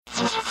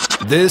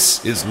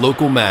This is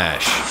Local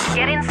MASH.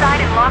 Get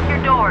inside and lock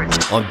your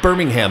doors. On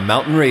Birmingham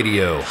Mountain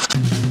Radio.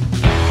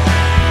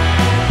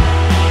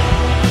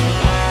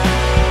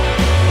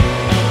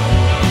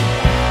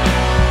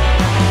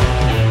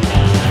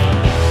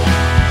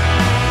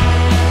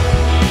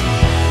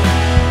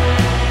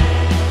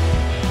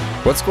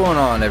 What's going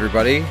on,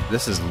 everybody?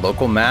 This is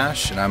Local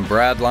MASH, and I'm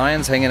Brad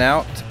Lyons, hanging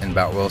out in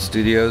Boutwell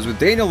Studios with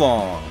Daniel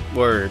Long.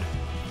 Word.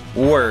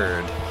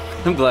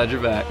 I'm glad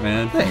you're back,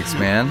 man. Thanks,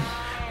 man.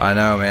 I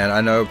know, man.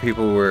 I know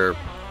people were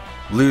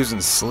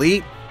losing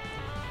sleep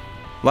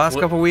last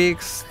couple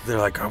weeks. They're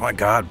like, oh my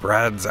God,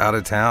 Brad's out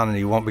of town and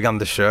he won't be on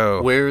the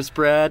show. Where's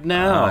Brad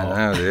now?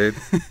 I know, dude.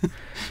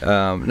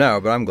 No,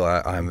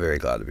 but I'm very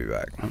glad to be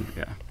back.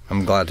 Yeah.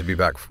 I'm glad to be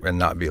back and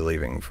not be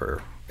leaving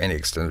for any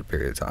extended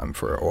period of time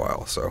for a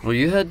while. So. Well,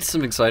 you had some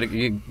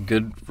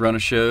good run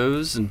of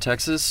shows in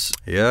Texas.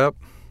 Yep.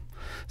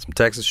 Some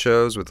Texas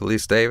shows with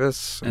Elise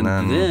Davis. And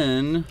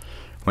then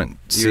went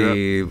to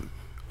see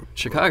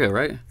Chicago,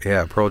 right?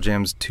 Yeah, Pearl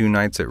Jam's 2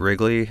 nights at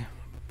Wrigley,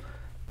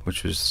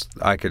 which was,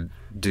 I could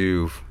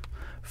do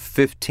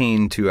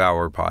 15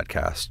 2-hour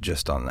podcasts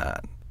just on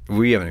that.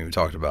 We haven't even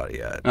talked about it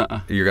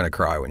yet. You're going to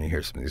cry when you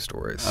hear some of these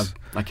stories.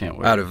 I can't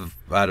wait. Out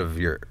of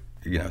your,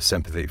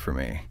 sympathy for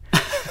me.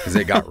 Because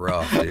it got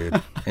rough,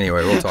 dude.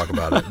 Anyway, we'll talk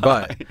about it.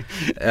 But,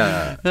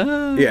 yeah,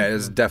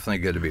 it's definitely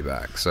good to be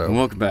back. So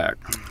welcome back.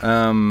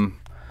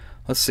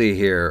 Let's see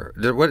here.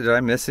 Did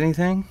I miss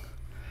anything?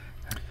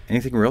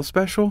 Anything real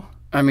special?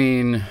 I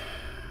mean,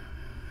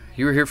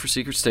 you were here for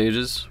Secret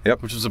Stages,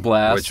 yep, which was a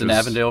blast in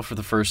Avondale for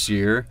the first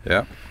year.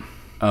 Yeah.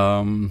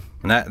 And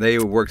they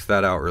worked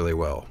that out really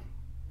well.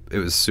 It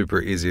was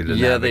super easy to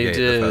navigate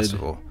the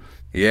festival.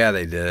 Yeah,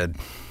 they did.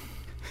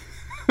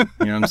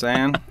 You know what I'm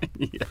saying?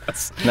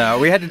 Yes. No,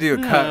 we had to do a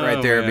cut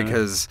right there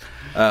because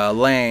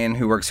Lane,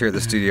 who works here at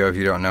the studio, if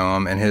you don't know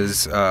him, and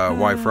his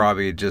wife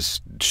Robbie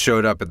just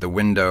showed up at the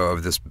window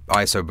of this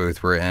ISO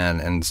booth we're in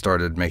and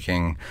started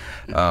making,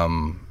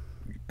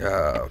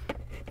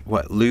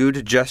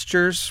 lewd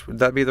gestures? Would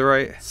that be the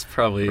right? It's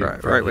probably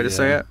right way to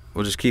say it.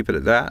 We'll just keep it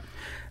at that.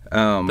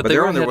 But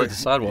they're on their way to the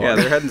sidewalk. Yeah,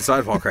 they're heading to the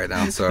sidewalk right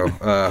now. So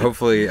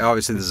hopefully,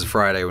 obviously this is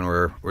Friday when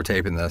we're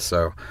taping this.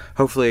 So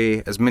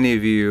hopefully, as many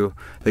of you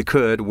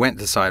that went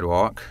to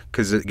sidewalk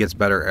because it gets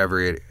better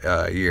every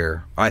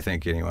year. I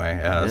think anyway.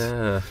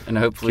 Yeah, and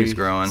hopefully keeps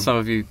growing. Some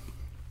of you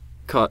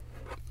caught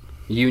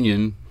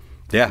Union.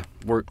 Yeah,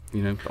 work.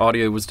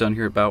 Audio was done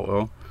here at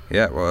Boutwell.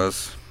 Yeah, it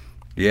was.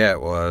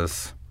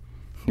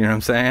 You know what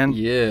I'm saying?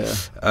 Yeah.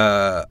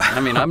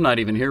 I mean, I'm not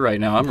even here right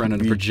now. I'm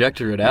running a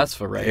projector at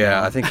ASFA right now.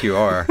 Yeah, I think you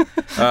are.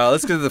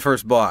 Let's get to the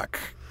first block.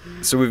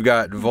 So we've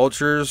got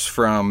Vultures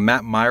from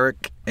Matt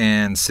Myrick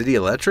and City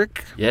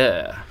Electric.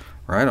 Yeah.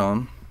 Right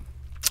on.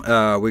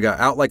 We got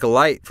Out Like a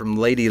Light from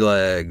Lady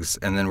Legs.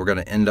 And then we're going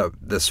to end up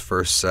this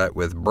first set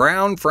with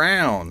Brown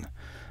Frown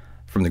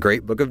from the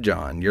Great Book of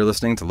John. You're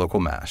listening to Local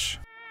MASH.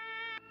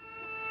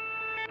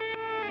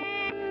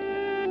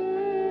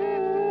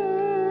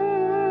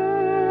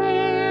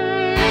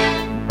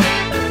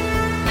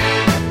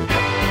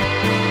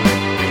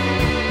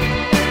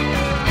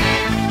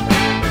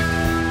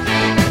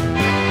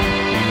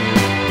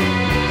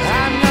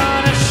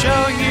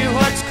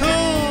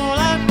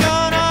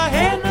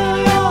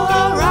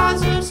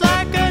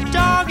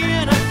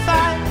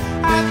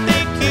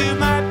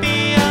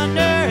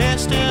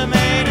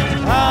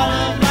 Underestimating all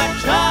of my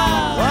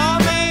charm. Or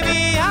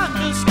maybe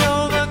I'm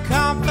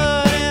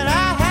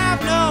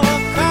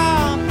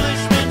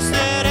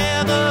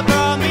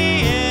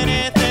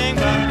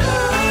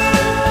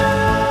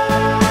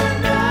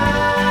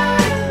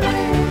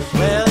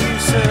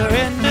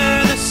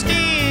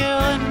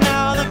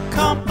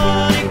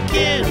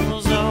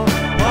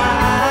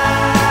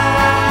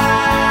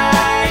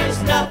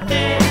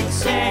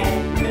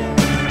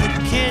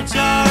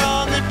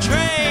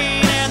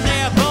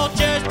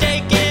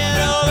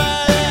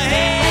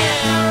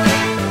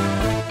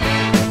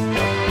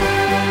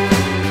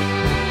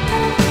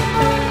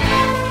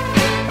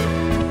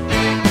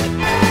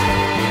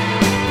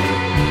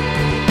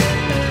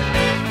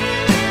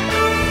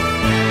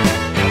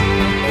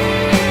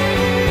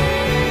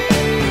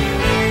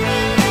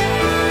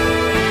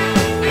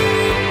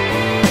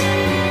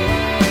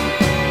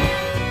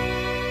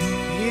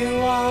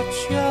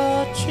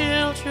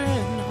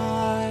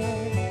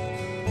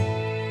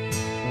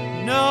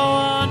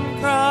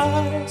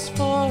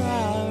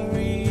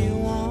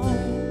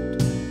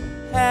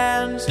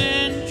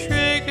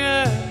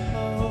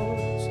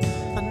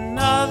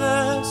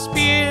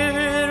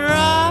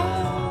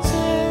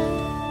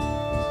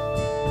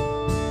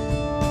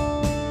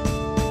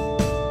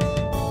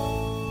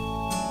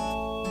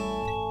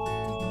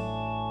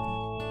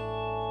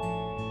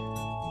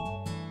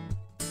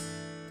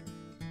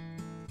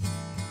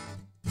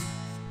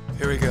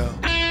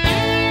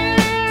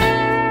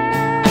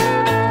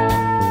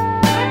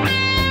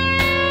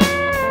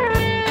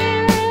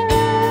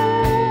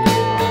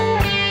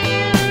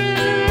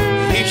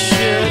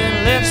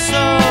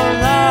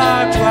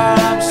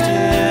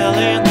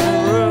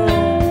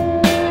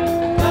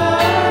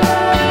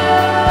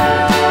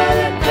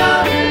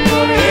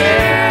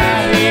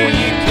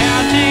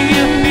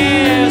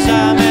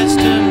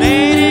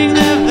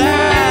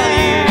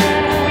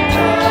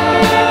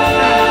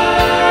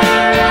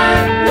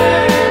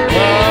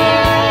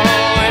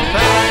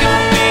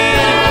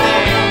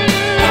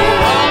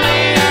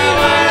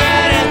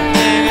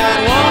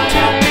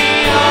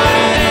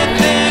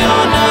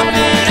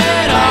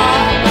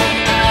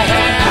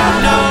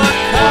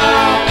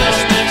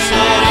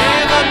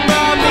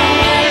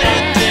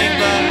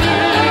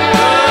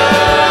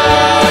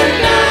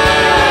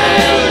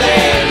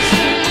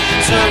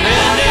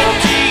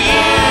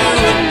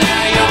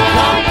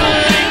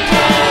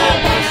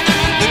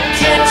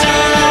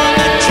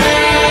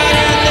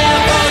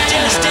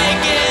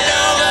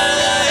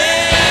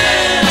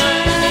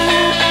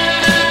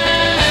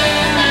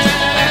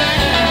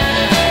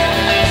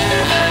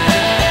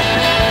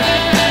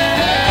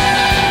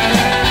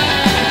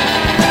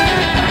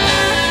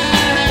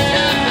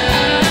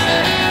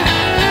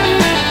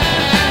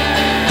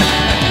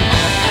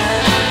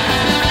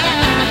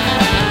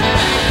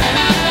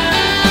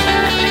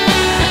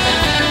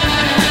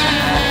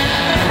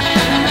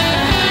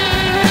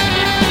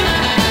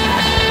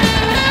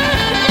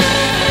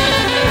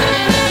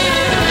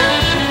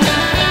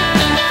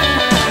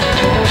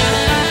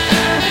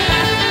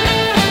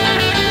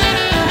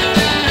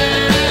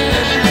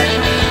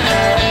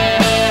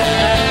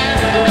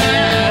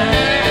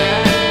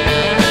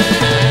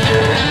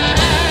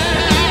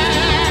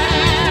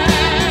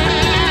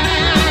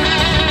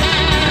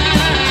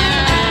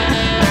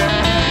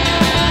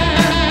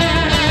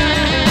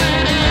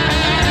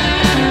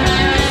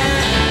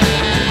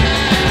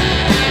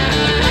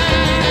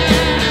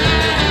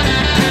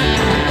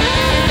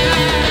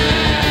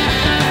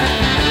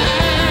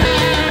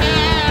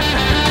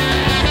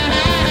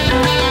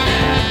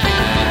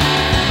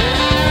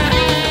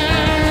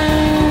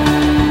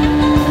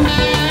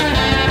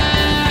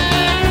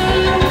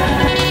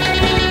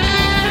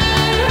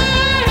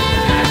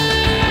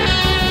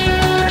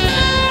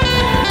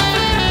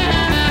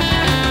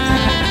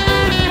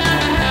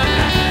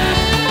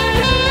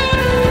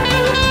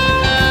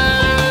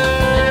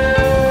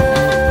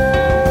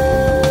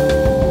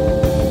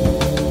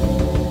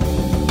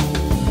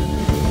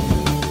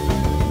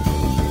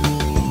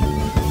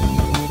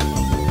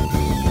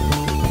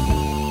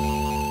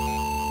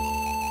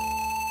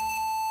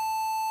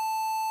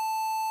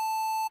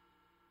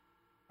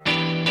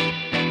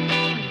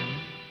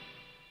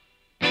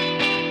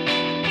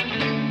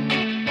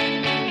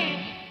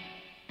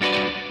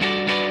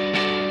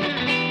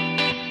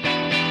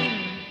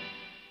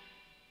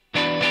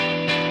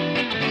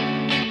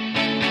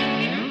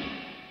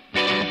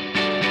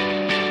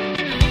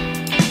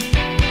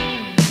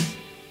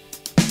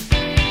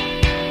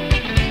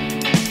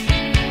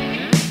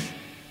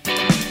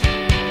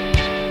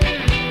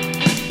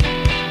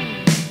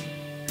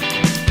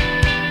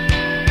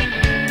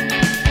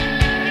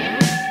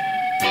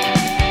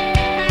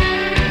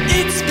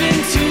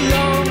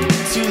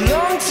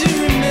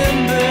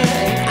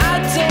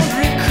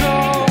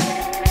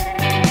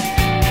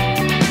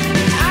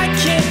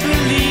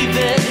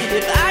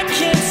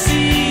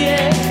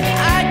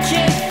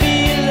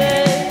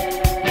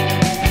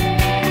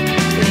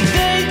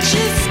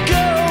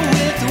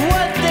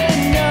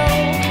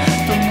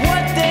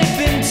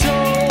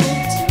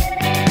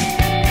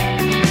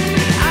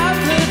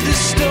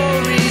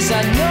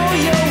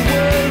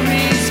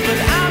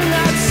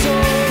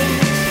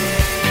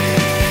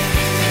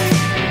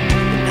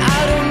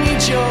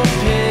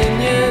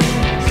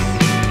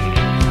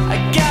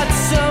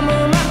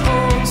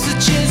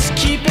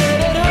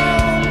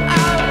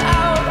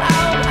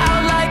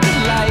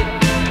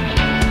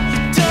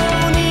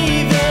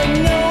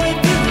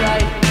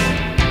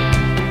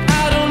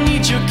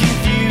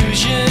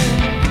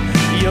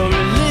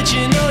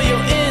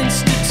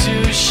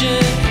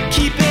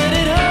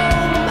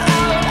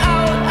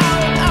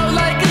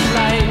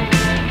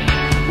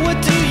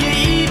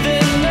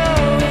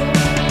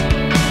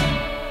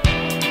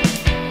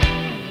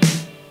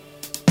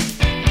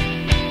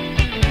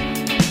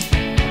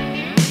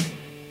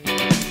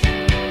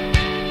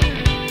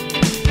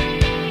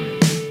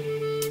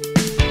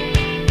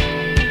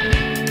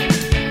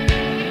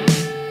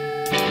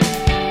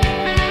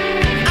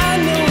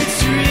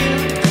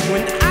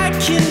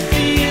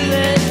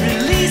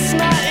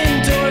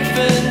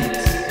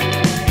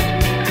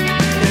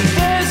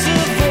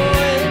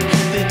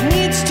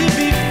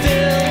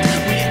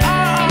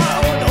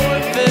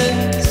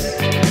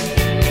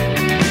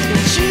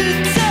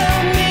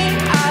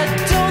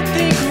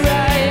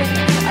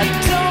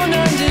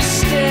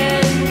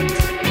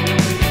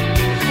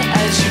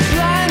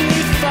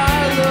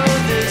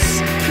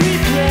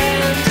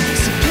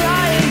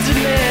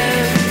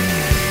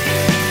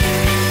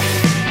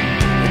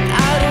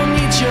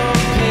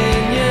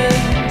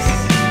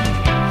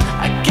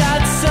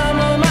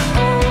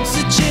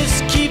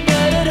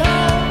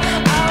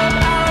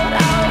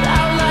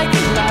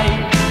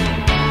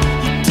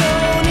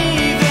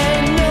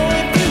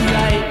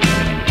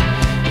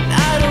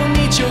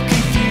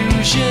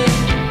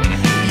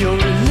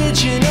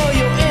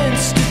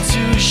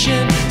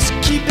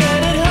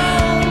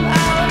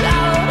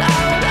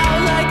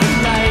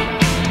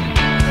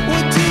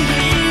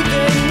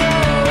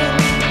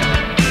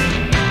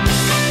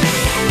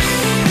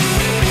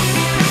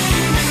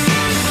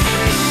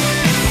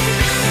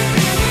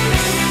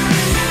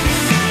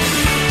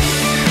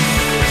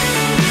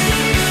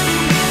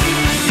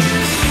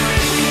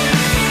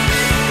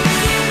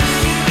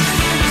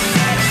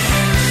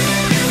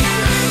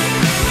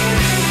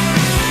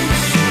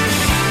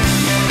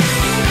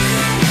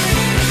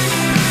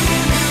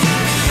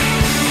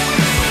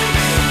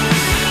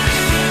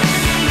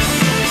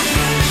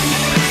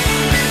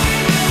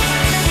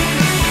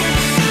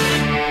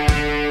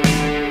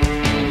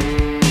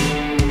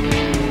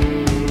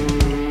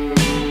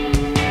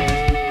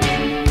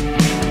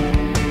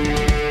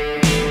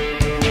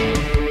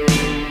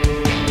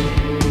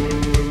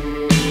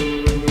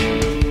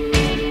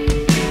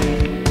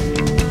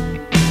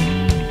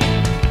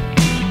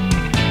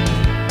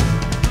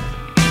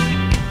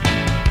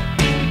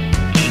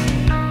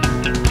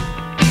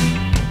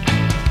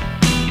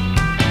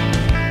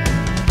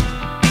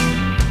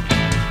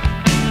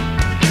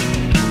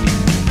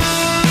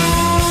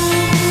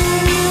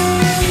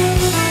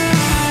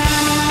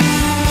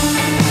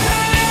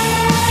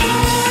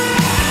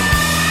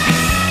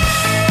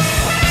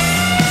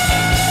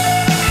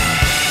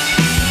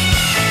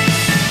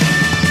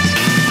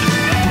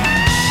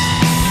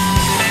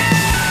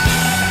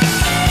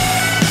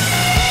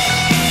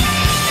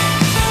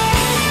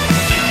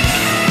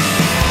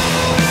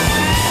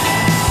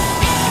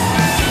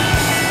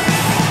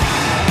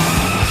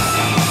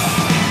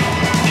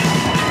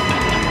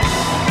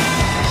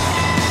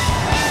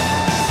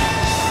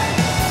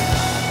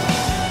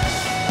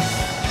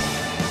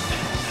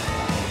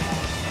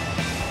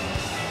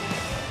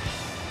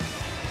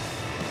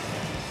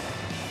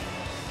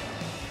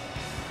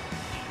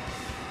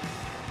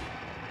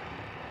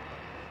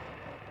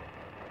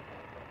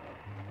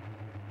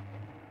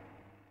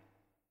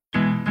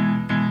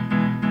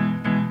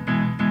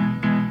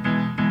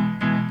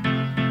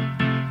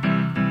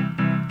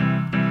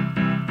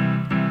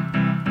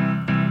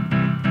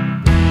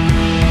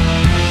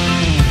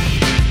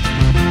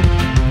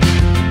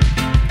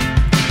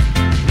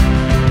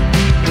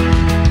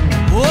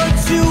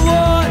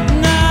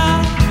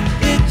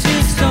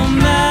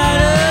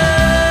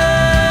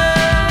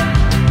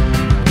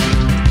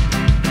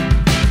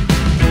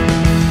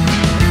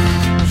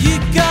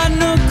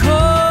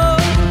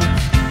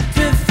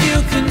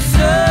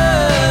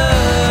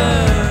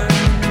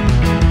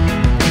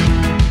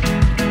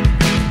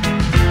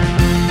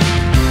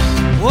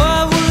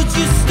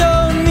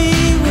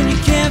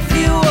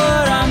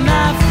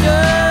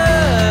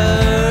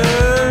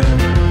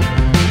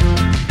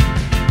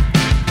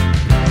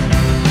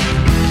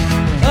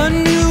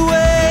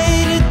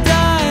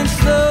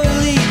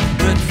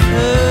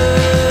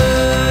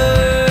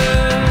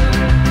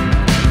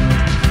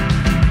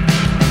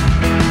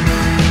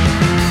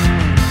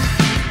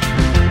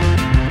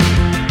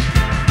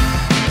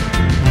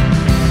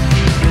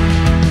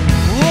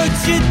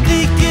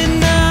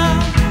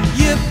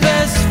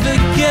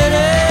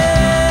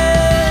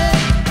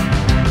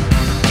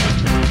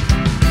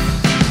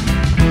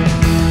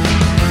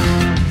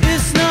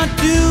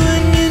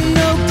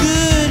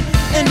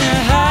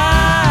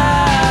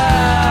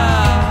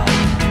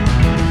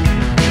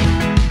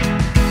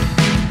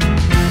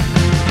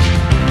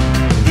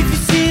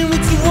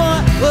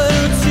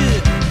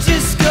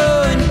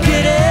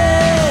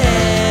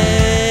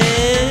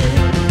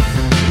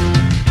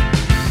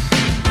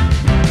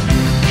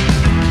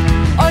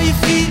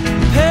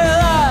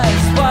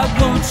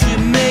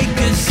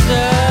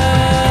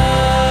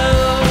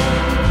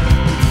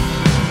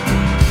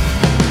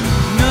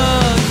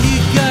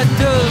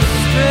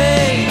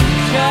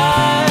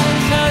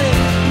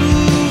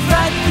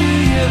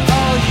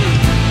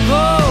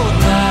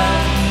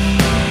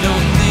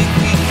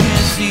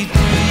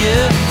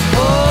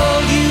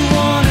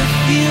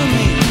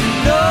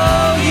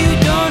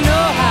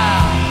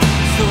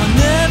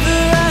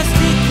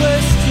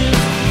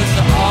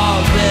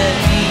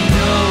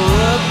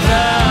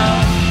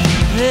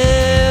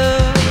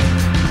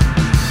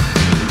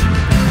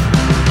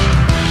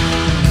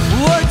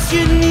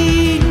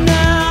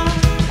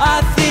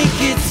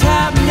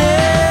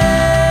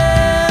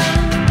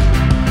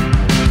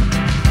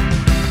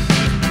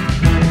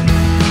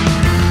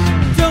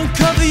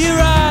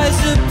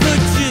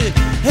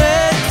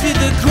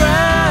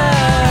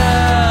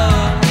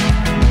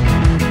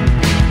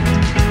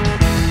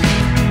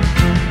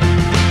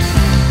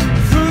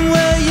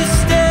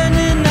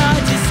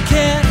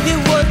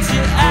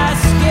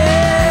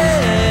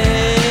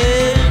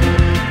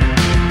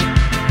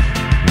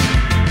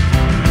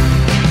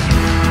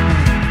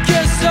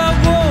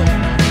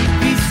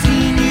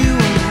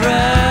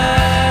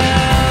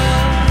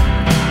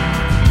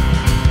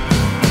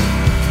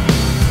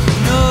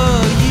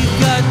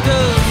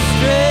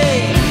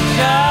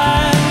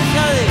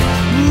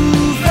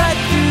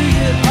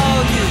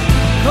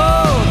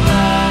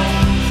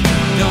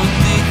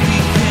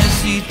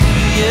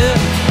yeah.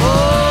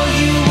 Oh,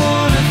 you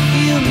wanna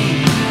feel me?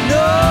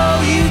 No,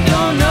 you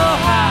don't know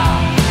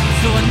how.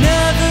 So I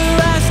never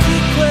ask you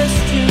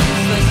questions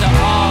that I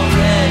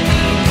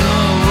already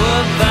know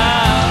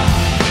about.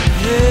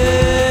 Yeah.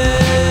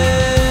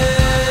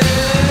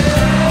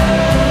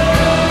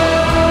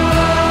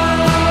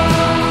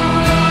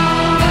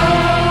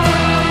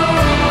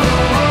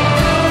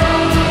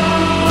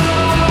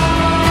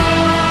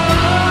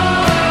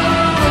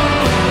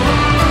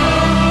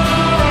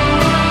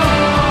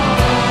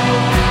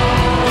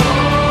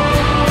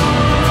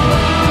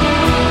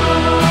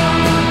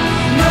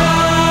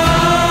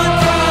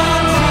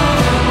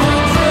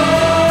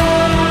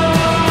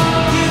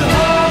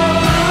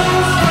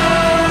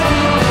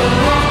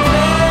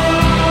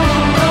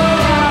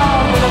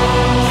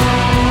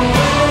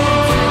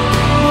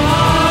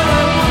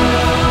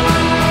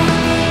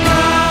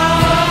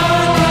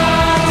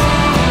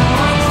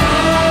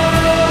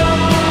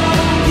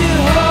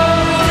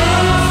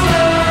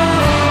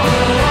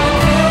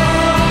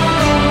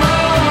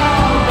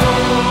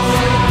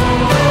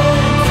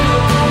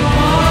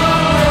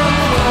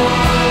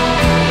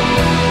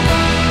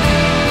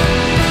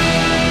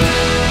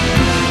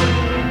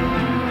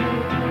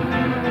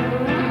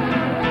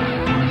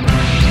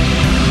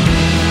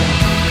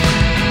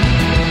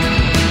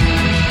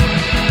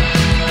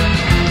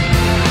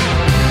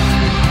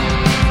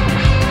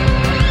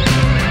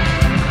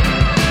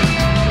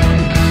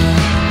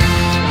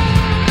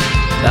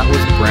 That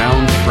was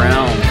Brown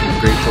Frown from the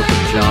Great Book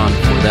of John.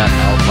 For that,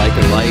 Out Like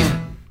a Light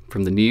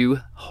from the new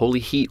Holy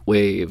Heat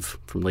Wave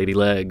from Lady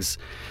Legs.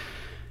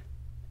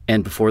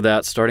 And before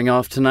that, starting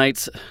off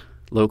tonight's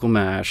Local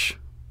Mash,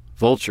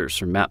 Vultures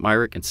from Matt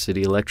Myrick and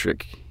City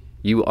Electric.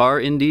 You are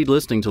indeed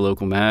listening to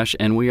Local Mash,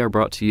 and we are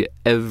brought to you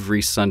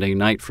every Sunday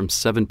night from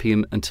 7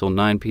 p.m. until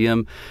 9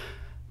 p.m.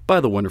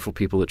 by the wonderful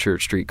people at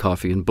Church Street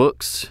Coffee and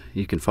Books.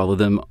 You can follow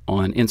them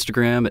on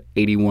Instagram at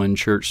 81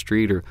 Church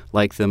Street or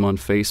like them on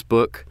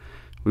Facebook.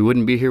 We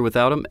wouldn't be here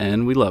without them,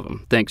 and we love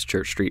them. Thanks,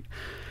 Church Street.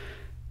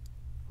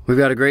 We've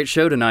got a great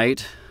show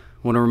tonight. I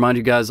want to remind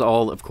you guys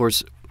all, of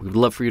course, we'd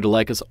love for you to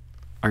like us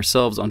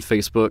ourselves on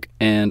Facebook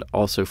and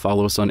also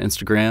follow us on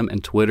Instagram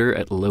and Twitter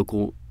at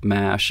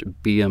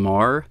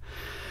LocalMashBMR.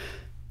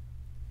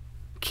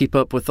 Keep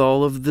up with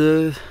all of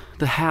the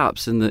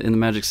haps in the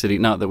Magic City.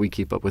 Not that we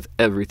keep up with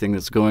everything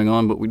that's going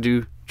on, but we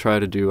do try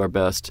to do our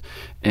best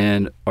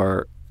and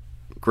are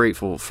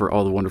grateful for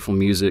all the wonderful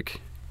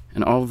music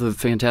and all the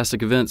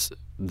fantastic events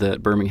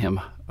that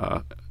Birmingham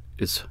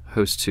is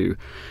host to.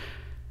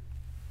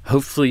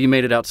 Hopefully you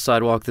made it out to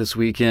Sidewalk this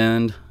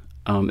weekend.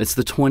 It's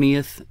the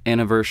 20th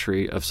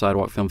anniversary of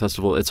Sidewalk Film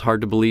Festival. It's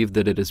hard to believe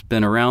that it has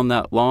been around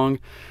that long,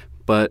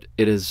 but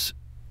it has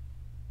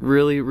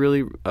really,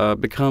 really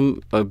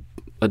become a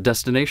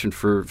destination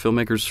for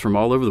filmmakers from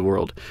all over the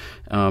world.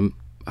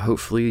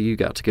 Hopefully you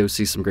got to go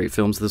see some great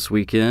films this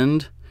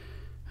weekend.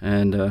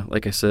 And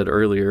like I said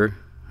earlier,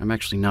 I'm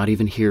actually not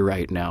even here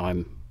right now.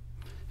 I'm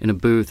in a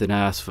booth in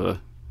ASFA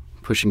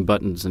pushing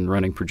buttons and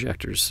running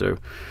projectors. So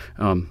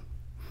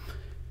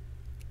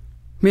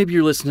maybe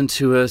you're listening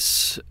to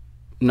us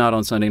not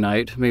on Sunday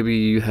night. Maybe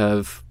you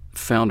have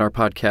found our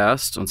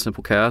podcast on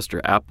Simplecast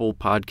or Apple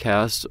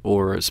Podcast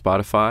or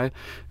Spotify.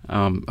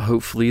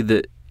 Hopefully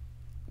that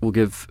will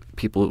give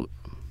people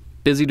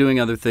busy doing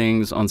other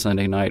things on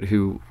Sunday night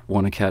who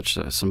want to catch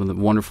some of the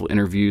wonderful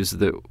interviews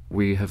that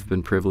we have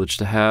been privileged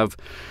to have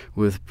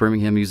with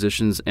Birmingham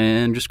musicians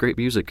and just great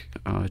music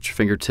at your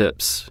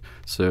fingertips.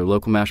 So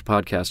Local Mash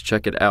Podcast,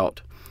 check it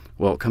out.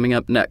 Well, coming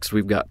up next,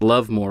 we've got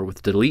Lovemore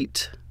with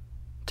Delete,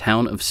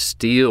 Town of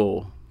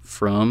Steel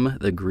from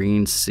the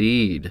Green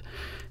Seed.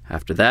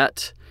 After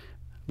that,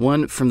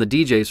 one from the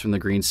DJs from the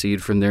Green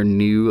Seed from their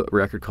new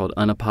record called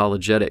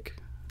Unapologetic.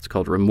 It's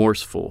called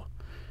Remorseful.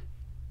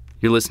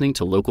 You're listening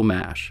to Local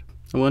Mash.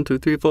 1, 2,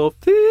 3, 4,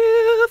 5.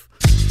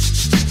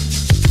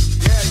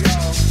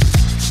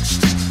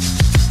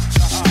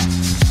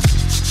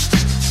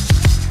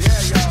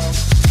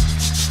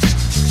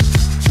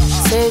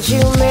 Said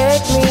you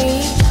make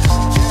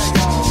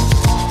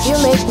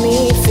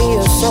me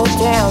feel so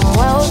damn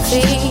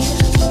wealthy,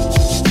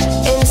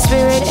 in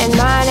spirit and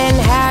mind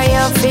and how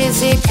your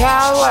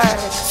physical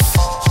works.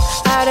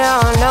 I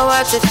don't know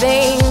what to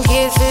think.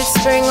 Is it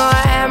spring or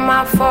am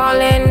I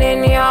falling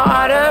in your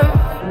autumn?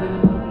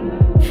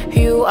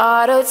 You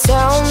ought to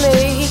tell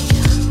me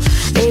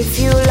if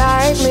you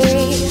like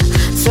me,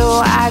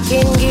 so I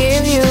can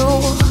give you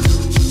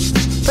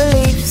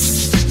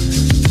beliefs.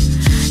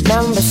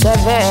 Number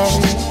 7,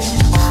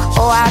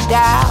 oh I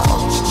doubt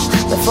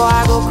before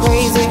I go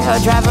crazy or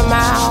drive a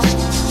mile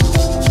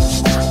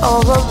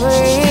over a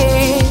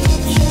bridge.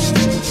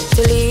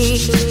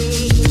 Delete.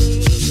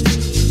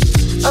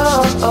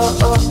 Oh, oh,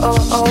 oh,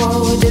 oh,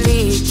 oh,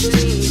 delete.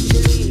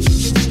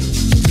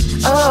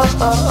 Oh,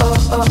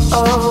 oh, oh, oh,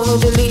 oh,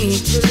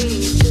 delete.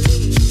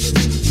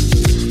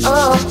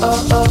 Oh,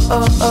 oh, oh,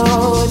 oh,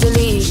 oh,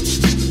 delete.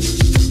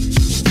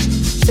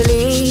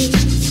 Delete.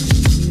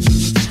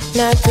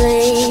 Not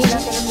green,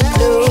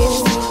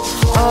 blue,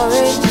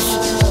 orange,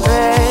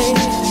 red,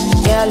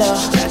 yellow,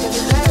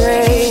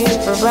 gray,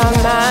 paper brown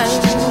man,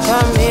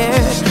 come here.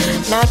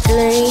 Not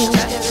green,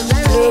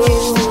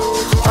 blue,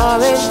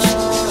 orange,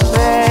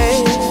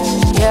 red,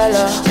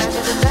 yellow,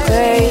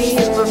 gray.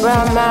 Paper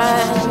brown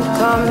man,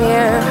 come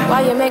here.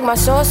 Why you make my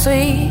soul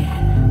sweet?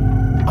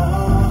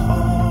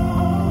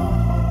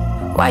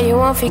 Why you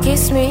won't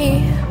kiss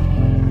me?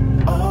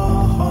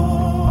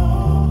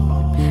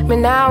 But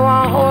now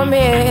won't hold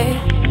me.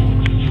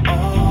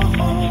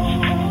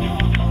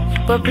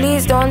 But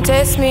please don't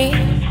test me.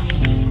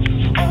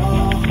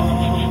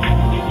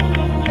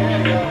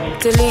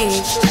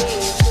 Delete.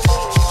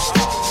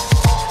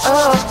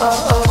 Oh,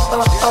 oh,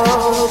 oh, oh,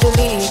 oh,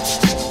 delete.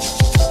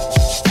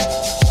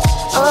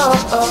 Oh,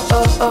 oh,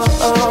 oh, oh,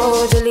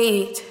 oh,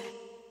 delete.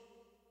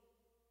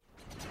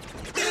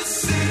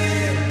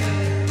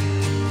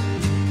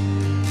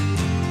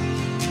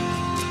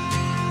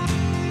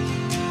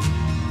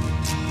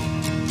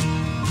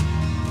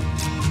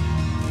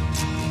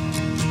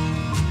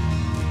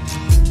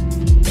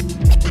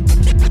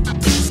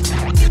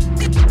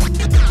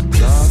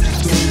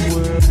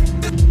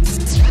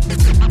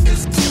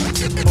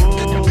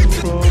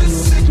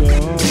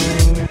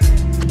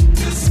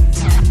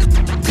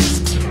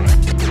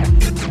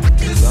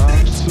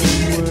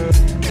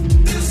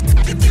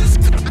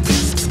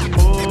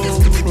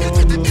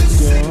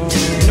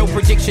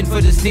 For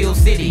the Steel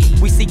City,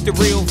 we seek the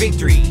real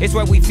victory. It's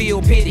where we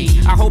feel pity.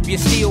 I hope you're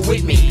still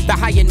with me. The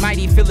high and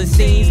mighty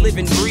Philistines live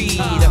and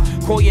breathe.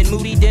 Coy and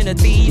moody, den of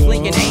thieves,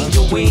 linking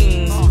angel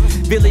wings.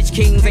 Village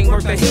kings ain't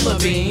worth a hill of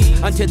beans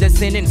until the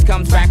sentence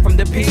comes back from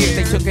the peers.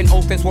 They took an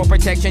oath and swore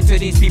protection to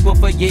these people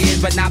for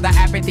years, but now the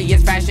apathy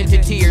is fashioned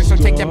to tears. So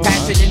take the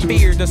passion and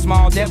fear, the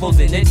small devils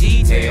in the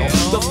detail.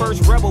 The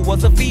first rebel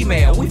was a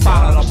female, we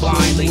followed her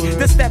blindly.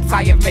 The steps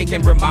I have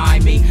taken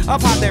remind me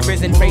of how there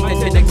isn't faith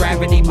until the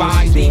gravity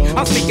binds me.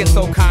 I'm speaking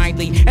so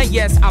kindly, and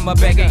yes, I'm a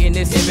beggar in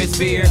this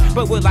hemisphere,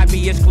 but will I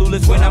be as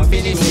clueless when I'm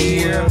finished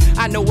here?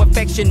 I know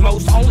affection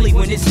most only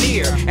when it's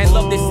near, and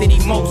love this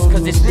city most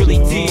cause it's really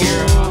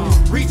dear.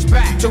 Reach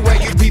back to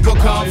where you people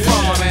come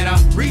from,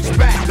 and reach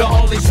back the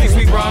only streets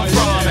we run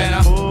from,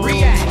 and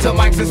react to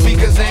mics and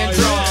speakers and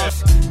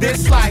drums.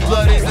 This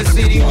lifeblood is the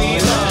city we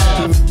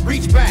love.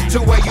 Reach back to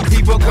where you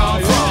people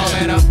come from,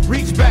 and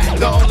reach back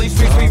the only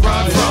streets we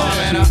run from,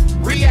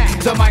 and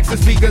react to mics and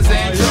speakers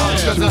and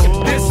drums. Cause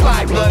this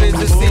lifeblood is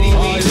the city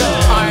we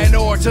love. Iron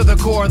ore to the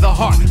core of the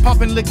heart,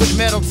 pumping liquid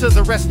metal to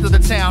the rest of the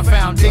town.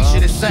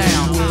 Foundation is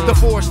sound. The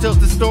forest tells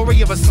the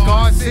story of a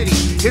scarred city.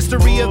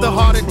 History of the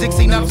heart of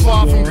Dixie, not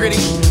far from gritty.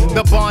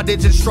 The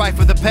bondage and strife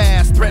of the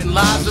past threaten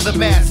lives of the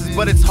masses,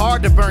 but it's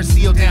hard to burn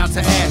steel down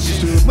to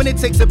ashes. When it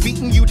takes a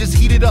beating, you just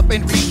heat it up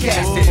and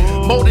recast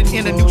it, mold it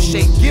in a new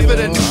shape, give it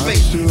a new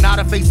face. Not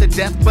a face of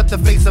death, but the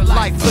face of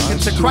life. Looking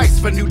to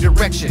Christ for new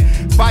direction,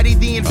 fighting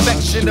the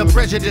infection of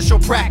prejudicial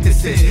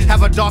practices.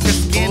 Have a darker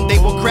skin, they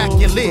will crack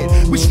your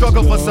lid. We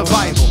struggle for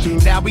survival,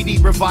 now we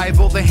need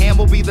revival. The hand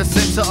will be the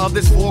center of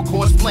this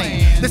four-course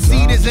plan. The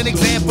seed is an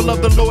example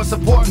of the Lord's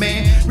support,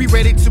 man. We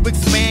ready to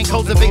expand,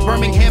 cultivate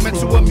Birmingham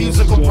into a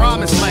musical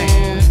promised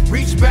land.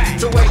 Reach back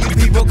to where you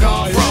people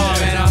come from,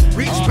 and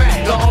reach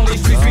back the only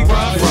streets we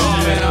run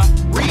from,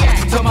 and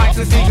react to mics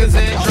and speakers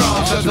and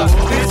drums. Cause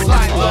this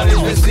lifeblood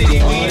is the city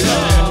we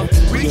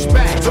love. Reach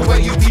back to where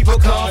you people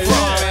come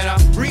from,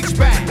 and reach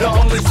back the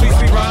only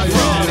streets we run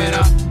from,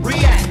 and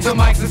react to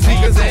mics and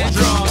speakers and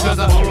drums. Cause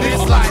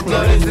this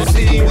lifeblood is the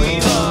city we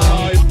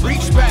love.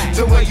 Reach back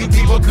to where you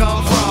people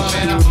come from,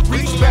 and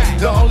reach back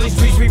the only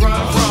streets we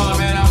run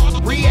from,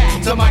 and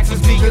react to mics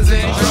and speakers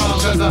and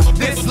drums. Cause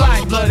this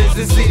lifeblood is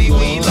the city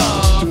we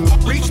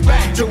love. Reach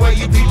back to where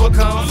you people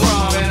come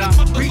from,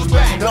 and reach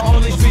back the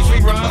only streets we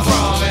run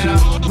from,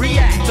 and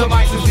react to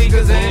mics and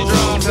speakers and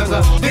drums.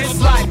 Cause this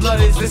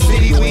lifeblood is the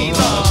city we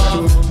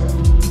love.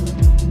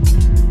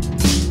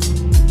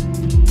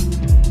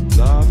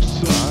 Love,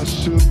 so I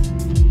should.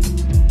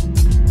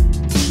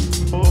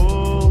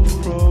 Oh,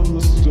 from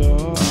the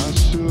start, I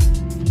should.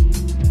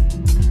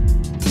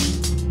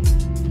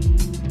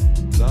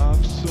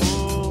 Love, so.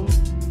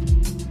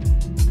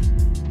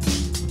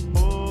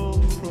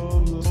 Oh,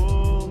 from the.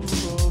 Oh,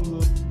 from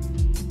the.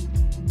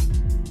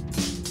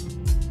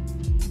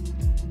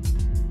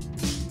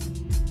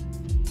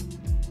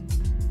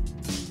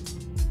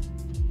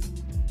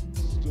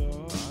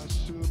 Start.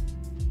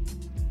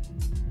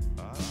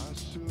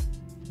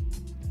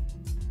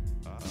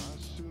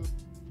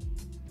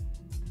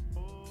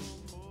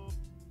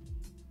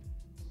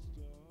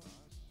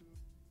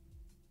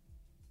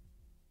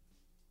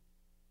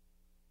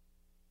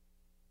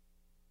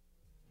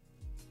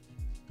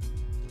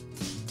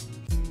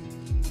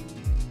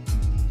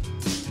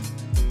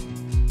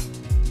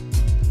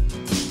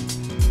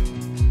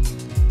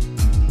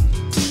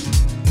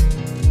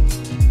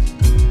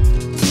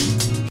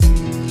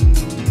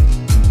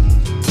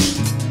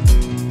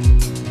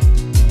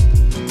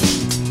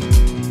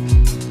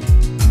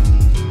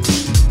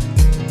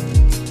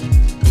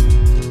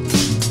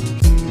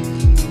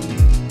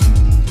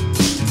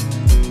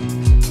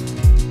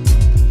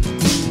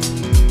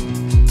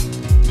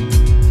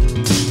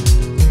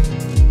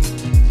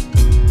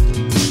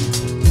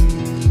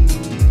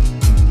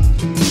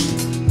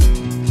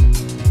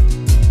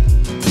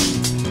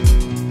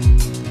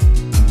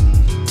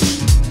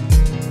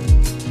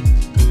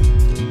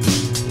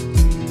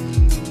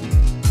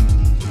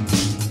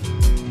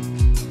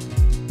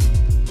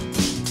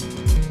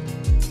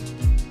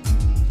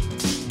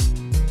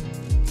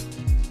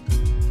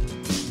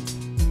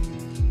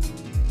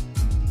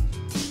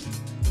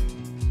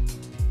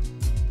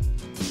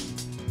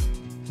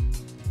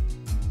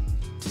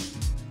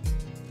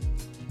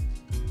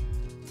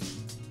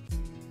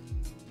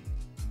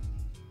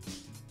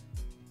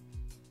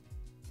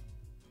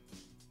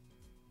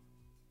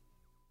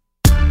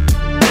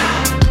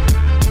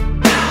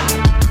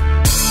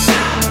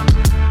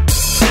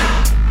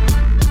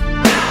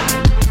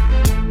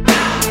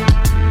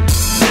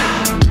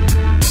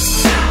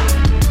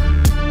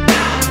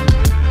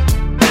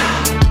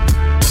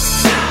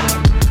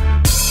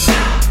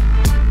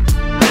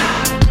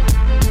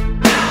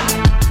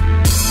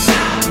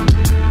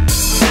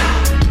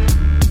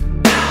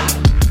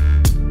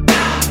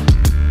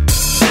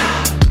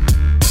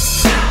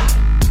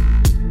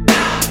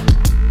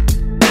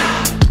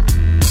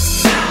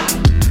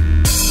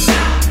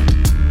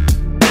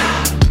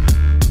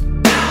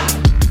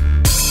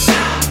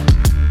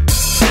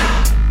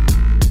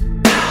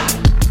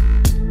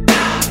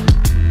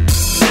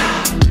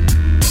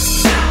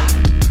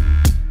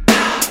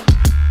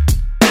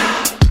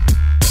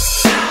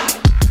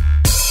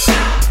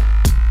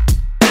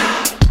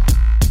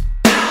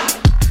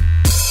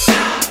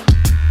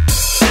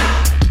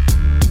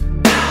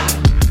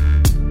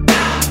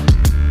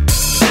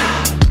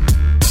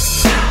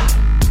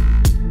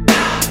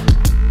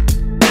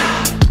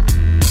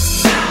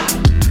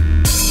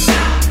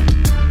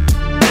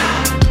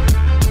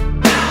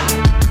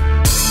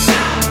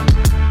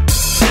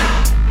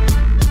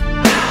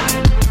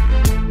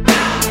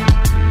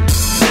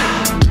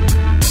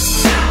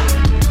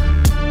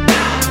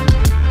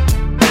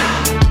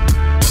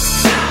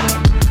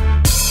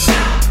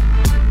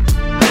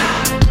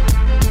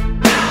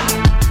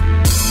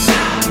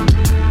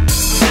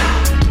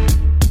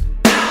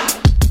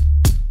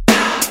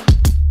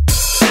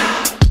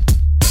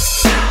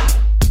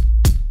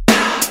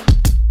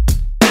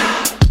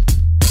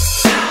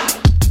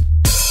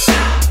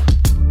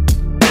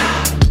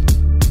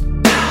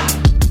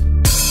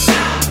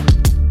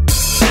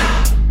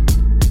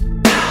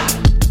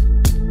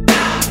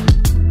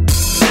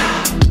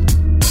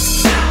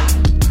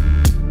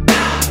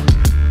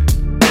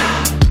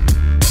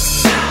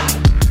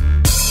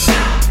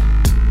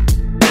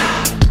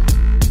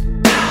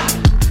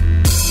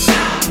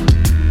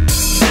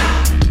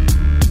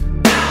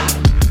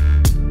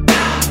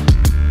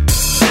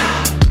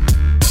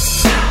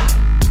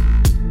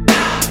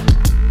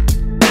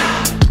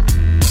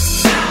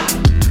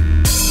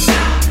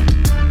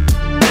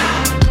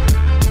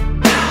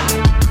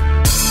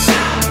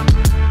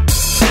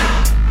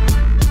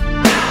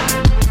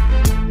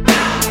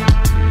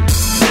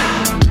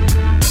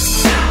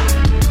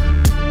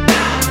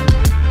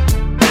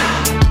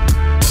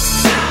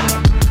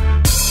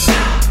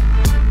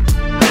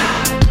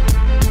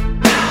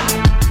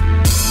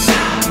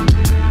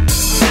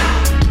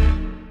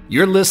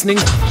 You're listening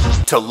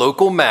to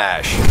Local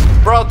MASH,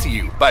 brought to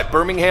you by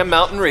Birmingham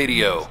Mountain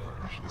Radio.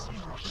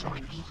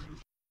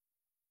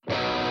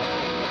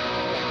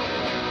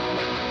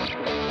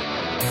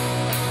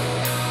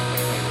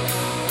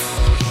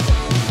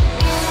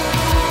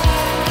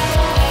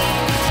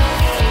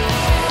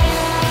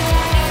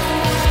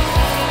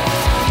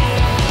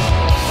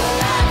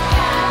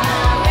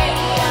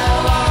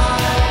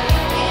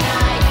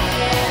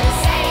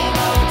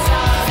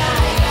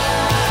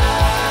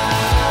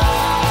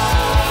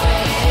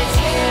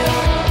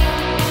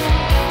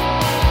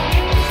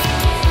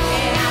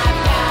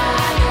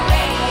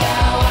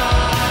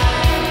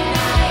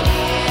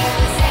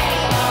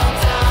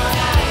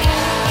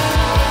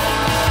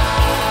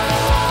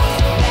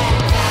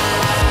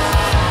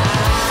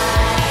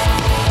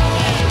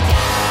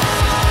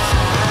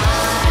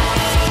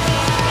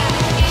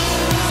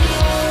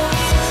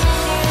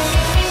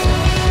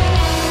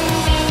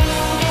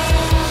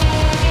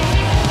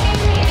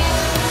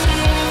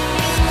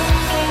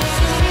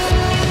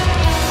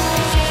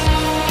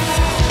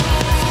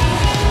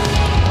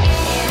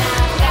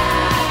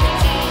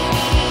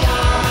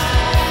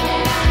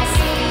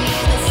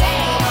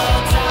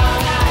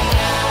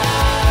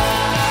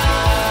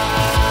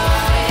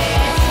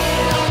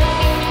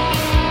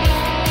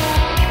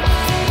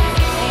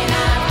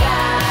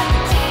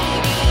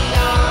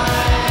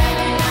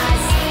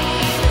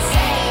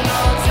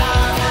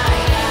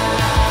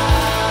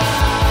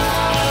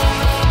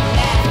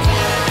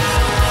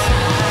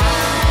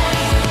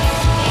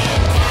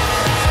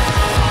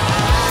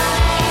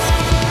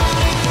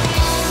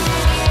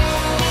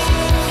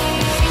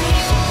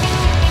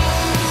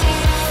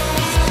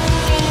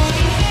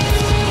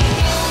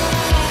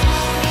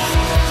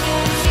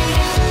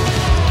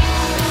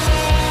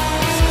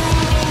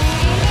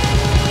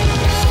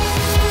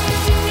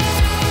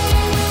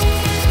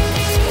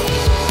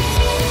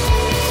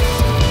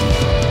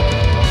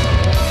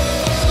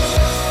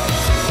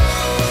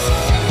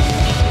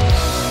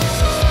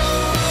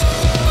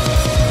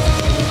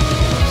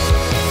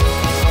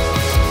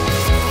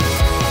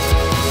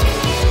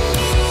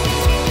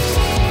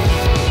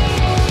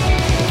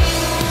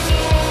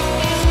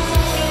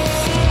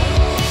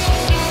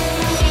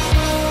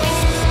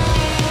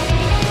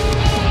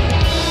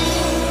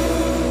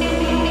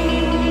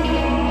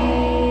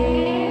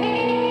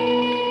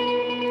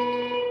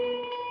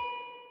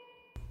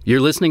 You're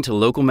listening to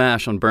Local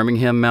MASH on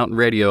Birmingham Mountain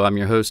Radio. I'm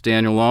your host,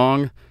 Daniel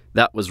Long.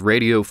 That was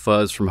Radio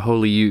Fuzz from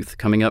Holy Youth.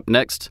 Coming up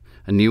next,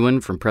 a new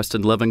one from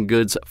Preston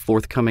Lovingood's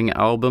forthcoming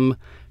album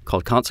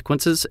called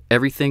Consequences,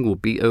 Everything Will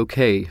Be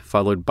Okay,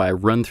 followed by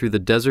Run Through the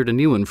Desert, a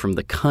new one from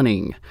The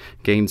Cunning,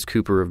 Gaines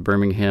Cooper of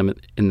Birmingham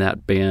in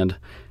that band,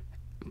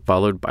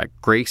 followed by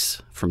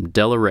Grace from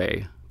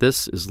Delaray.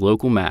 This is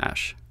Local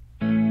MASH.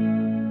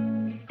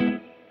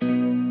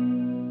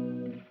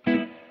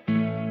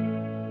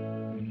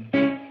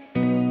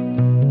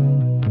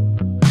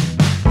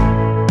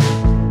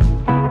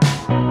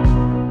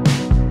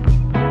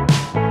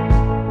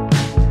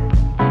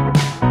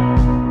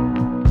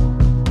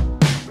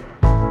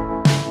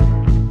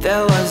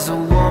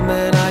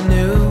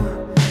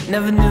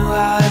 Never knew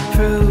how to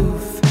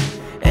prove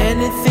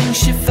anything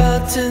she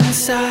felt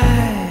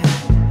inside.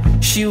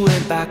 She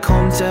went back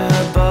home to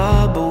her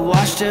bubble,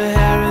 washed her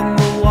hair in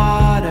the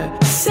water,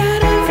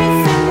 said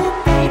everything will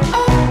be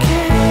okay.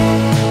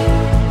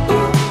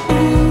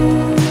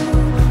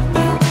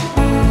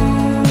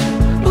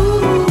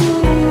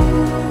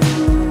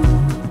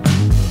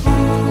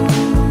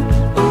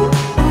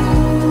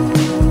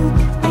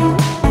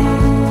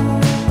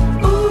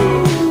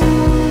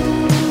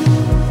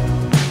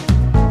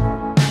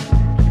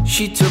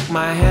 She took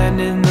my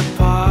hand in the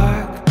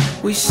park,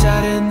 we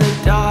sat in the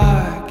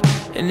dark,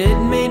 and it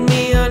made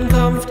me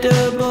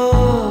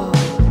uncomfortable.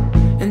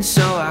 And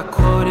so I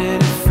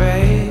quoted a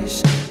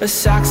phrase a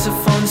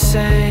saxophone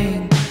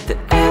sang, that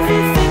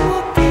everything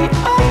will be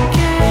okay.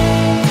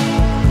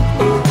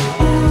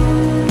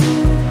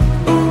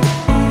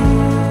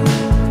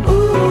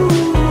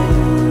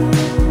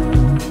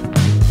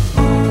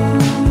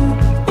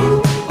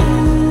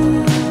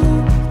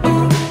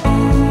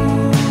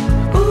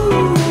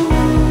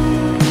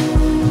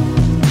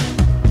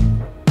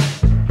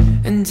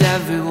 And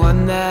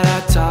everyone that I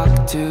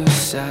talk to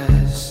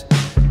says,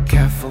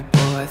 careful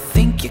boy, I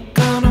think you're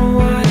gonna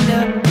wind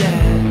up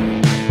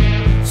dead.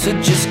 So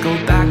just go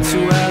back to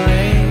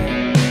LA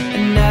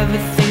and never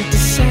think to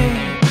say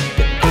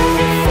that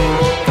everything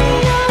will be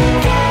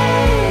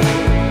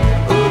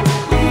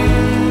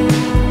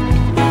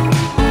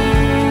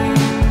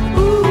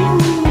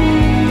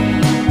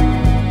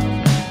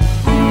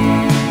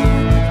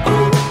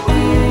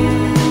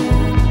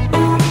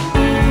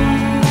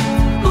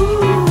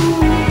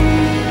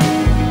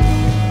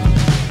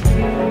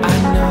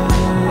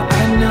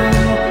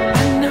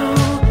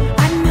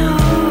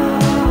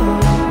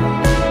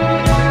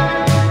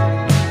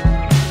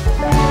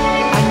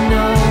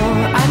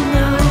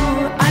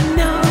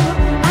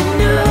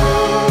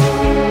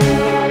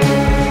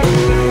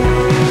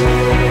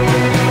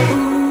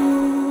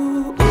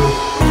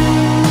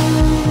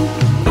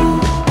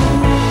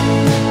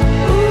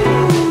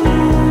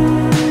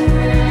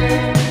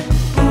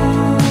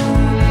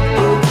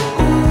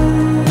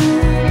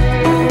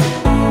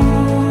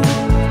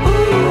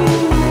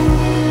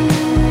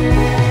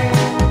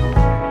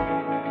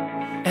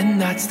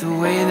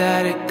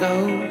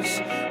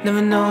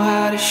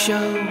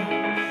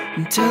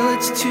until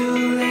it's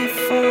too late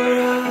for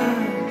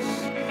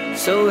us.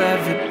 So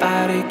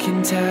everybody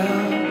can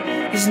tell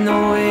there's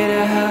no way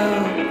to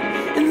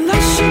help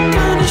unless you're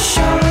gonna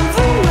show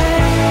the way.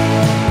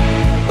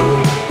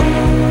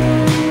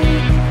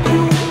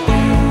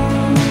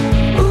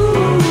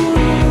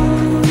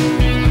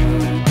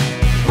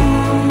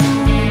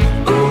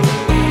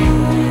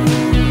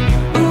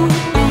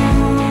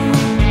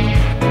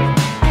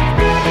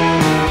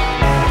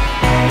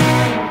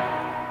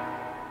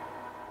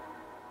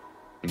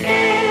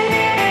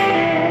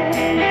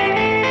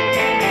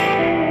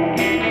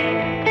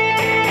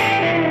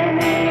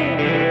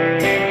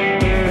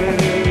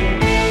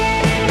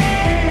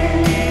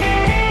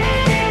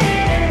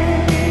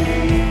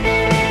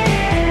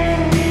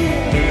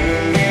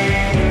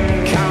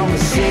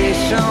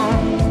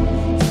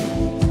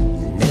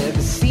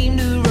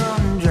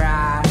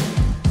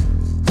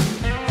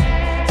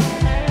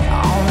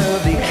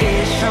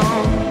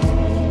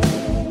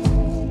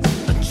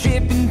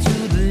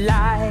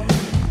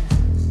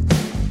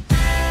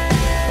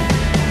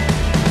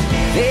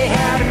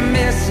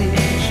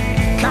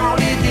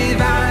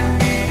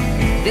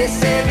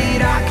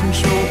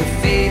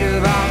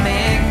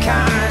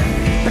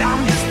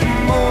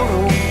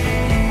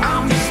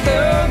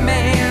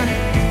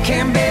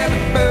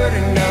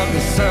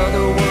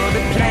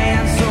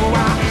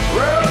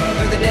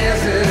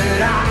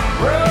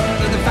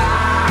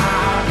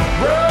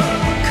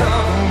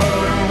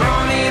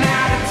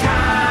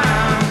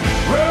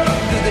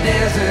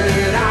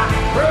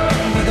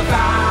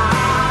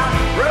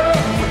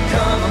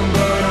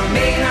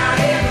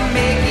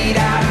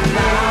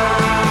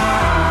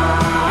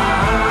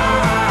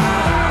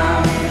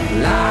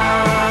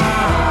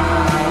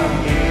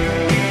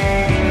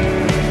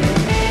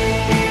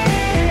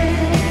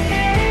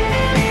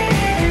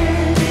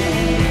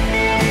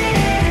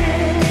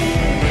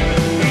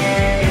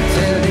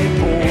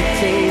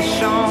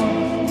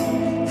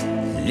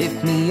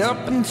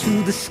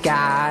 To the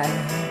sky,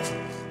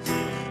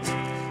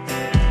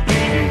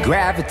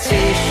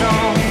 gravitation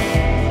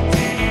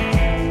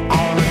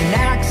on an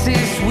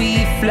axis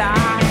we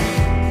fly.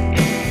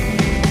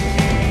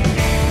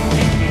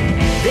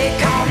 They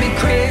call me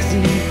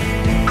crazy,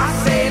 I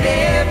say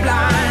they're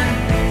blind.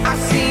 I've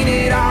seen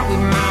it all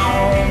with my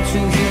own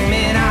two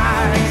human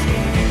eyes,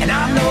 and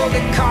I know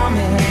they're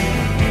coming,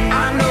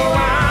 I know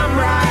I'm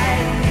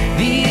right.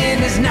 The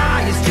end is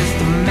nigh, it's just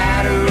a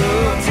matter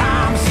of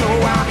time. So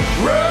I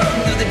run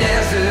through the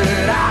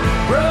desert, I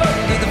run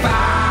through the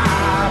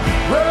fire,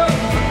 run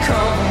for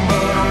cover,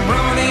 but I'm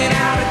running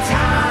out of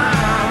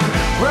time.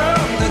 Run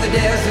through the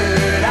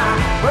desert, I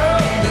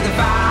run through the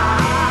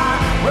fire,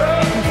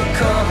 run for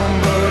cover,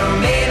 but I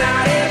may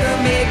not ever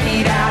make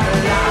it out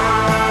alive.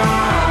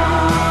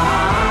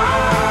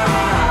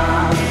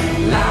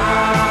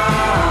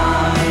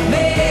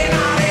 May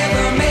not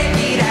ever make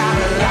it out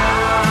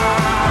alive.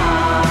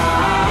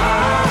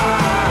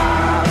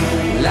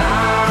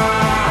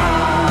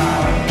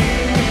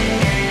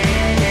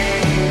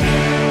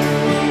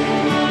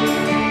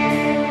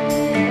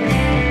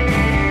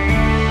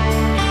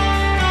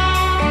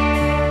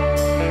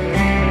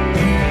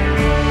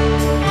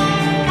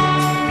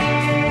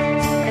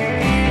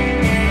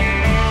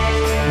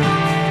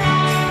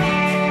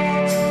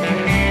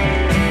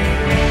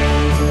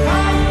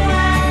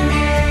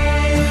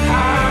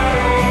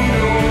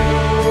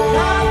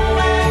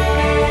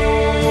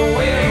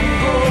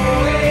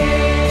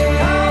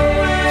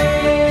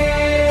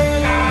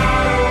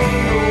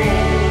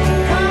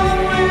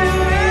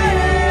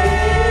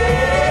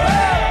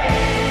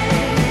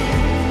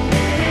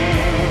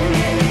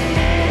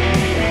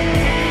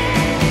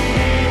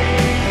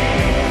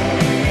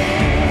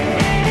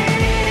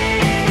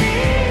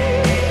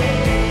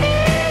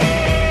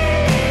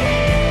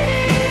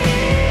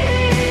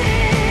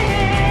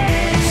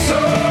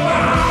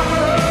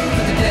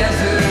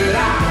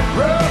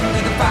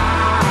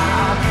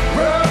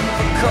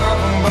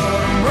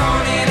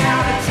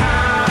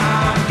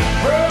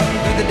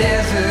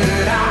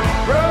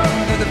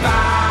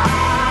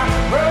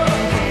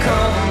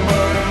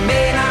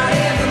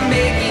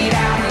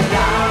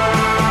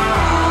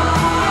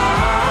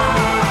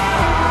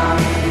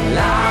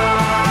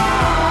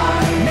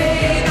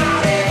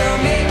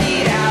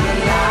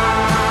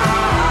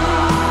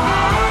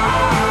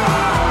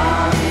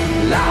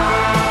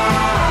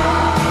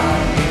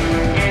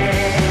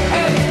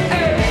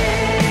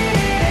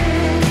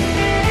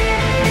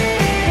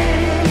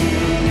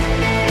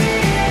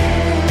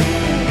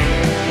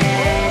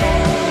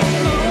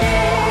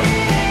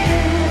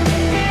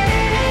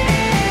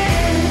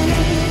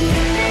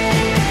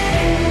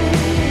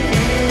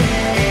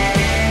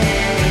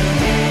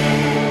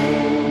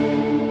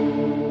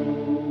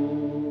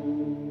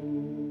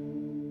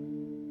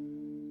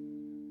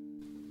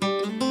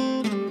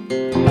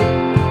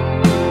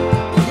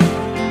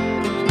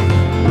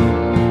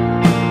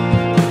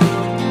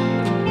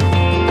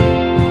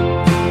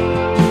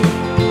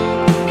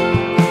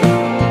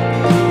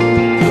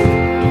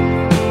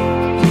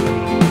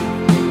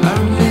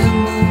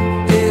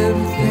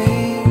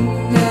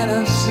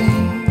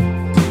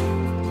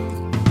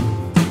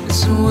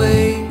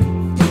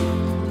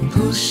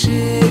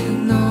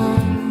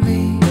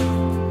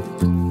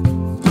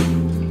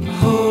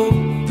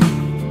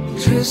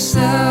 us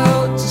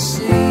out to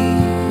sea.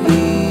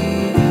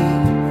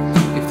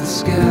 If the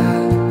sky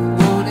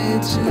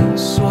wanted to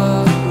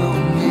swallow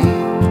me,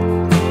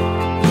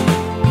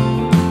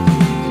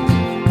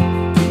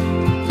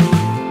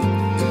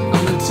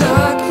 on the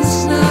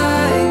darkest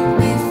night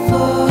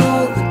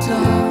before the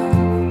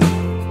dawn,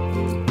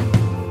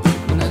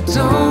 when I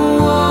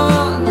don't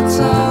want to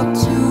talk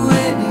to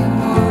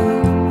anyone,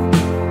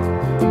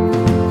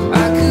 I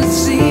could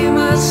see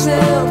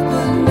myself,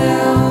 but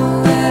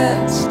now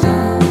that's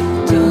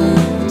done,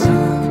 done,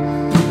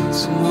 done.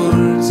 Some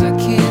words I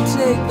can't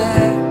take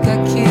back, I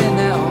can't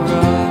outrun.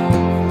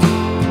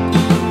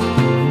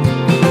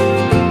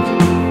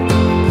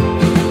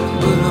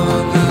 But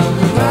on the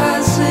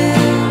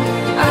horizon,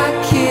 I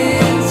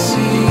can't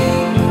see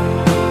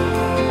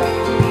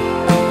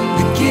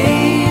the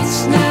gates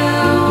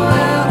now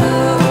out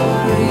of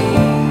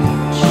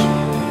reach.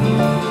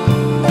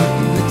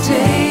 The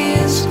day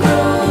has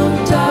grown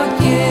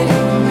dark in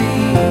me,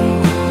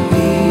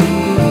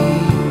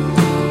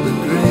 but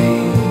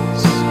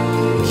grace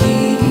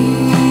keep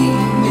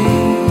me.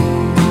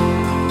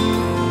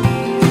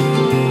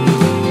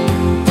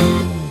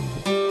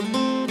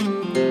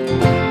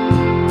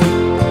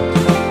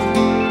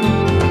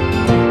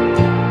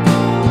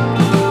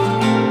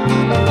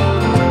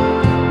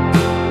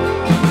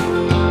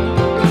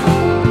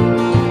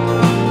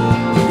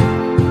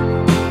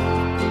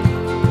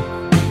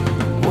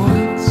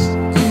 Once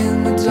in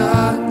the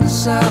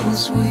darkness I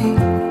was weak.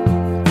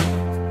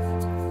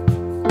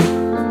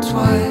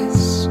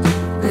 Twice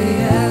they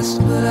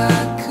asked but I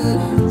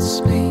couldn't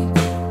speak.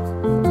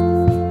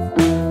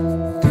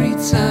 3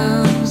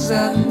 times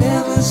I've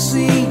never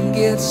seen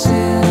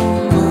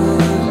Gethsemane,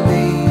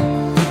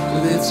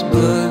 with its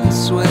blood and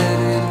sweat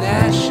and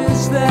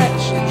ashes that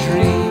you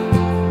dream.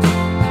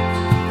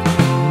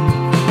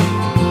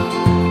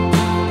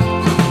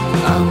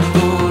 I'm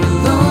more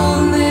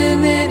alone than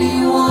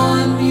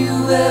anyone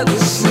you've ever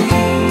seen.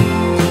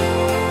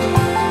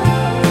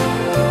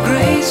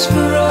 Grace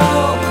for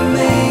all, but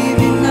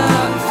maybe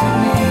not for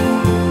me.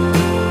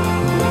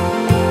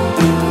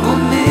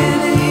 One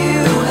minute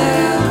you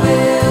have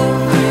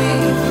everything.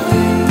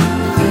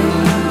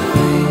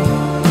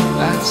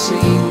 I've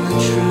seen the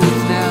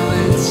truth, now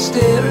it's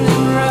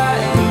staring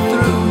right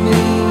through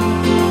me.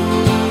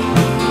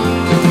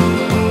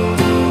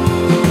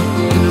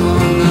 And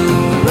on the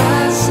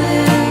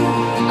horizon,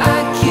 I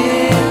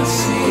can't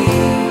see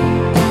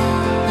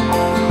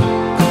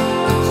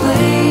a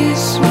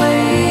place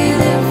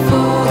waiting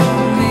for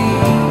me.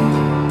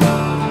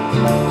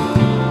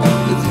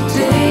 But the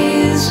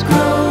days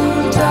grow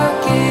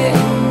dark in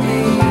me,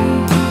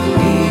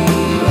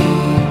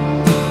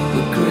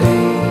 but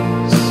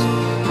grace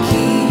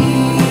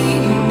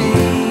keep me.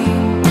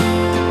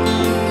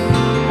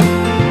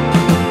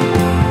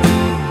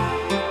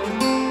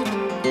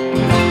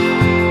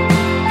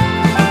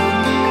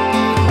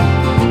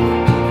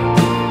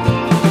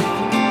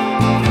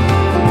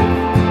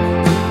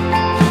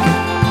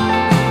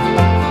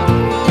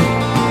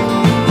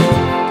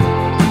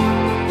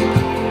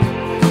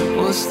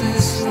 What's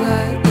this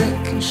light that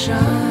can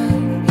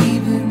shine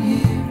even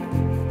here?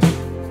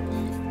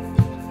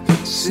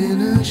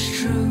 Sinner's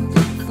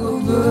truth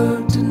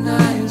over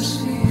deniers'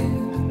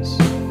 fears.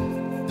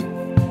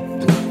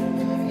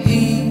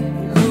 He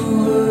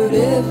who heard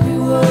every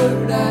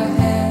word I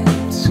had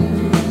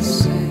to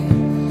say,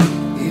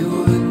 he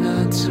would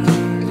not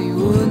turn, he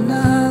would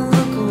not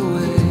look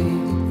away.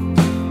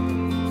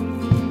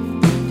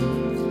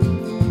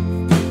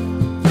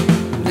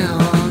 Now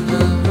on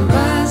the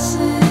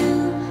horizon,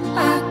 I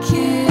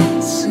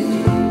can't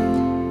see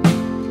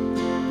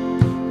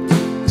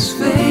his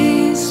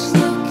face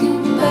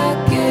looking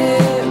back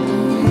at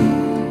me.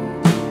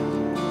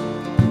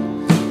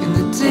 And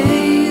the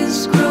days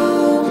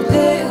grow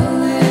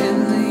pale and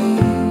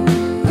lean,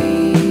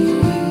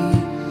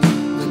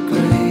 but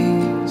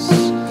grace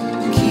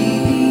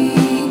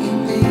keep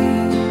me.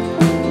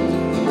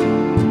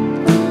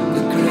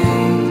 But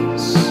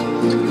grace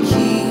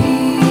keep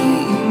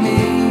me.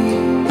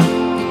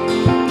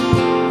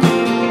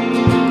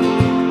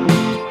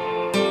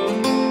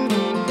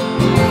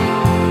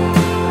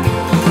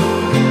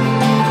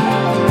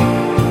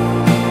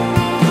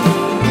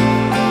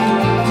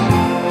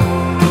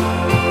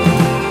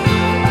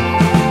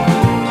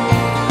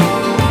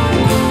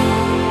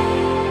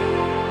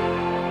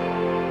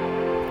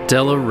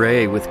 Della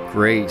Ray with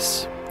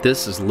Grace.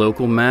 This is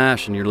Local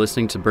MASH, and you're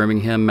listening to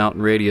Birmingham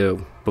Mountain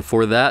Radio.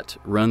 Before that,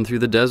 Run Through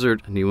the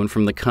Desert, a new one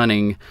from The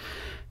Cunning.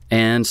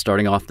 And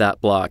starting off that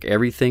block,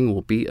 Everything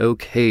Will Be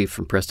Okay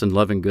from Preston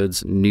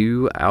Lovingood's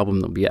new album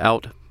that'll be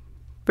out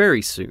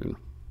very soon.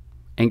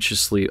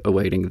 Anxiously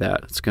awaiting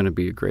that. It's going to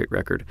be a great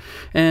record.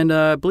 And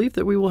I believe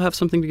that we will have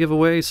something to give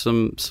away,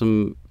 some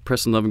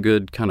Preston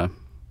Lovingood kind of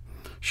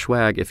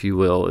swag, if you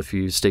will, if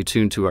you stay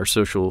tuned to our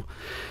social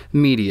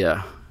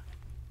media.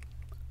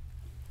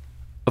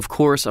 Of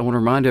course, I want to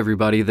remind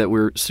everybody that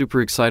we're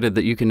super excited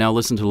that you can now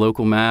listen to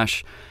Local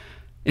MASH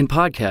in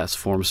podcast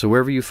form. So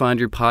wherever you find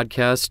your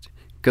podcast,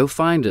 go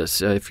find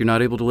us. If you're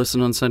not able to listen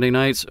on Sunday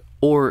nights,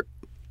 or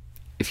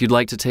if you'd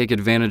like to take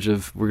advantage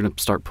of, we're going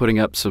to start putting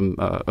up some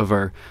of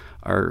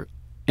our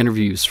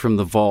interviews from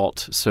the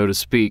vault, so to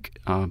speak,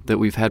 that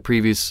we've had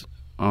previous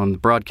on the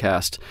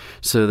broadcast,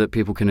 so that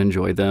people can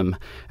enjoy them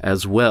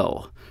as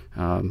well.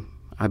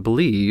 I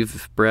believe,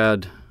 if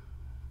Brad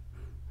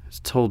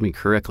has told me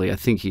correctly, I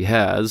think he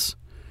has,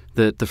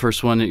 that the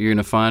first one that you're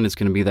going to find is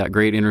going to be that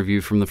great interview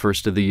from the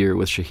first of the year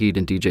with Shaheed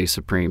and DJ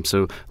Supreme.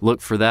 So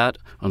look for that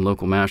on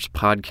Local MASH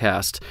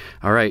podcast.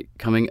 All right,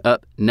 coming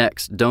up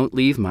next, Don't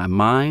Leave My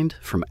Mind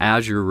from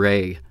Azure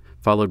Ray,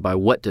 followed by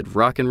What Did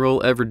Rock and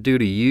Roll Ever Do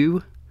to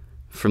You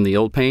from the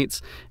Old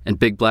Paints, and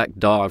Big Black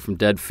Dog from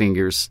Dead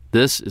Fingers.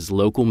 This is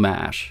Local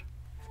MASH.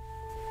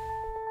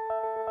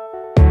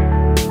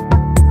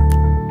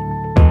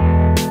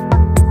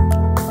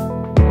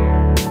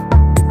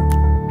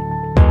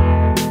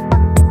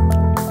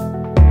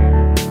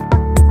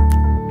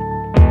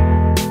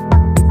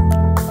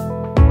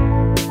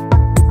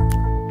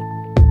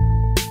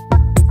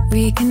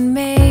 We can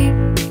make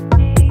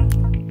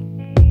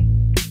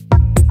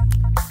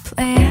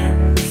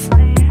plans.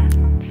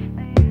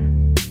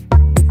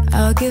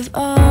 I'll give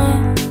all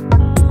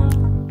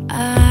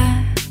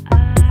I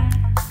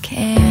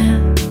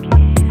can.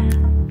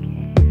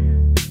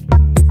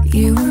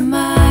 You were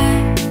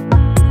my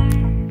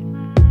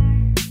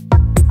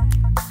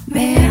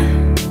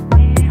man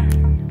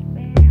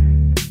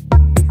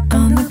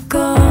on the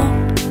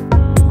Gold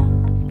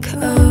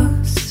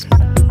Coast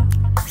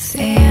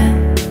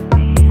sand.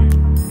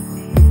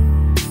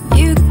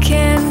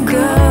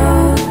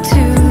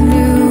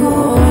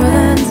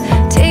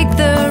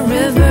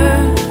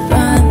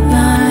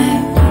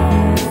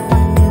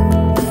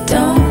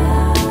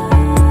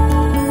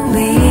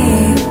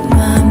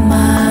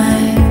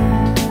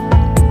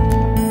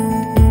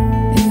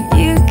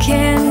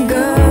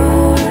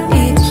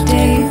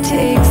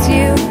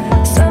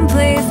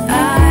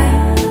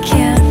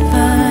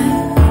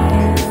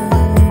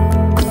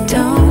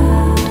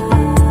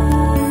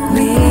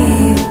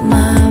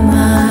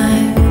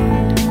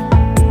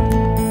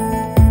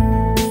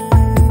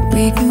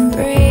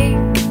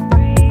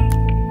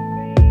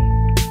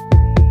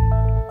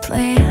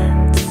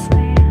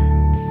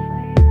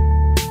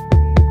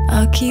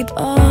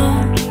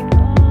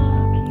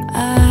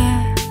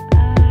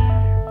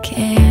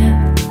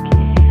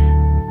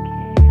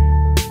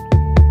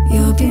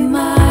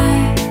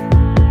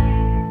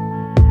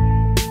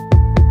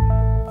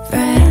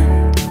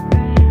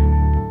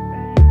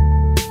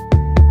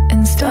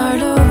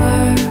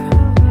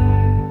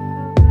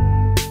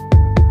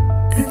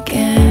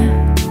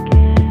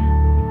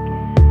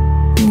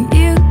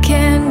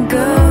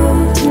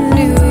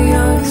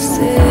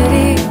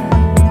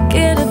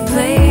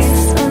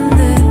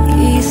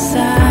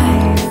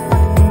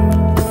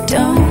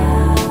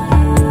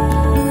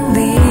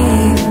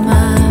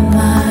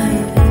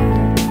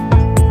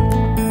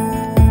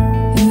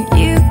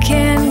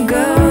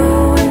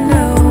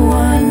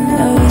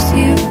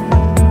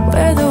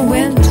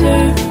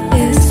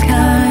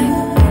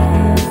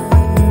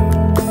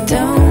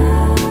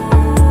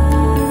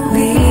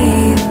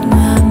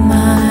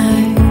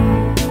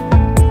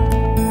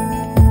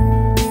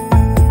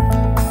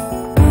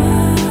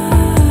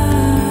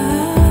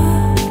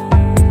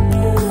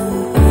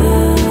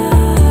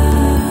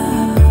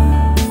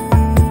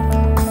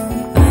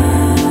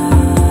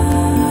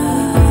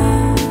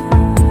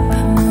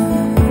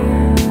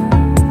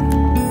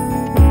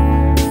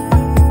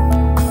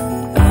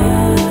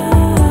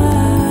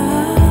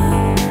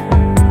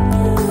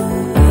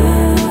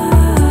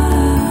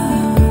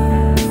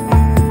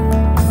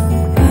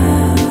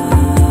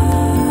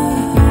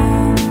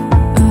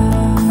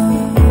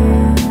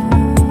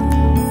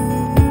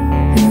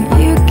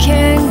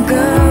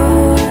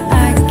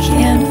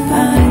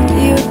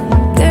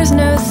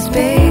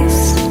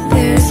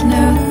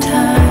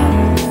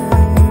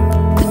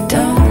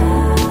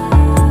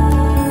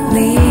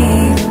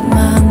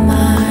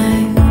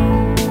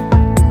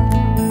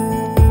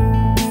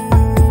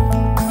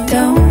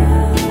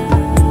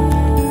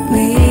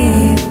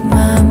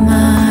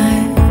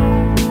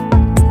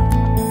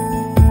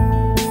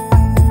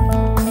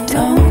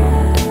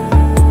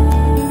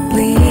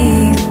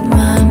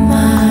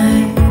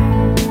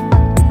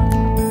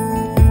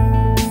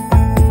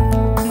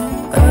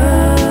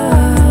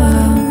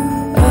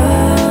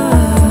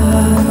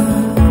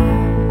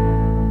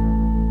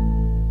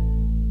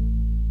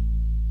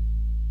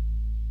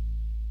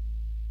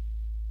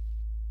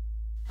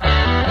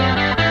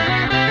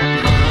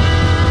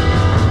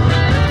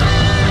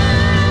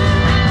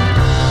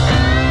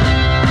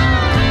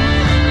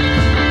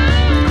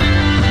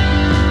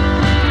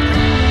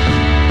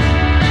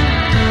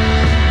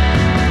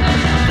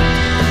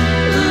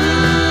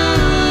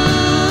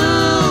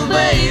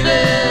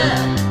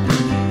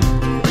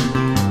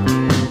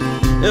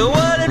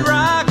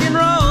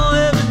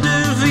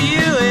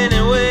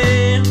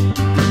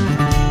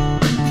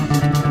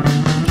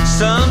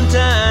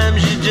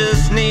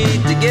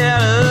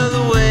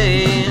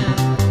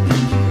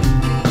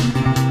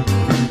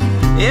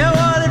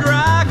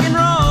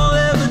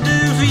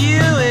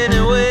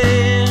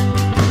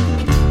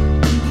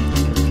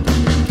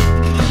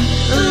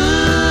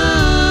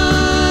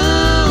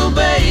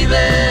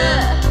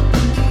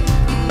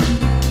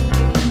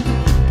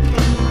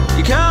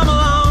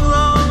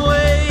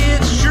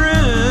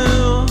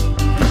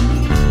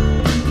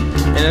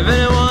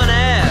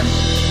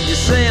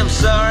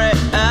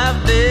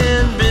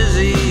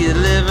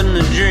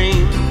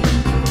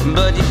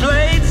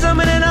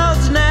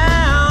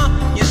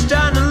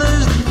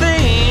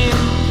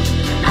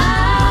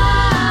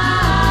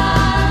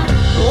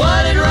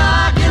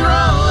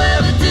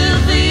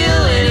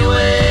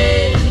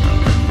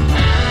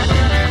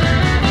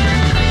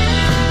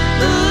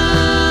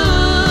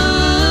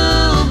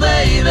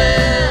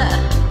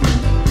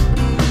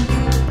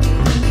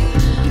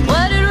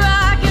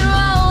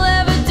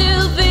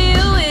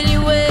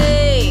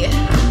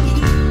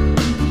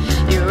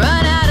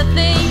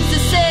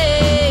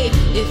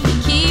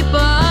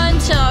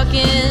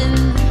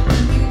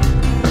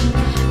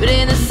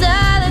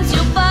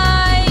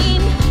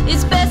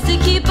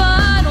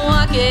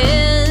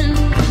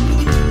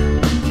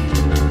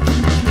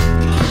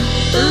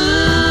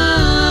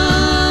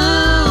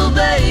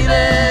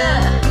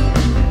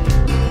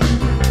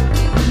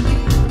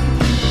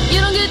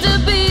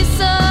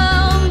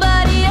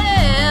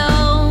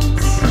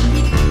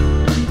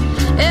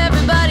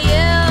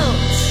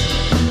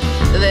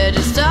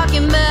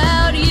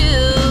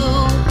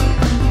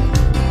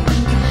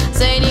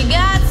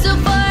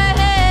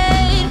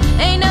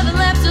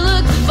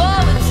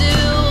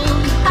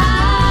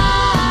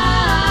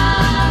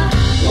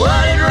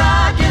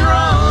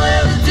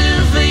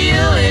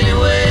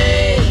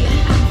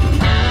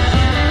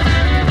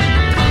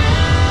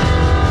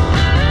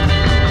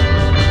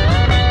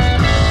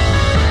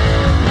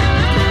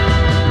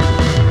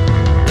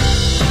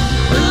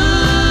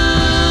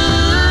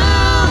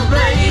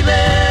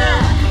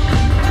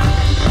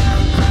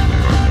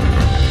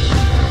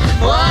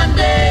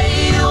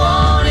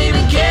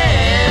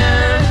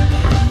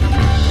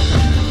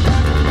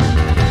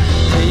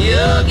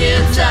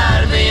 get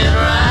tired of being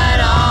right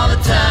all the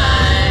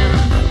time.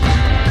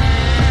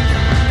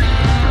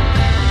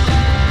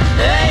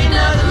 There ain't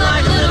nothing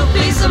like a little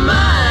peace of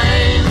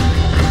mind.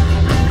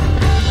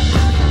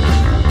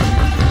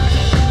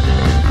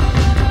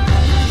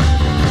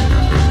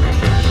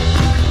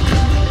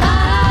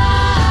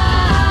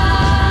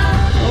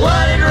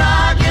 What did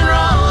rock and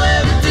roll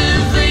ever do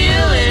for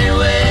you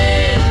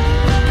anyway?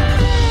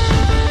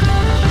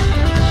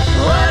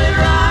 What did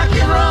rock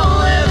and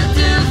roll ever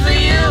do for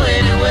you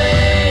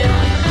anyway?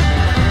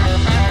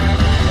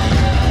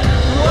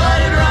 What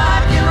did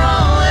rock and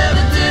roll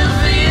ever do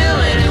for you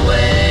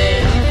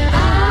anyway?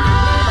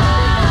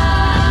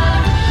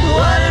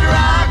 What did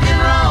rock and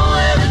roll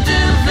ever do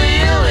for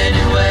you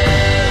anyway?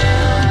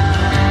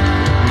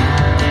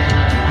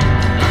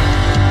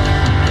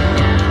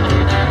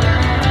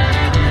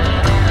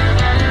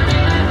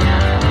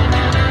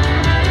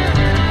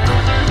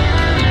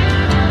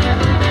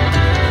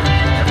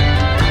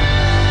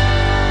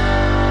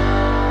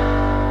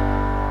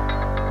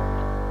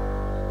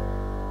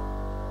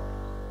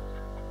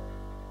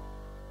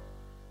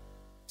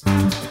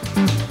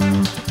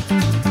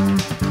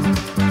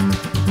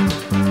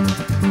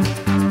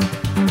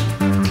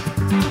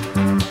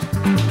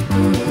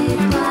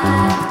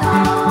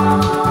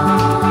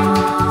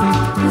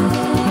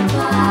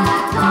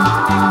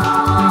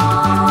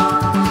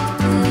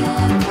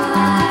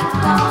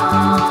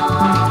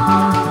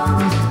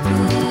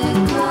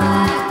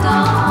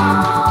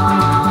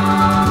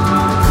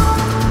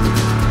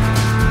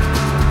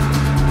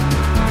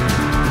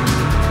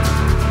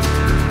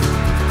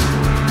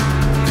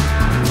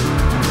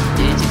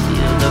 Did you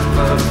feel the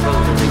fur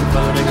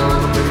floating on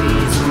the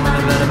breeze?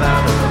 Somebody read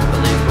about a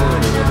bubbly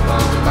boarding up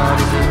all the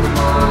bodies in the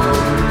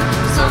morning.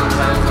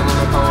 Sometimes I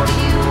wanna call to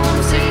you,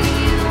 wanna say to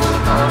you,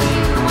 wanna call to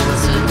you. When I'm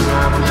sitting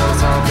around when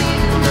else all for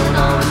you, never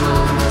always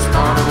will, it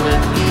started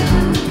with you.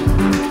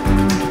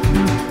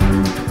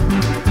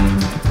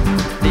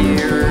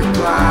 Big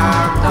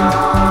black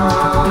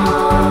dog,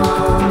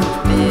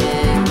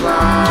 big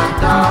black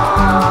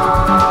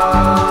dog,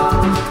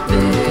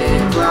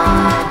 big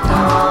black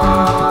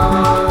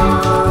dog,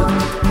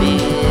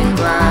 big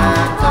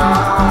black dog.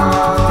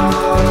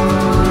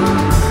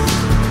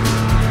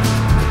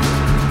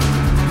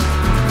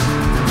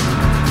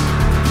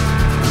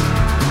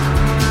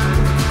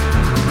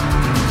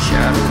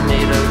 Shadow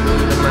made a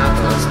root in my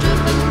thoughts,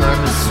 dripping like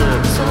the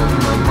surface on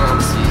my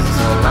mama sees us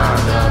all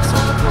lined up. So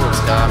the poor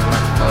sky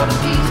like a cut of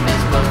these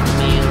face but for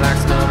me like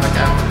snow, like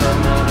Africa,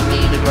 more to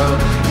me to grow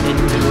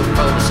into a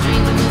photo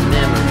stream and the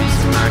memories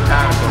from my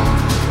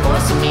catacombs,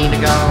 forcing me to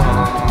go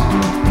home.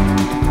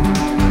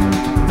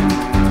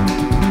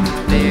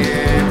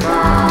 Big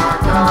black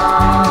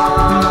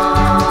dog,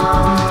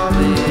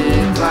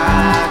 big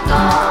black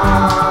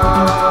dog,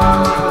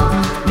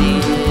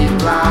 big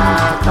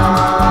black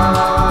dog,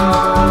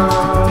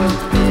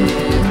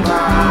 big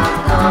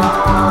black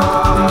dog.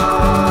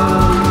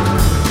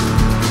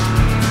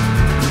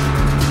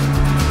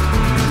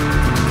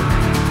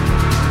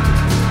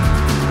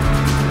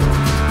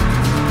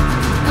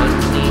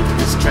 Underneath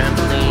this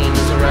trampoline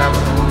is a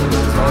rabbit hole that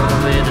goes all the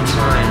way to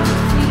China.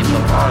 Keep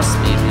my boss,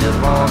 maybe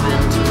evolve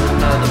into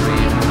another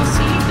breed. Wanna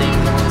see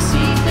things, I wanna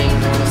see things,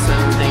 I wanna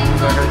send things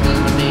like a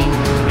human being.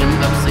 End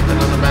up sleeping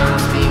on the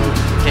balance beam.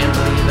 Can't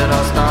believe that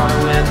I'll start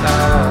with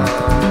us.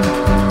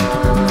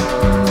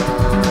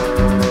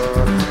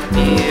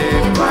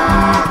 Big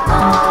black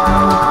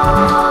dog,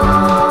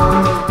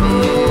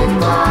 big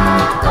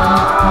black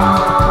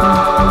dog,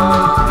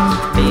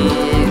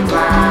 big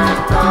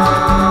black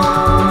dog,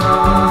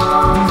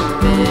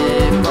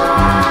 big black dog, big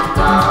black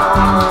dog,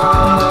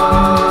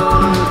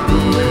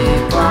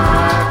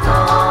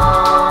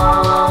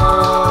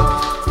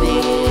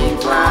 big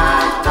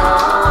black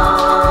dog,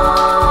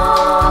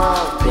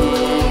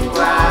 big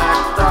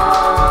black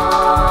dog,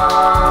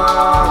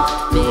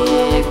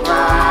 big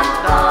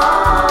black dog.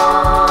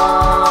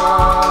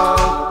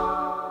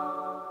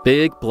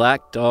 Big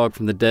Black Dog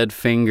from the Dead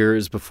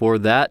Fingers. Before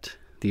that,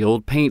 the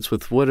Old Paints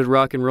with What Did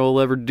Rock and Roll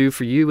Ever Do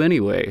for You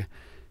Anyway?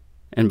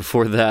 And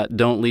before that,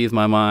 Don't Leave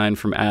My Mind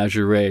from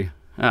Azure Ray.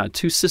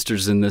 Two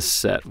sisters in this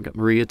set. We've got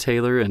Maria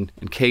Taylor and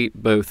Kate,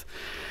 both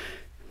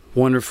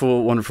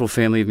wonderful, wonderful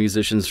family of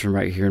musicians from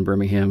right here in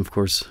Birmingham. Of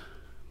course,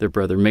 their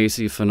brother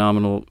Macy,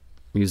 phenomenal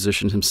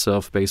musician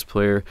himself, bass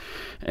player,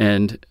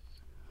 and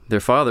their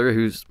father,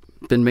 who's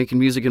been making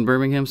music in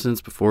Birmingham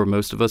since before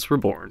most of us were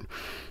born.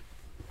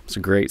 It's a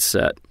great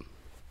set.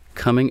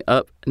 Coming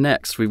up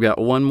next, we've got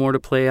one more to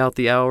play out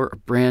the hour, a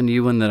brand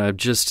new one that I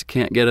just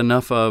can't get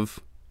enough of,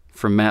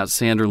 from Matt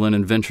Sanderlin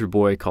and Venture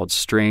Boy, called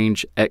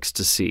Strange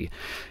Ecstasy.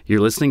 You're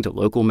listening to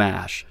Local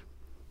MASH.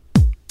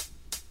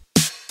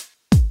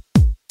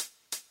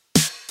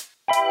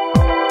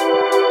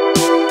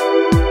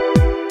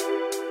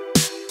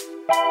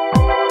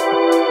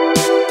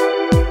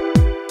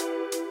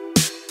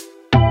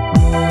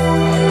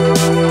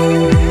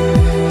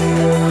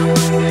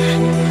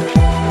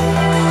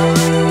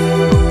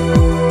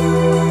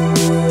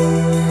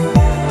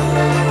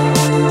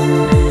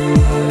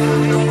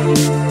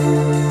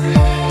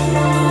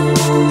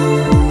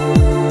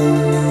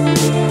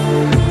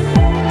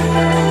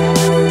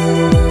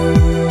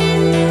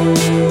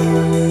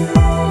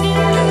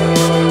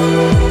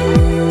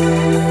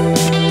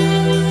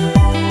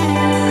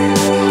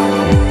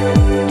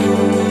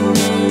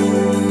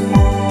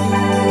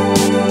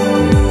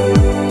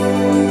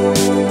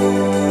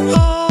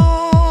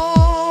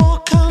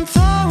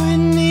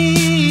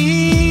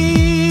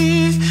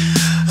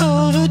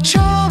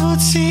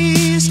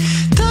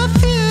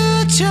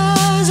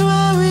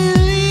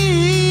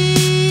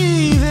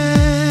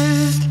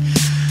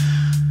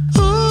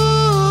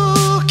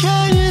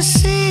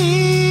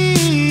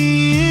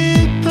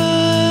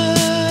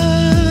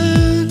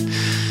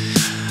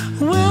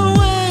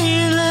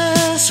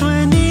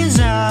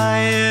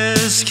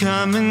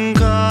 come and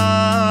go.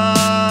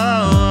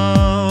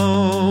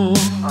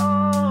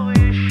 Over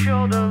your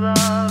shoulder,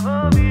 love,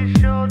 over your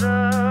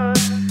shoulder.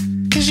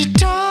 'Cause you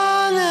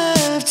don't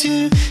have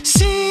to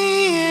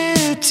see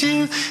it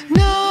to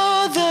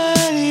know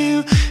that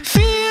you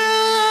feel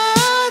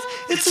it.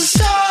 It's a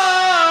storm.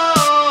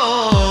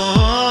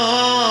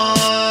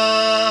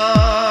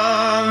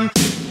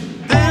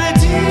 And a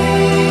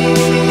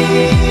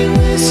deep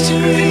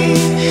mystery.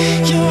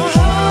 Your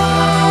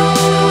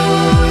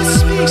heart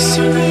speaks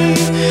to me.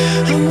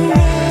 I'm a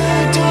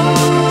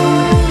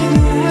ragdoll in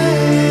the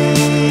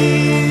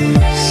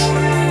waves.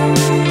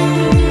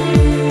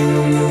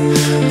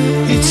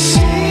 It's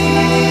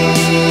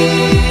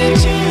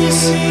strange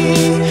jealousy.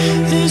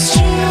 There's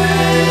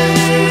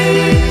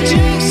strange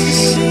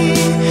ecstasy.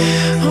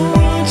 I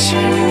want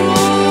you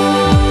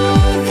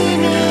more than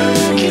I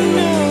can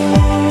know.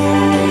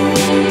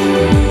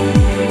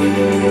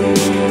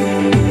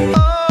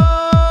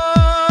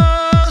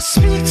 Oh,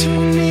 speak to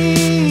me.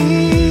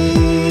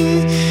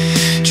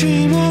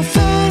 Dream of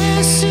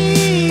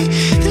fantasy.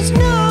 There's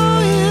no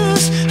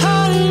use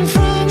hiding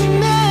from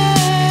it.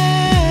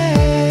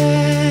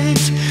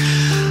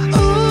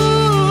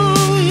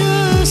 Ooh,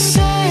 you're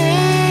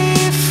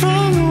safe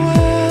from the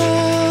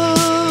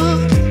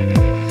world,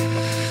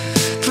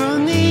 from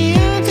the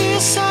empty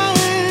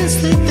silence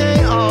that they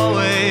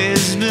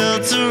always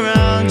built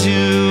around you.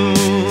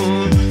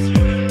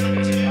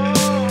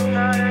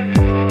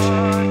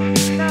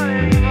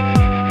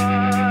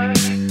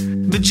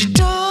 But you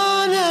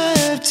don't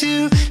have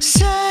to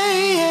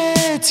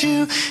say it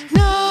to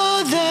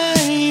know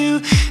that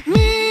you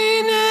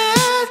mean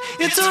it.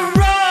 It's a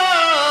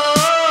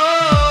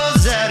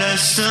Rosetta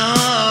Stone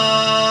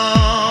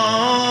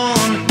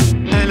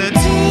and a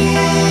deep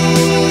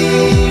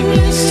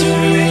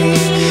mystery.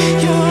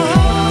 Your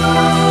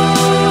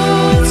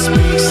heart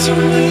speaks to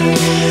me.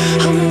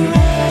 I'm a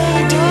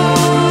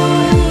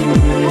ragdoll in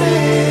the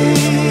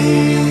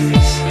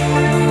waves.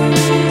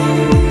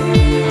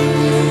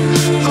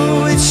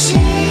 Oh, it's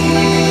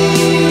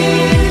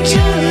sheer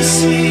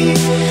jealousy.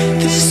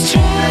 This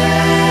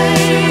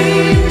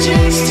strange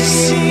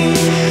ecstasy.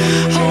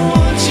 I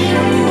want you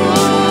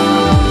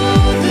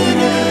more than I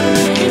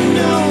can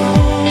know.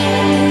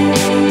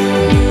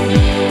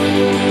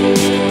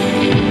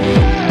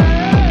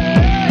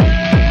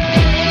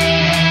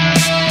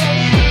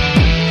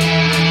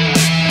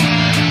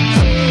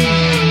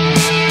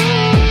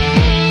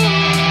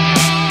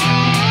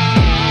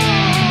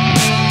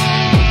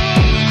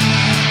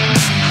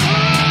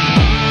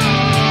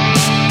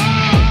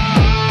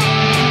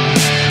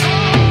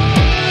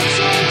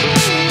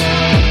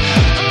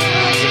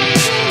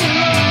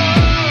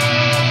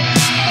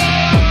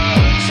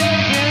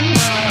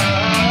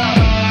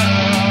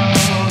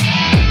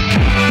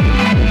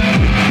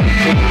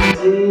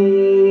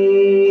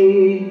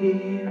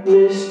 Deep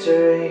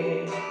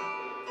mystery.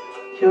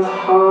 Your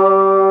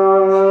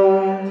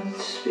heart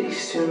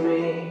speaks to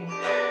me.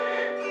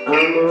 I'm a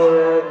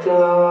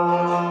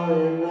ragdoll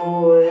in the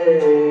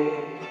way.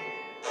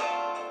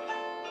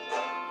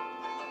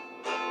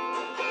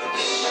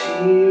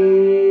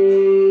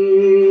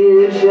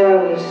 Sheer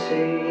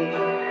jealousy.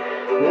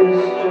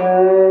 This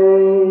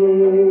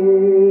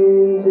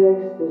strange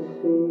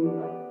ecstasy.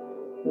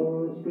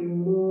 Don't be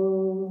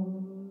more.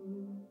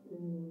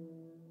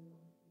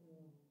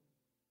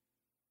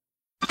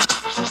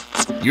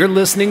 You're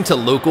listening to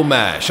Local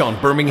MASH on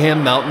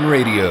Birmingham Mountain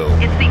Radio.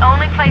 It's the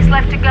only place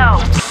left to go.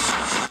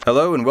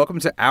 Hello and welcome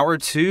to Hour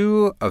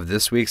 2 of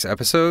this week's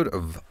episode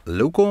of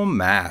Local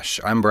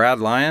MASH. I'm Brad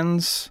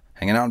Lyons,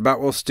 hanging out in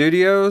Boutwell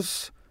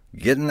Studios,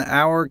 getting the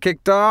hour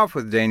kicked off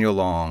with Daniel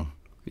Long.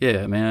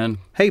 Yeah, man.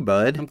 Hey,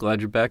 bud. I'm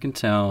glad you're back in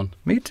town.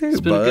 Me too,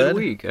 It's been bud. a good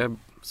week. I had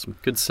some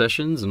good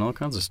sessions and all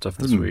kinds of stuff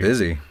this It's been week.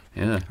 busy.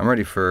 Yeah. I'm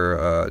ready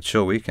for a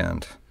chill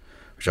weekend,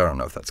 which I don't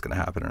know if that's going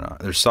to happen or not.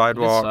 There's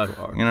Sidewalk,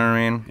 Sidewalk. you know what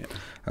I mean?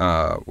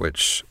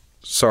 Which,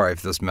 sorry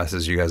if this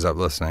messes you guys up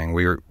listening.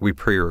 We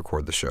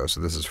pre-record the show,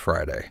 so this is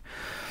Friday.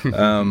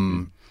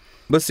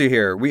 Let's see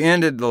here. We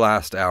ended the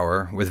last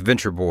hour with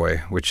Venture Boy,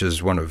 which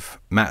is one of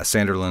Matt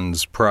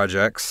Sanderlin's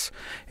projects,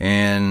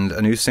 and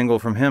a new single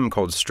from him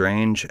called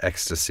Strange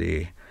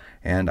Ecstasy.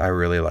 And I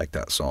really like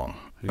that song.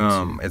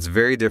 It's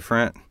very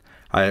different.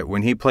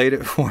 When he played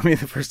it for me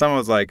the first time, I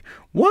was like,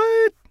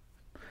 what?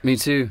 Me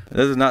too. It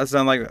does not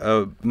sound like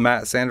a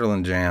Matt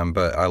Sanderlin jam,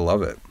 but I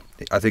love it.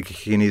 I think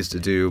he needs to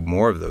do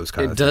more of those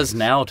kind of things. It does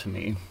now to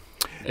me.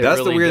 It That's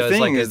the really weird does.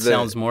 thing Like, is it that-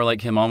 sounds more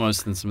like him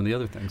almost than some of the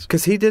other things.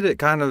 Because he did it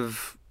kind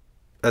of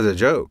as a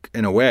joke,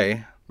 in a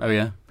way. Oh,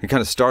 yeah? He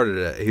kind of started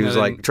it. He was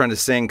And- like trying to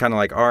sing kind of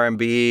like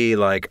R&B,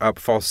 like up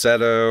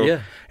falsetto.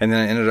 Yeah. And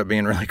then it ended up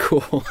being really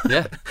cool.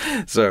 Yeah.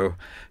 So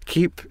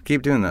keep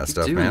doing that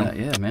stuff, Doing man. that,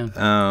 yeah,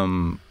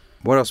 man.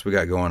 What else we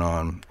got going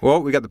on?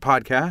 Well, we got the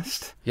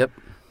podcast. Yep.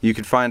 You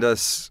can find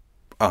us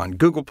on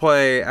Google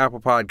Play, Apple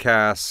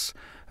Podcasts,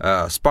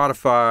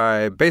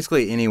 Spotify,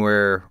 basically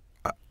anywhere.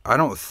 I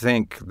don't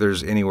think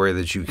there's anywhere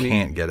that you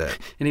can't get it.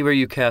 Anywhere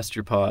you cast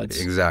your pods.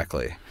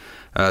 Exactly.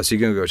 So you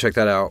can go check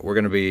that out. We're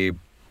going to be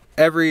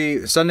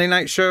every Sunday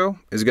night show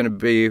is going to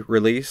be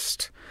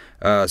released.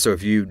 So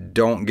if you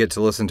don't get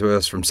to listen to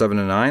us from 7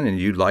 to 9 and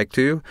you'd like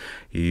to,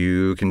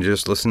 you can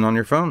just listen on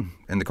your phone,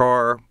 in the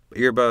car,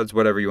 earbuds,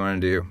 whatever you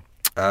want to do.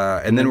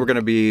 And then we're going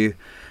to be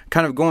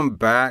kind of going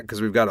back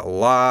because we've got a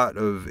lot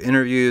of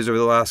interviews over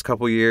the last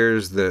couple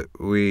years that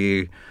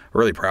we are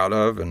really proud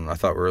of and I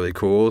thought were really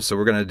cool. So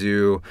we're going to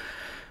do,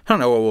 I don't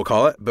know what we'll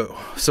call it, but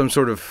some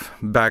sort of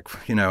back,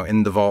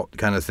 in the vault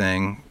kind of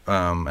thing.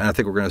 And I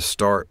think we're going to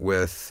start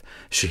with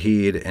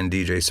Shaheed and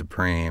DJ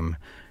Supreme,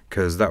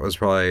 because that was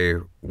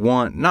probably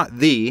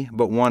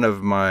but one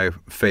of my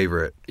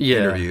favorite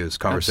interviews,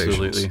 conversations.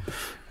 Absolutely.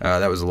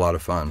 That was a lot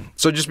of fun.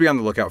 So just be on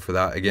the lookout for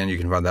that. Again, you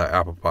can find that at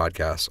Apple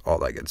Podcasts, all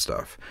that good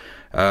stuff.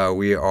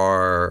 We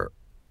are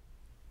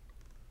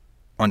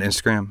on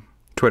Instagram,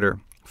 Twitter,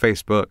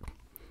 Facebook.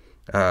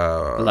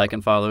 Like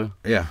and follow.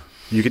 Yeah.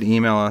 You can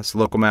email us,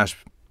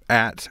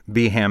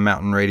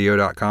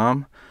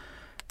 localmash@bhammountainradio.com.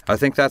 I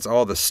think that's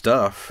all the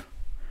stuff.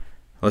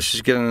 Let's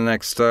just get in the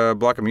next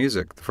block of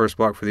music, the first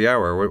block for the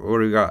hour. What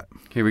do we got?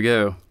 Here we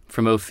go.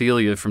 From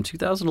Ophelia from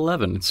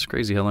 2011. It's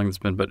crazy how long it's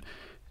been, but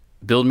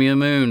Build Me a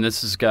Moon.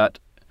 This has got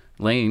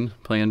Lane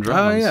playing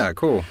drums. Oh, yeah,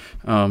 cool.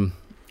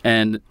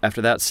 And after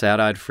that,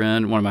 Sad-Eyed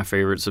Friend, one of my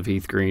favorites of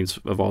Heath Green's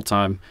of all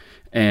time.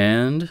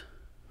 And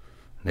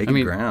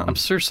Naked Ground. I'm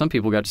sure some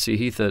people got to see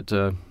Heath at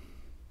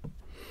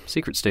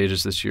Secret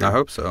Stages this year. I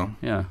hope so.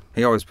 Yeah.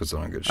 He always puts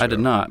on a good show. I did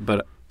not,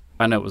 but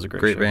I know it was a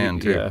great show.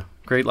 Band, too. Yeah.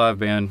 Great live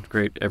band,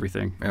 great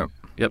everything.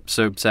 Yep.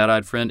 So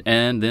Sad-Eyed Friend,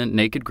 and then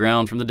Naked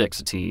Ground from the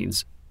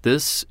Dexateens.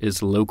 This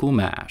is Local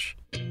Mash.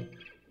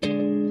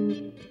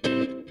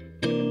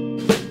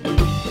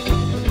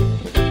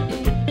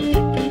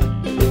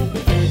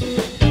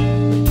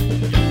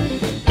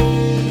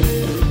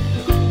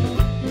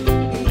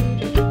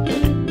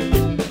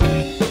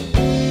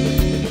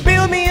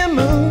 Build me a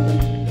moon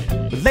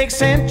with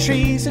lakes and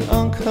trees and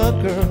uncut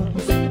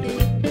girls, and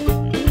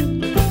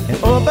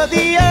over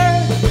the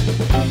earth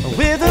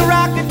with a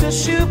rocket to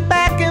shoot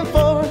back and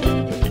forth,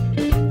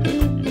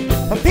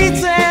 a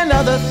pizza and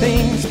other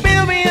things.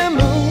 Build me a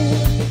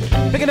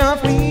moon big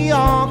enough we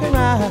all can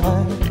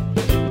ride.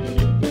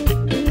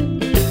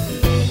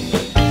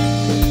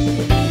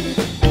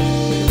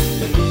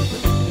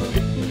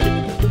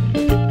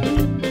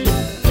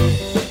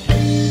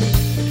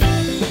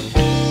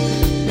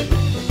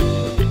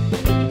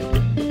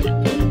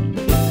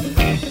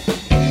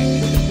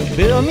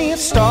 Build me a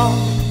star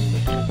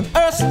with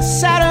Earth and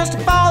Saturn to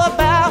fall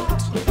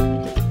about,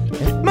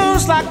 and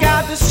moons like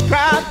I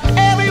described,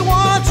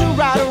 everyone to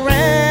ride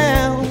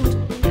around.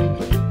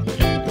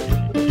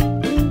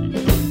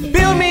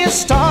 Build me a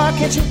star,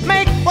 can't you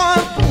make one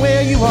from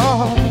where you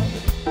are?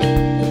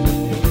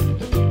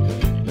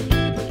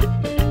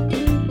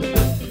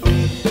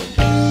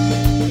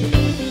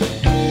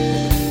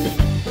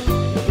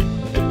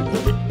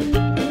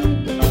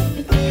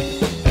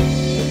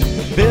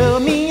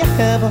 Build me a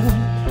heaven,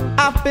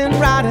 I've been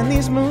riding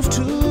these moons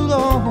too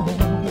long.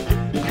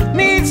 I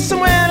need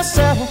somewhere to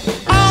settle.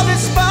 All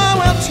this fun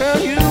will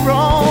turn you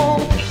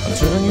wrong. I'll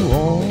turn you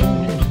on.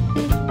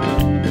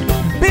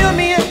 Build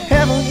me a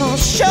heaven, oh,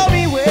 show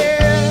me where.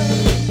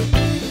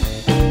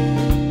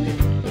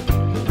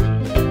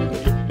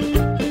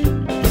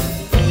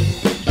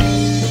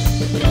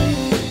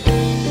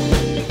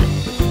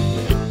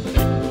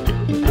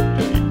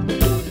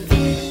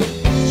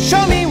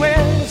 Show me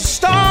where,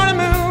 star and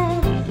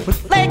moon,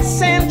 with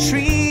lakes and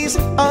trees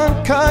and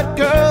uncut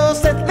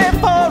girls that live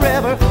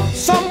forever.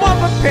 Someone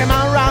prepare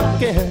my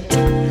rocket.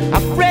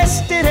 I've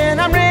rested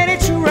and I'm ready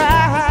to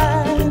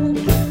ride.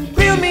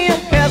 Build me a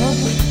heaven,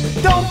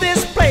 don't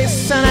this place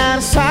sound out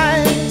of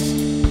sight?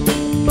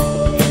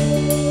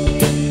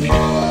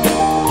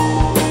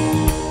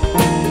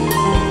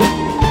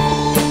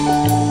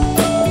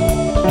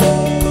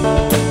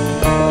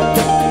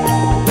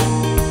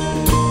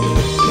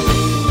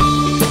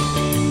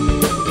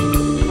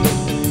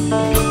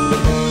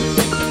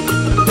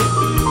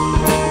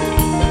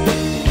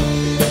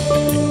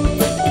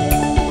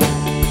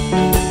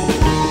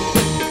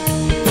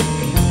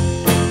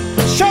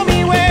 Show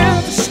me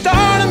where the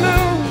star and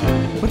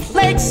moon, with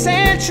lakes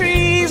and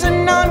trees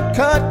and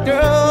uncut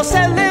girls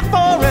that live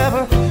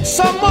forever.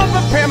 Someone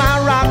prepare my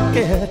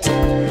rocket.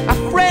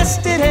 I've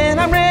rested and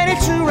I'm ready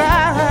to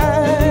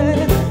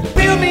ride.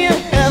 Build me a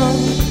heaven,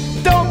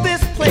 don't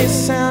this place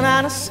sound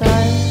out of sight?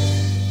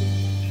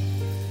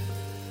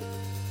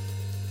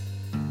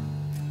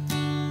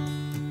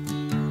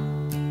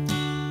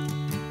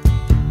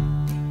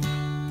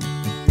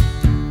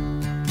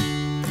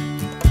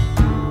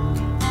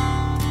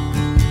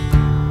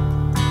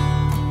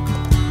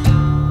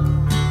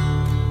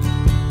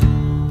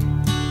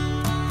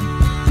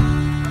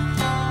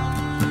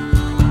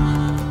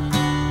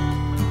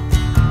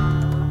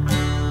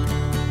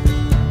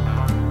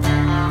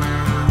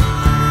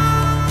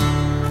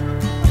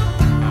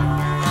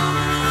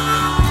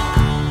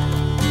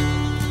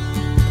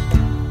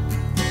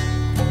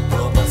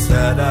 Well, my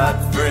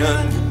sad-eyed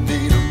friend, you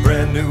need a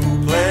brand new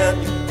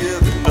plan. You're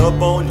giving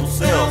up on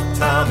yourself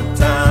time and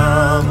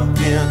time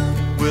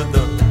again with the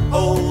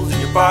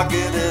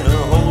rocket in a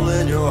hole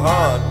in your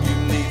heart. You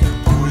need to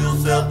pull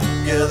yourself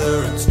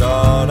together and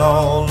start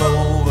all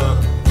over.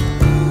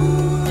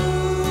 Ooh,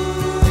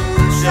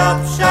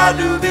 shop, shop,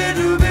 doobie,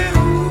 doobie,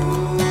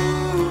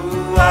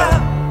 ooh, ah.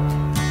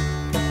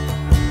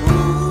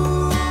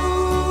 Ooh,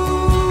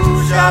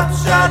 shop,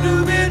 shop,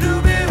 doobie,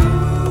 doobie,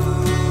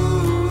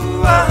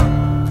 ooh, ah.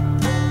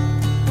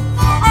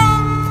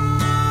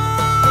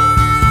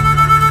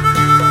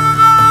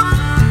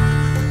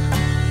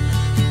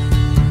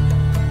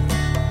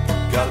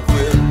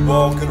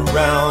 Walking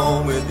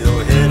around with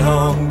your head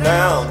hung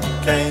down. You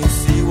can't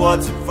see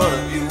what's in front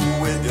of you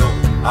with your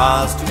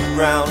eyes to the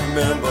ground.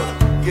 Remember,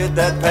 get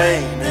that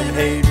pain and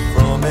hate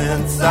from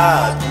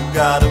inside. You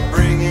gotta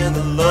bring in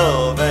the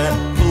love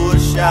and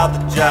push out the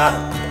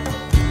jive.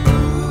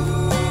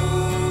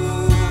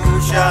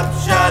 Ooh, shop,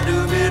 shop,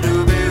 doobie,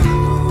 doobie,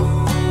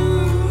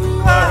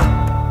 ooh, ah.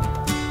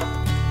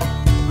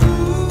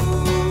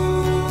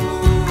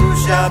 Ooh,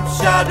 shop,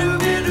 shop,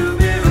 doobie,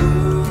 doobie,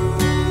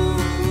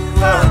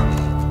 ooh, ah.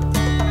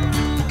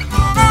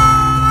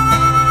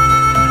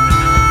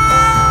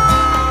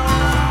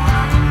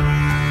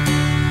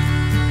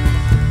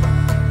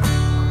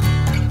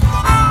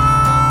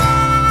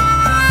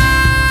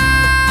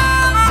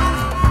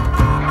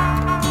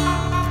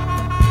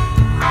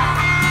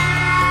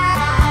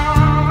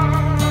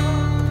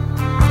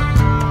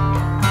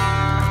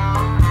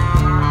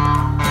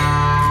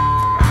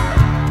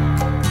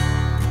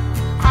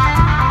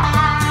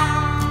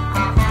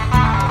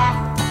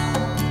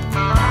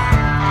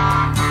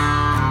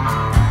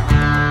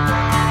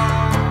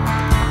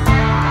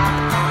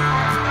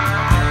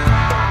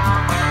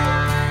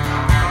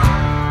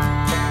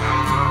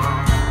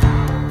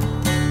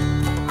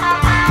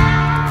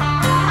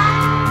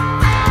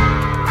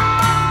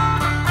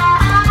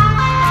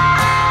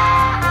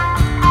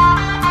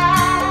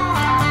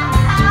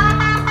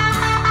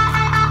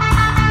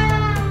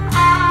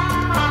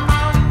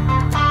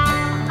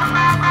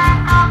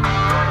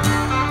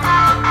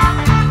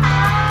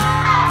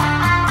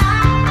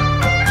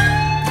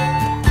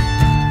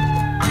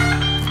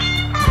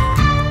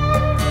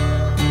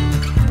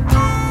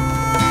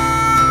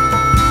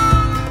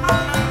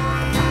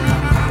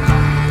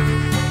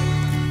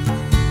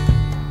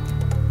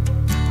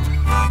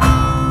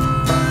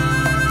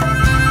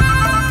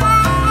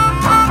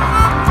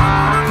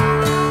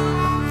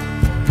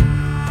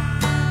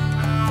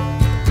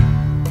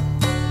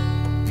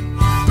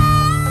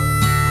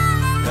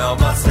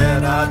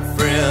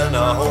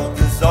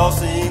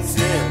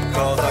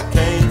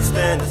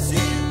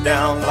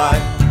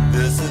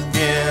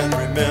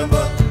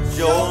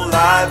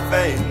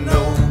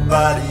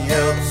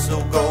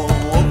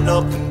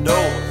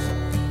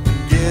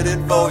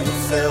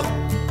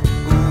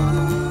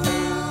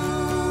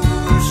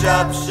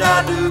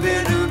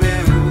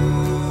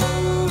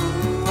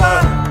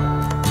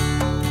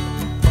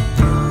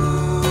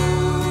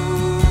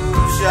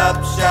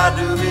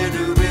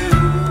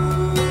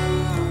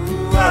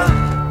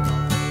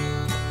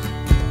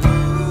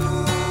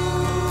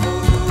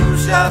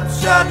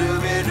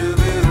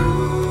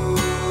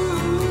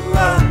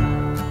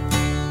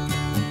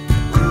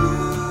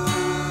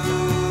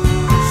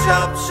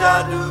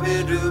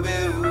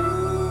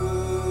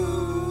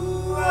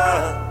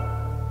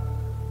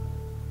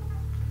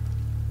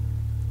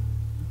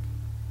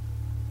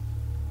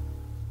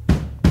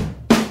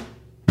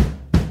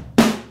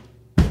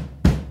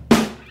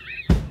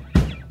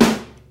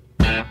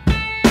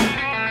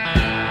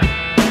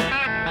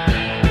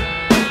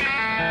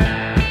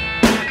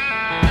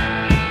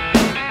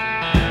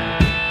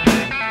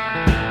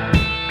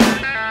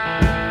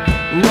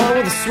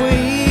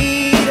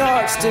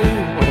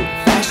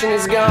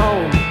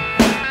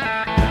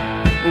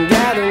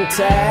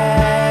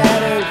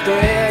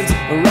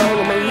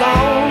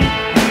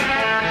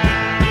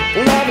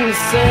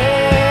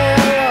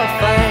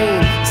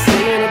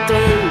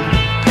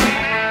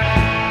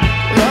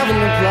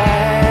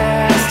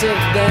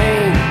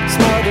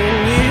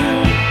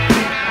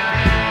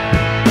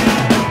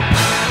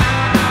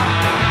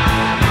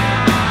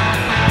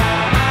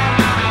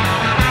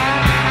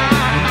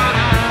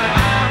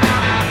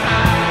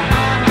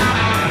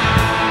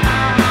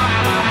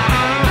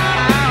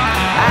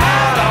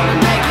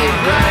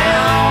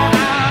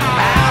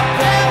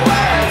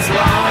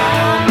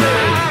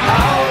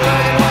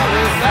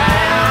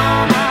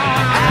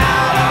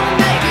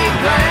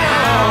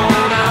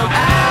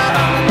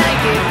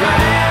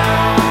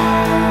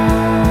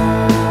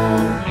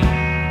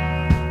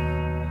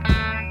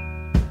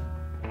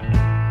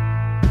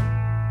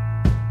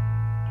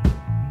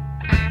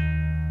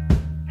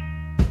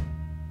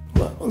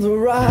 The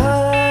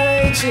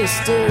righteous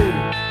do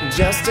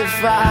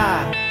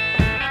justify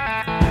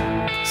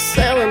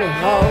selling a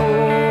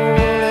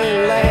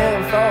holy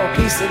lamb for a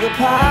piece of the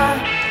pie.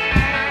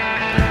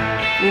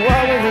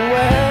 What will the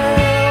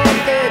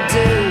wealthy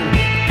do?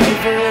 Pay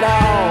for it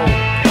all.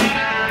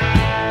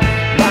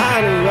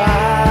 Buying a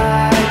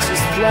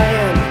righteous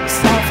plan,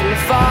 soften the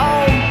fall.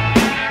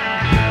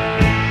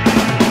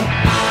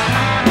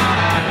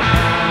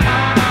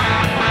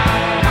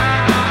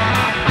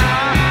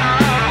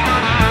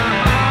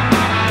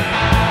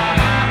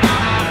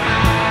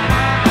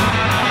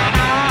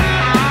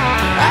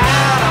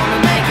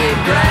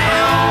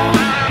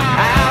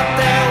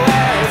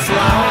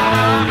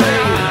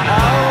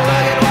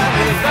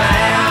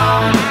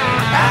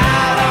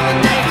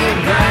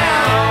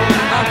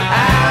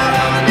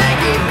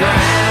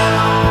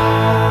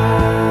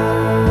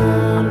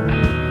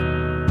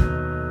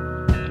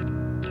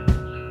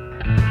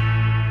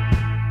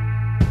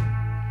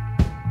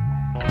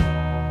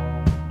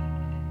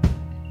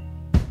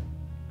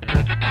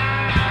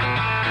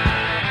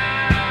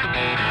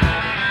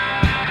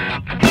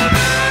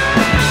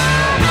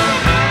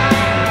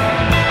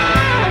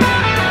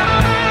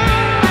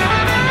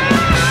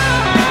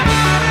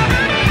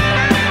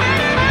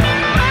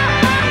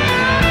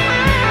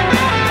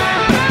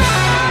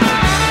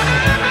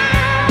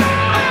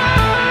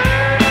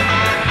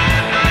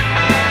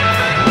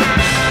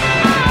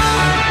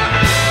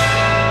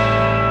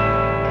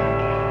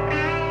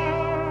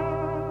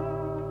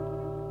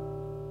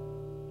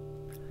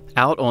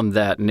 Out on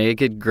That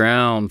Naked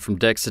Ground from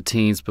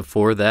Dexatines.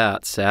 Before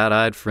that,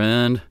 Sad-Eyed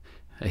Friend,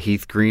 a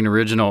Heath Green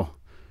original,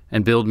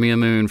 and Build Me a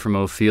Moon from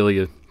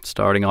Ophelia.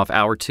 Starting off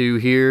hour 2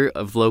 here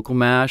of Local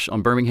MASH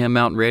on Birmingham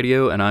Mountain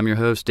Radio, and I'm your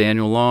host,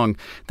 Daniel Long.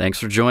 Thanks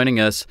for joining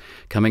us.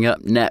 Coming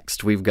up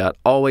next, we've got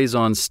Always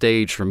on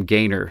Stage from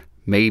Gaynor,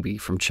 Maybe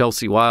from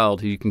Chelsea Wild,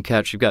 who you can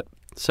catch. You've got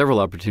several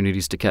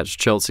opportunities to catch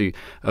Chelsea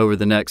over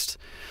the next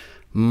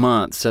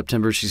month.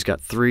 September, she's got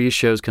 3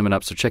 shows coming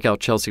up, so check out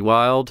Chelsea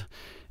Wild.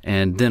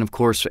 And then, of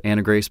course,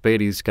 Anna Grace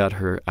Beatty's got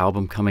her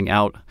album coming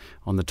out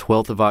on the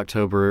 12th of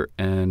October,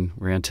 and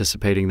we're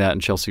anticipating that,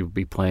 and Chelsea will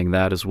be playing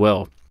that as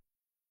well.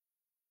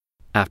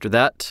 After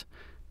that,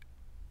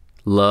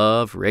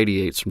 Love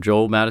Radiates from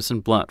Joel Madison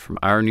Blunt from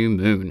Our New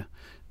Moon.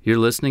 You're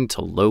listening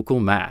to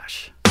Local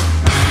MASH.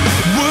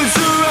 Words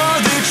are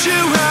all that you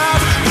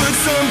have, but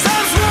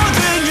sometimes more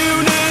than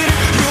you need.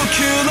 You'll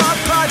kill our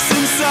parts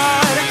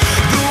inside,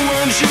 the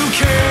ones you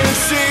can't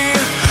see.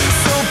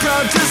 So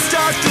proud to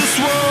start this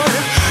one.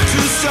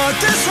 Start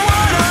this one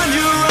on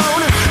your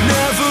own.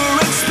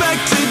 Never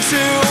expected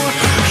to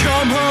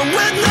come home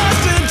with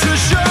nothing to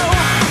show.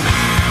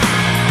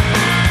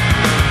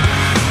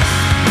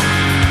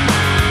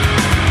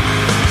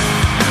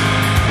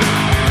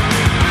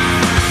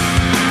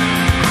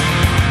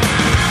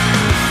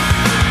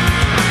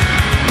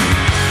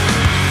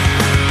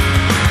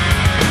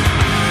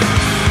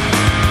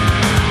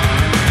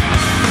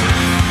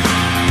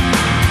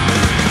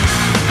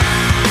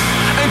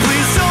 And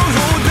please don't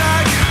hold back.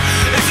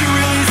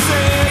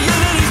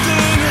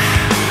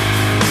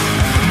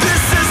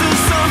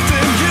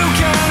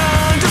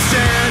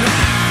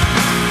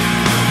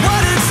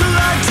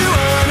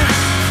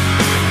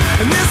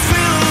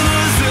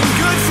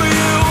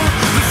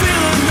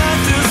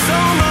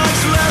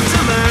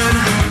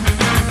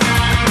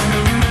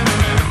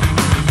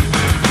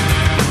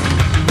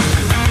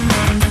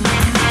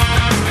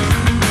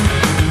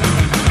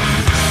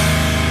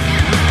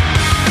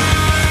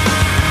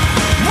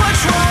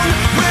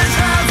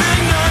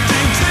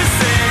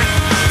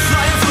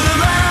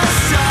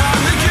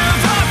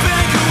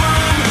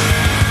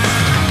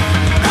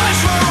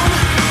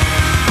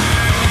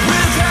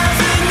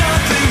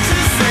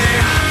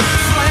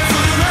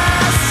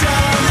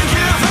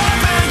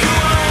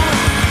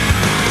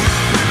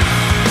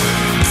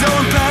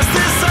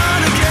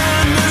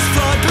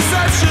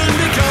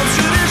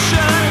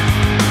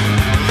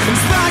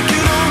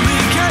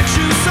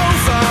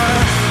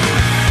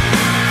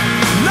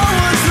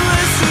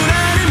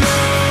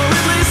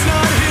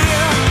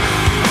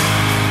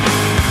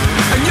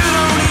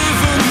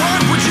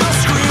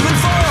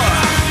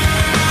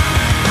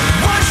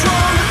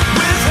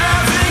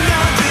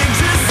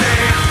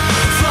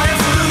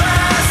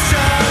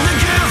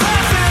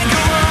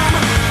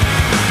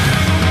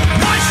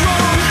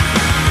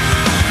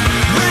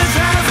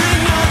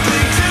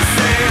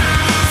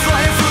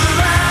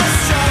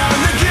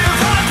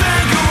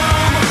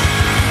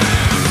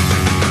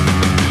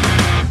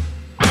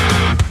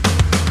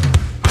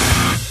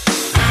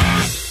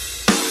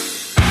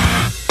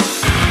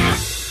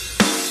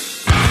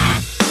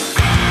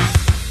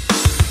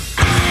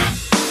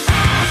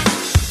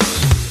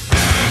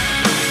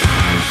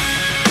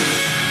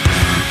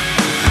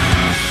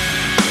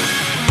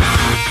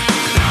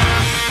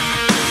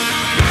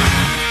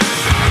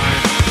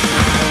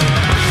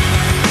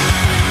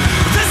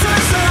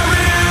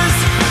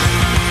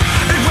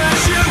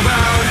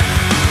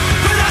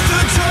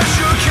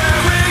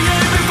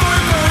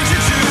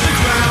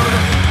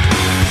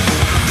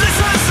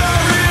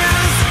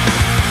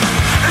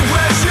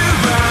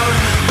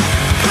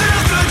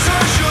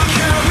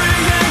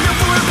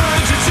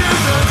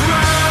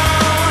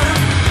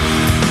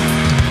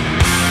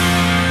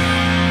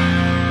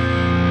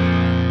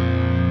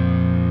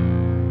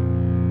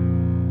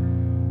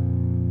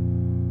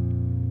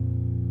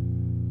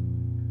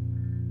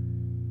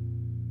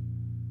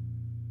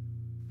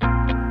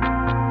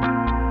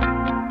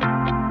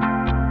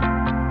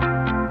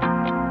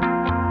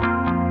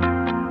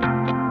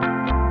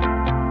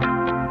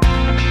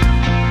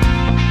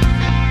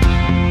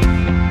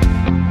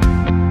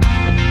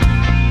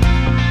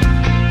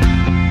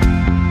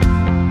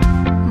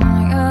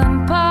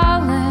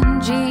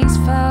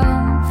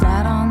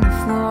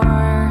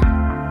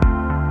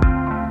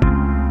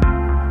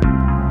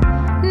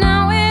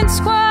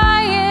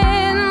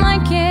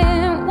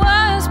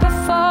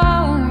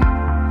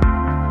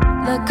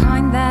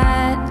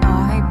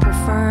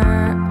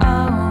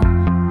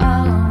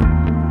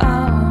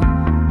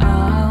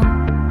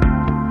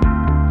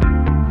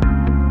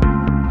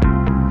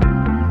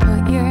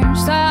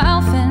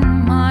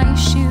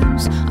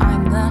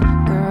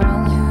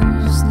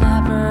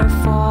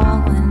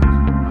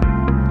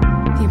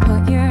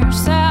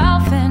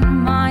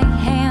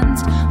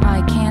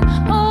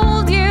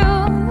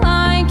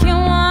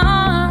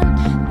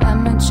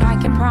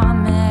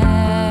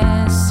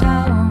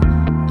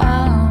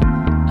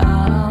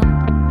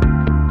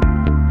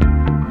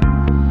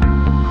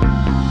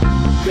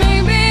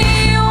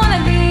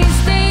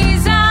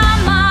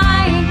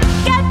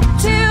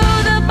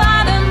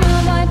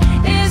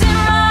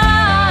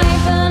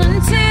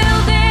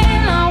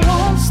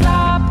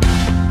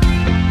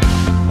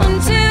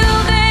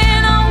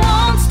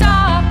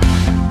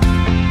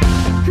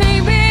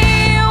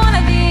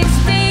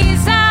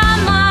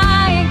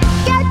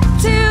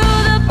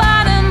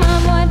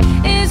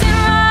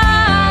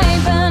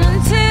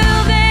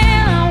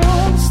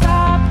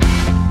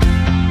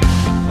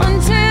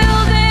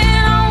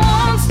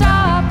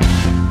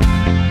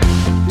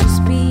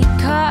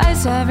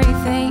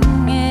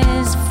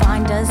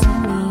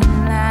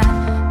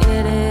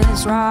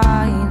 feels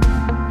right.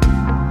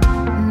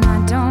 And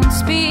I don't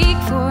speak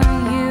for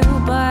you,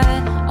 but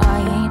I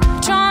ain't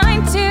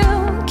trying to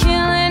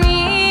kill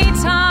any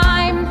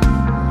time.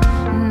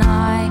 And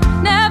I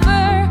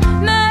never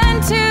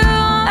meant to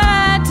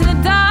add to the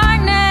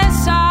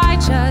darkness. I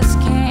just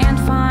can't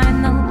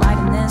find the light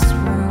in this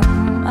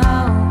room.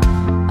 Oh,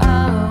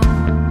 oh,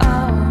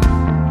 oh,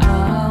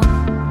 oh.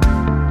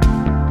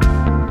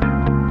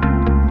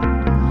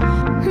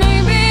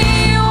 Maybe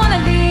one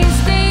of these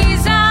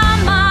days I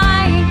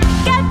might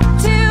get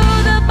to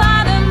the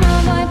bottom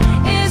of what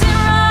isn't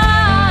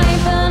right.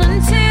 But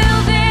until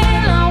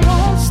then I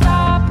won't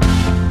stop.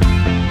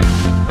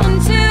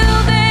 Until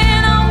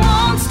then I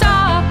won't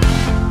stop.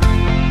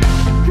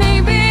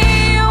 Maybe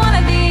one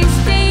of these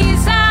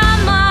days I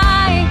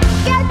might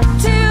get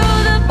to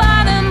the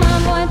bottom of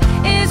what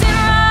isn't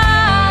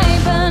right.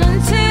 But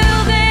until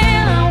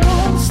then I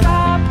won't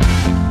stop.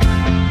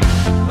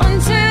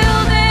 Until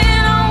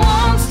then I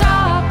won't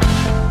stop.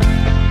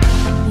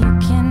 You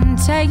can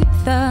take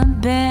the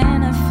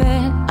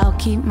benefit, I'll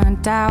keep my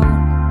doubt.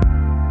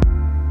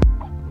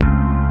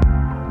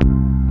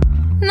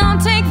 And I'll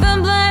take the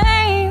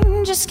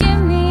blame, just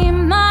give me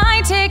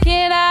my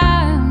ticket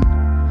out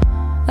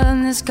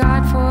of this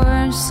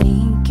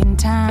godforsaken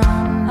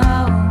town.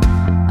 Oh,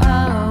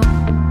 oh,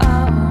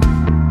 oh,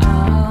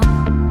 oh.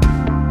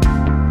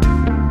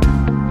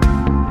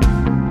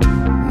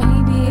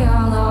 Maybe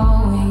I'll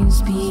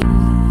always be a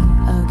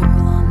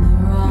girl on the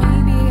run.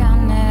 Maybe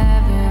I'll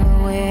never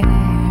wear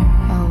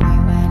a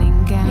white wedding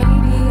gown.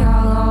 Maybe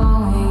I'll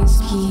always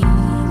keep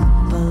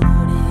a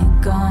loaded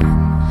gun.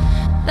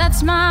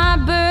 That's my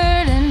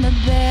burden to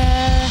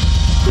bear.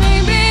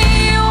 Maybe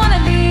one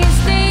of these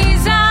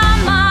days I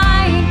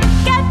might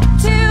get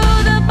to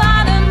the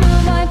bottom of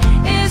what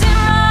isn't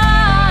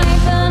right.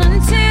 But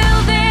until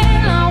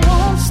then I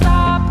won't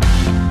stop.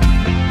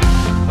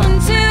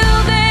 Until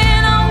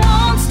then I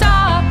won't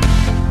stop.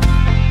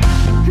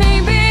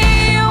 Maybe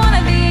one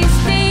of these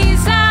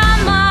days I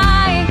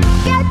might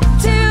get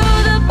to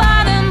the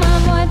bottom of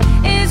what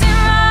isn't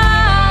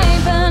right.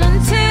 But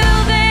until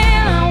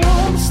then I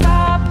won't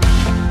stop.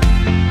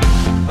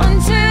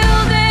 Until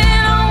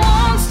then I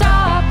won't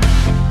stop.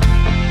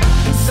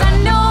 'Cause I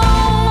know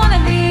one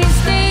of these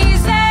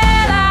days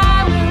that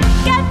I will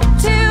get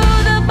to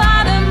the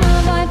bottom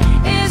of what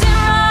isn't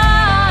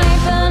right.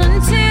 But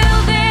until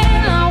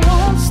then I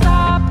won't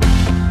stop.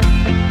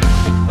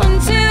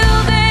 Until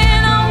then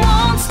I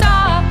won't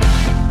stop.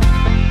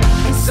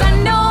 'Cause I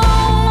know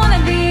one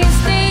of these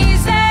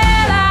days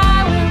that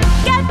I will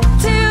get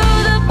to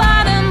the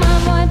bottom of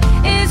what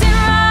isn't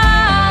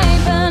right.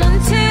 But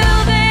until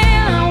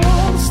then I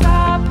won't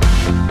stop.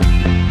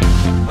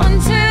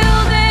 Until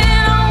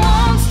then I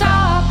won't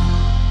stop.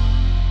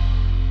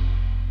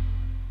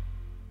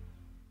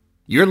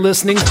 You're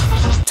listening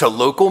to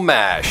Local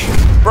MASH,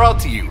 brought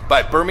to you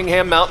by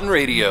Birmingham Mountain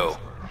Radio.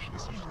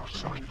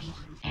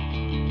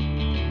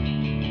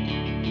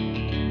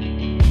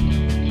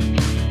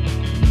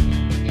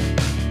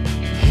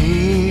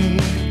 He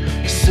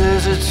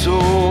says it's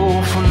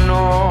all for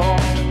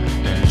naught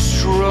and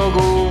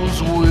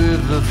struggles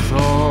with the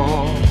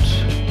thought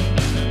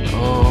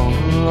of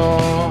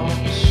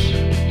loss.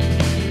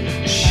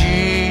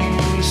 She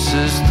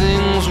says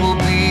things will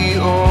be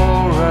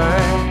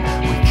alright.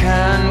 We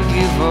can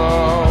give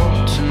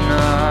up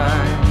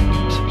tonight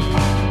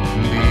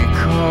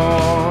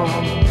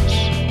because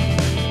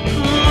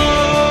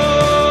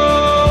love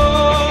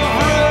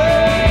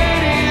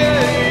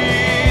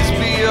radiates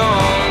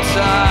beyond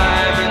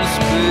time and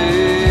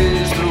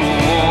space through a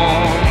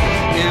warm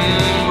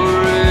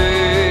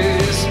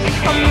embrace.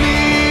 I'm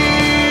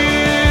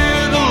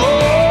near the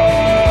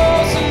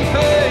loss and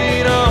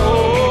pain. I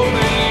hope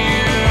in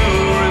you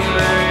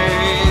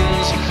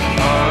remains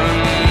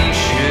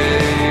unchanged.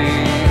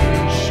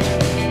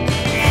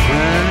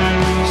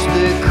 Friends,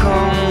 they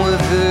come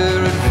with their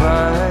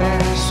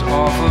advice,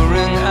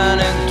 offering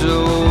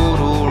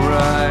anecdotal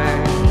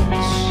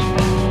rights.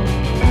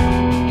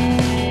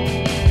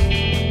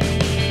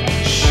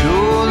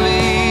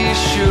 Surely,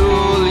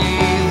 surely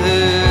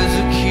there's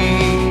a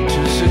key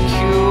to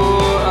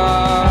secure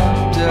our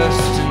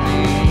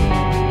destiny.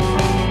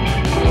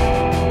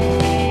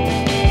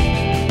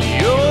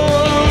 Your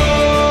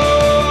love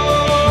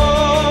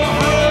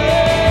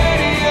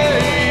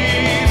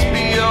radiates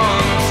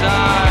beyond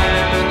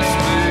time and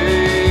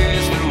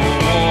space through a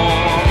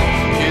warm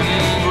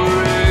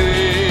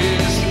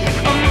embrace.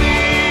 I'm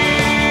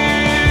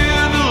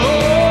near the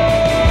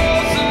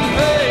loss and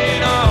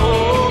pain. I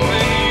hope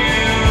in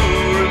you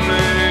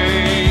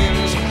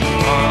remains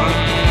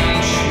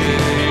unchanged.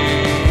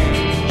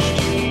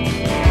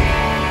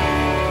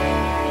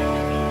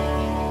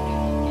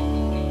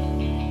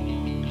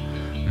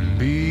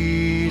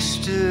 Be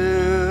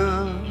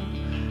still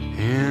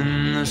in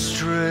the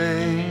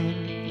strain.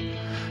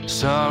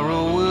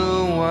 Sorrow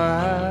will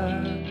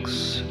wax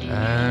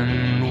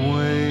and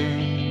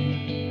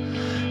wane.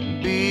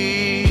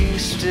 Be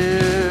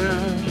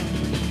still,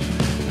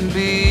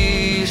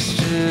 be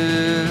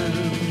still,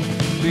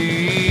 be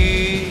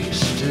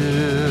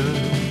still.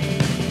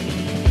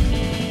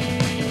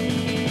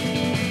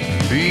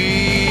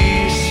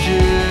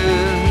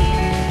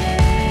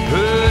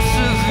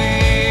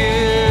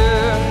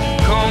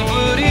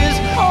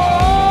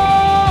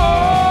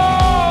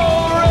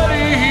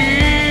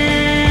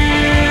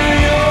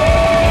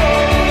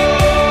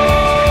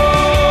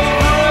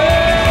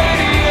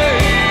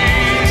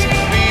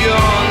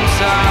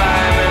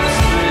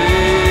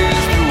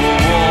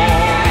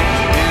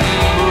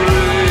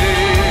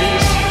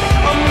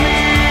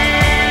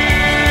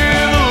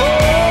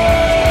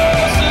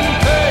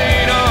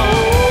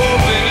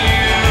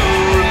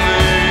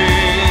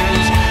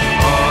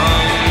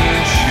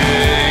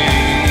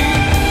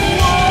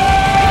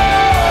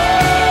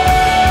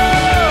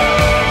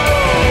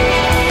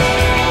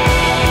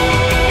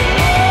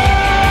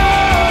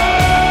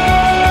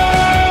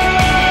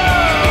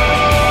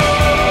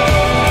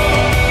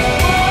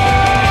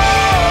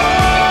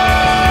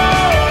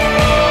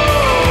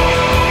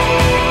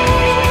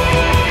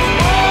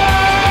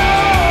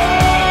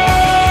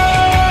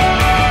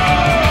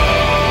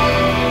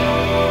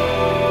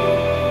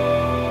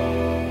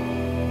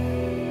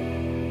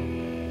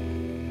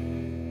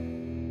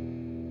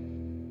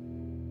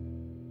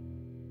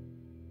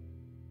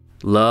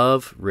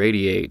 Love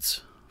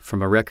Radiates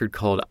from a record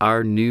called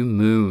Our New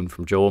Moon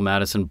from Joel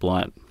Madison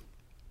Blunt.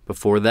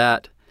 Before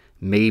that,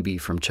 Maybe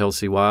from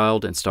Chelsea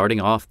Wild, and starting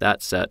off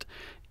that set,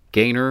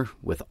 Gaynor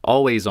with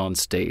Always on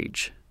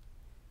Stage.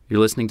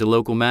 You're listening to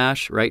Local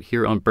MASH right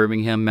here on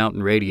Birmingham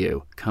Mountain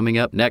Radio. Coming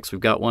up next,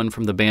 we've got one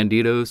from the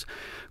Banditos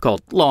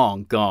called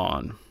Long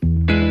Gone.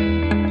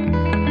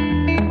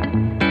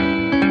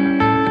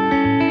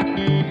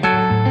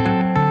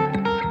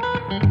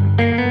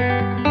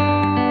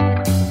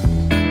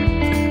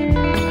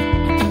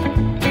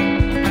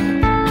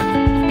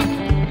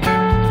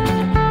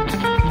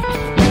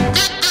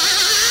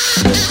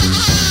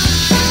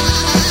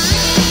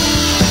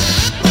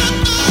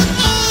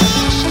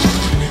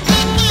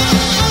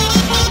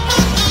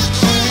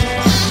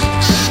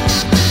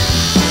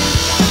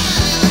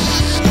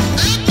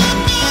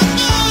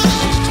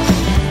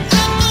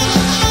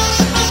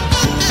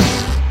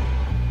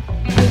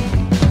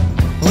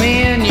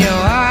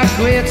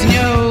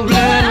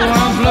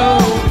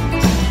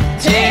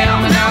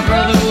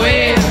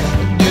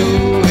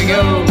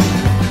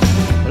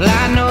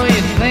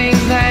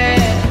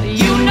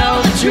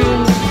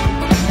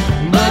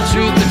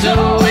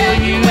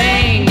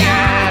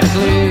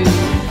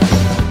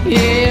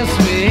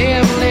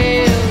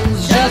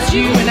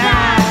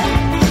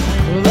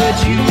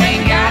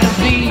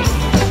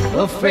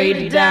 Afraid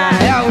to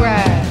die,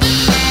 alright.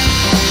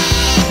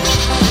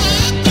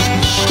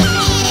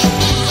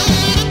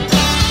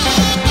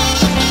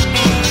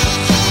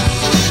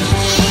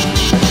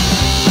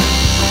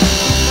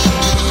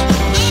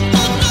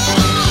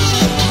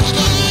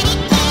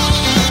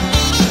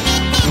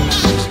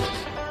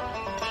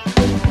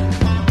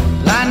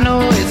 I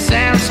know it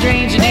sounds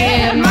strange and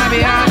it might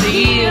be hard to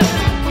hear,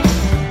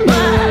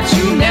 but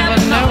you never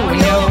know when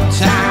your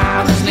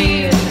time is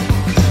near.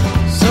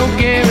 So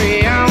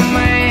carry on,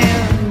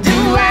 man, do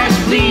as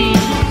you please,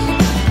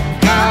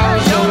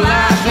 'cause your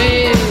life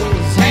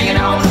is hanging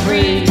on the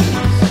breeze.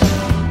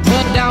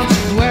 But don't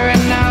you worry,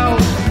 no,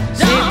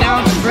 say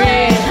don't you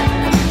fret,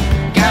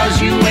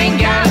 'cause you ain't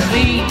gotta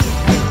be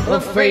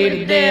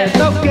afraid of death.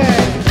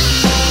 Okay.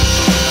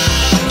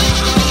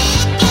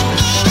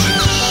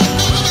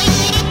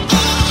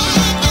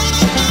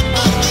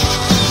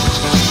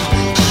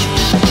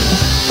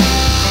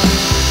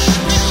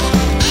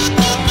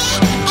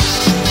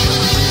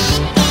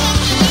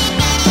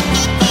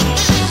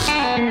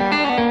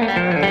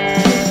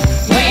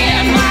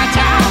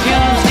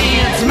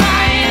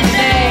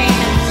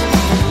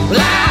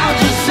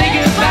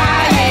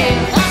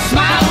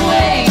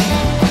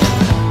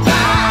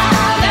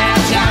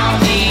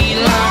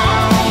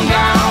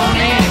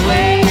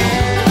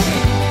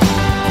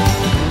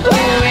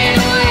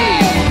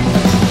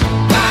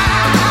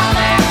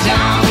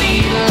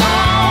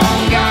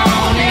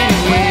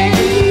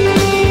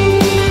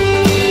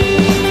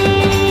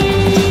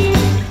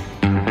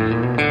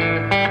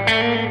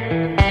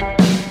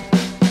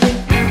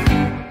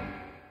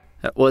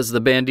 Was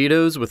the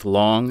Banditos with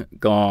Long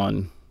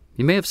Gone.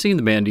 You may have seen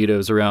the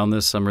Banditos around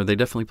this summer. They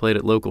definitely played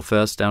at Local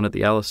Fest down at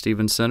the Alice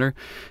Stevens Center,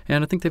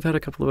 and I think they've had a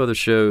couple of other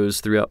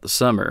shows throughout the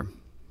summer.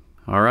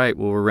 All right,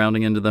 well, we're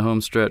rounding into the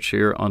home stretch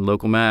here on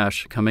Local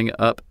MASH. Coming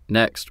up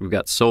next, we've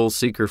got Soul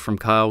Seeker from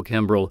Kyle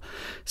Kimbrell,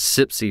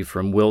 Sipsy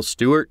from Will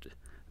Stewart,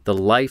 The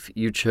Life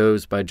You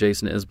Chose by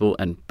Jason Isbell,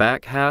 and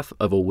Back Half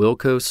of a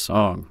Wilco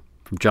Song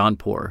from John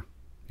Poor.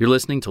 You're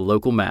listening to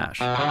Local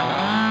MASH.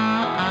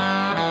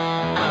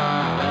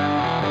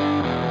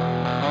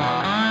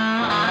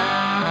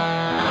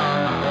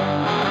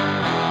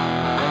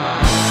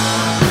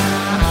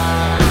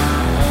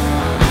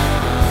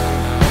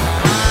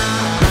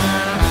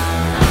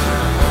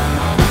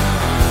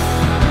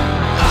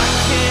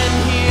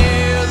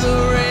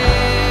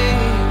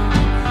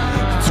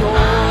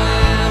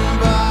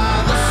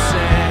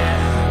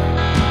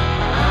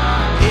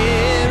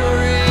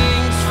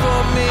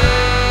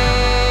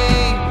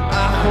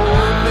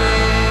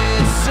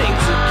 Sink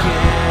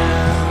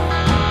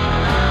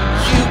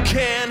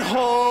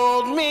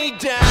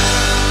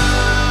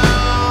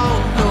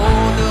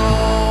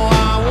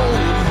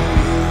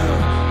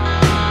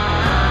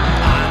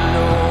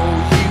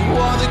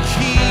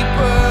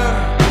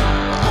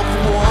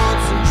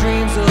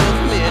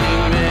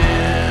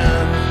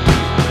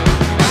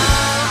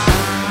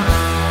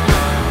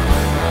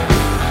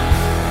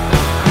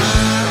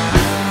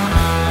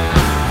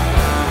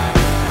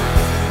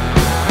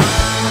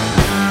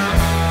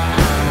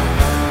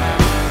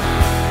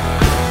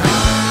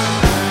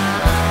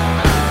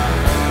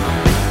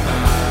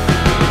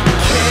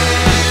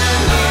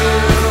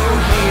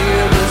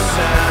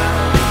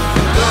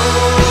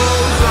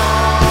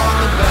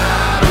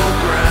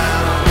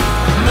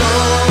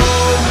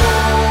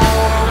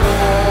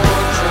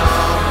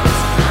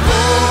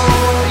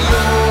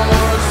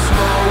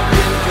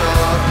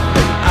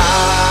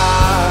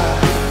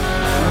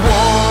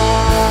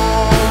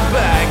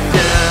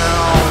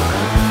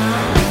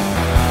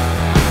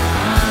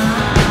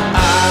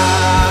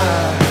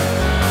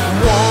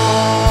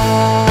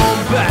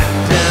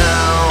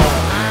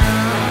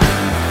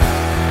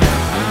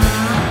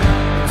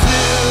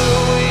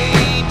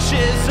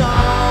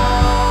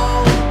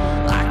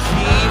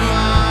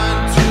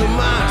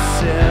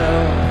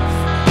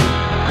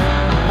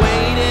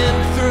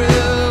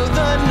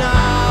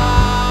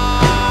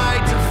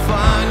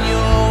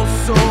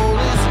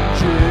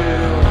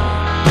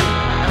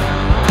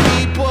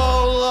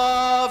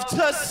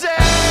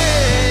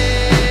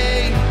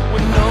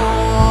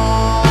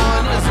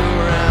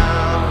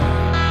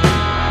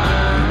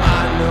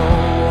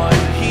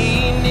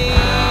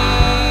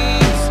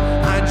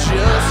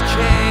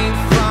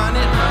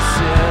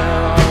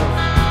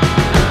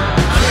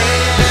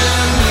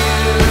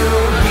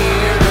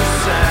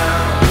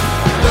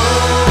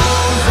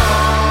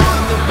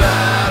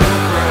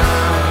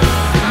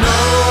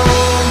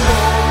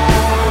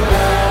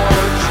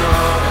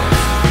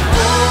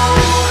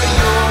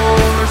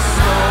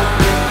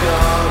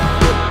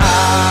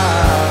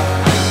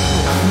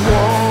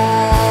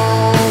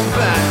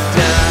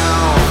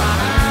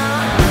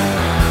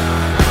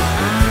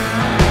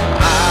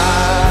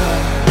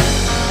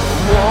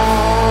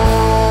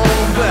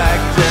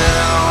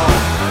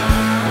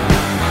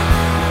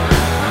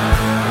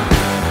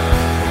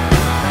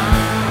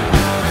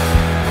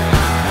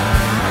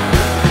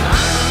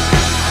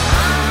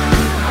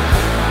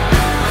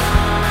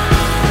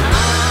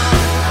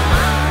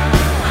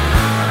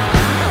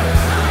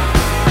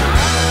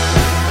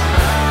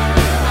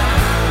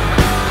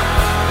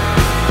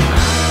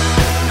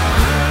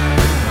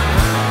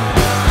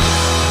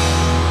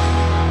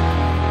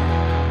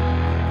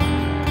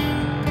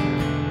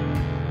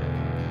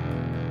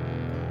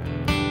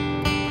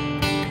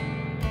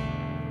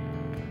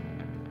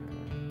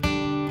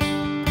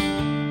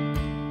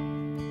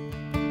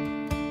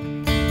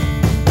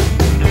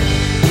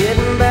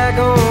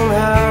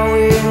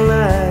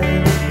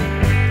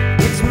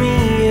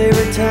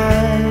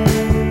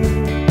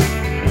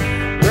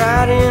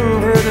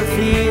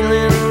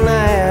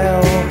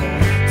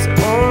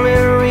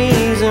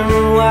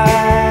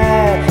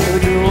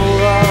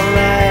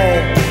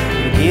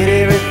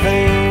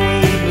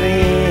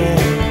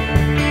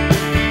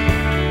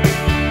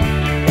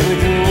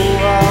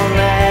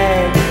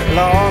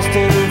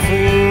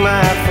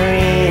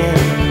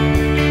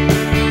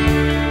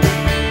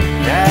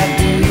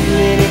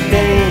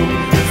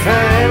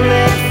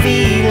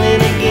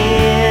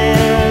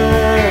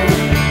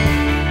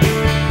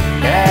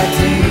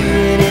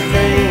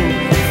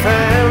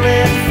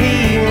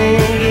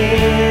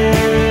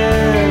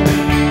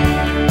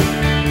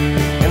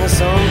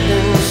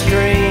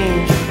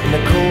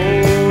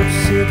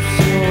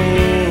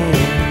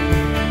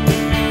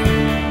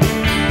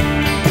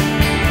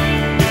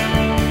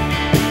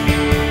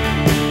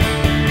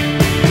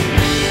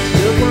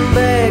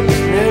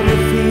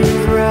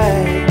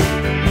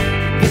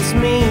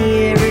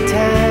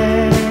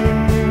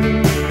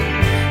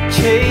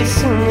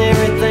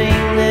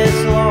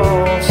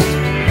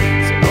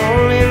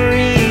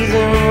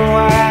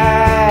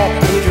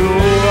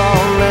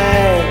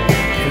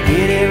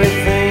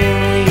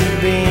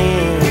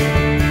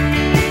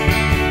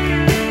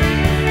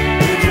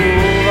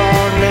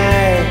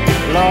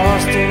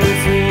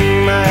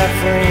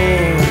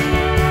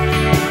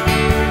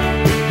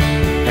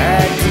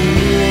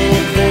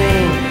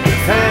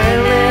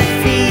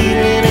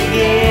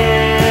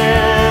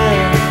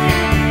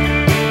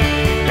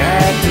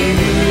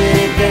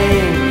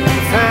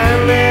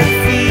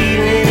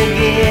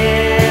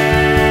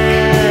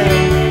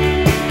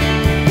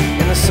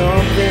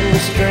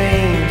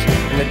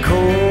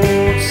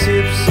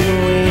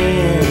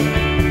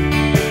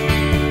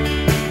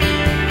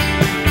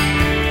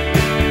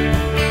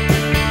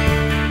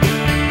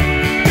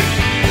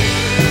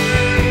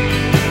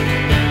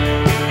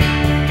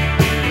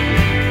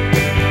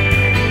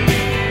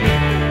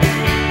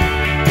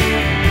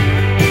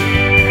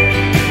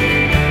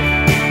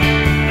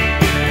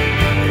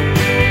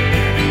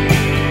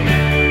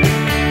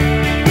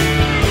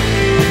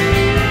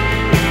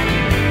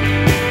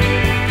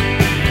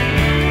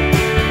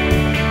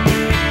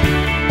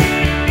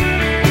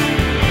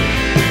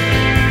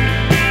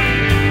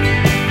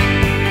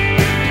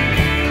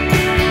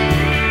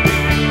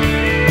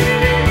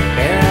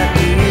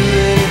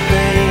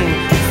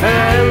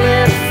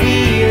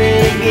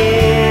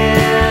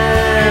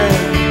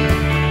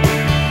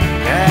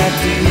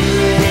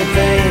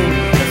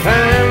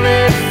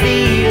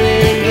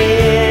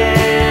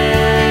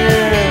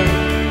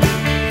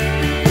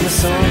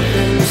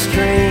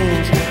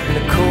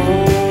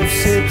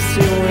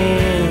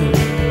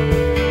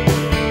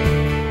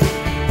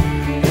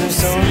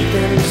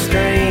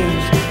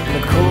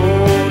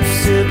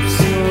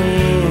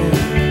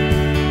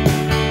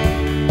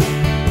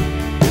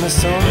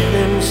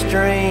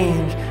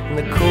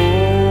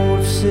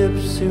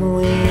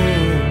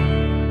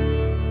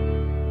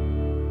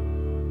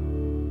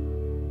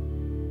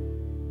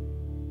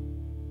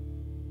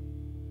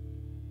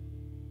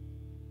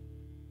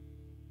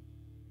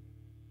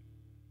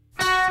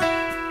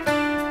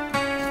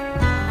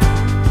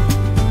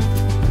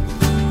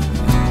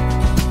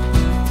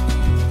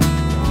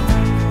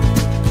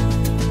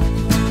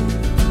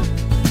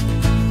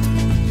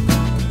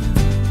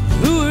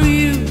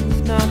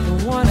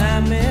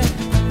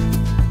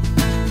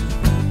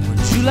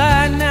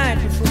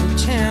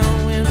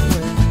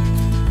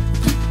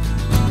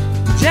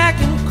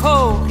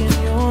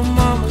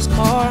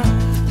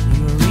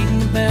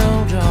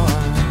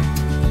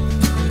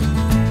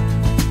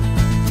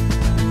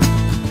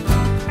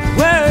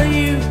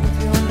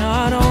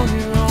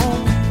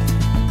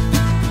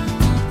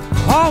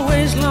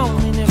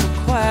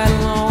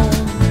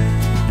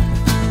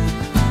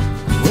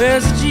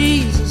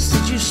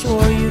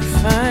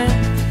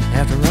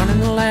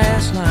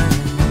fast line.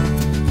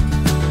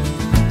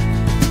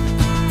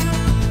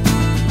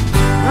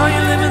 Are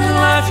you living the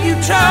life you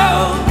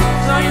chose?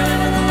 Are you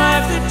living the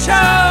life that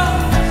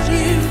chose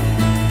you?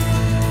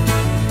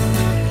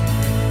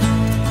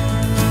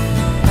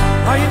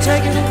 Are you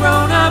taking the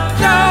grown-up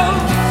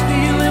dose? Do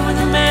you live with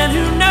a man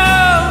who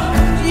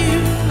knows you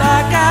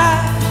like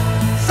I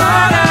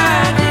thought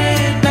I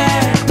did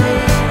back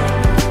then?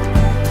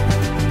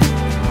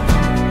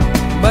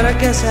 But I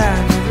guess I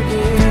never did.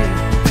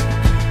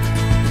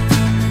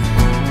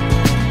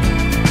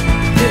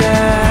 Did I?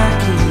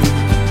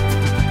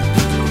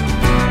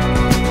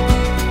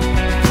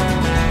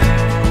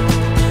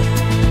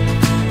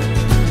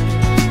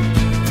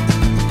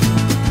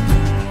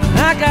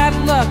 I got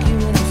lucky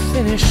when I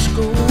finished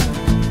school.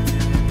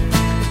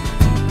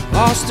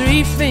 Lost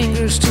 3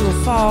 fingers to a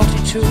faulty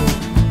tool.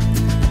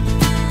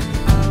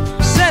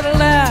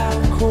 Settled out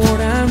of court,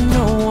 I'm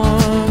no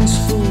one's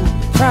fool.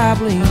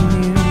 Probably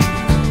knew.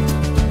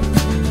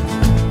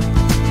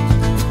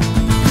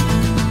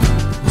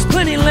 There's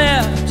plenty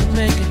left to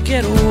make a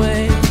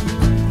getaway.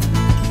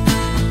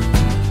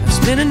 I've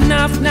spent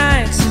enough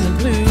nights in the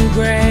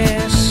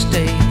bluegrass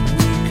state.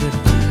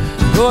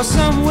 Go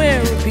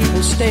somewhere where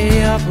people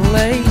stay up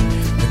late,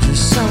 or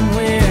just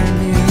somewhere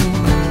new.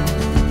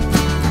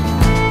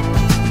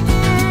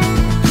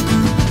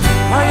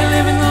 Are you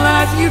living the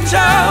life you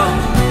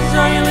chose?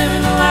 Are you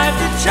living the life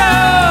that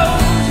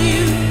chose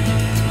you?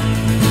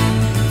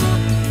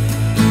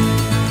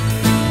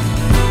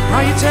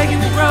 Are you taking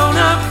the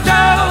grown-up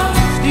dose?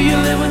 Do you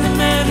live with a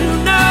man who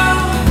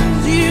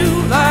knows you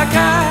like I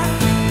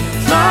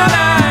thought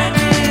I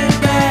did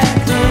back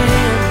then?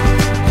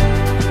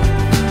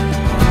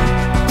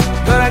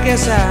 But I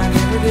guess I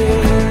never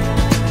did.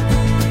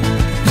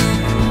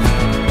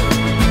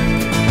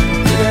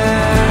 Did I?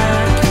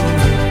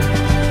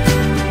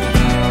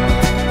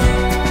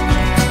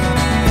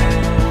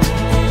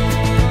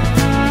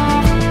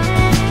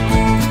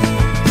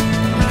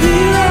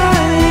 Here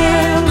I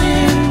am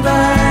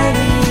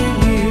inviting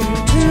you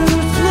to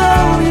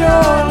throw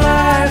your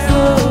life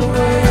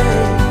away.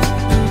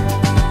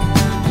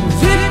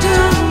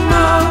 Victim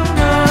of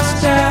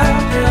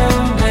nostalgia,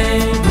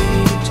 maybe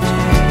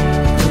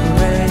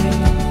temporary.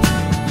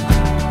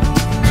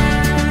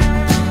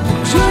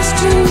 Just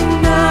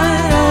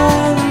tonight I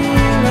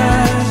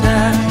realize I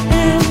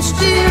am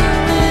still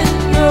in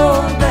your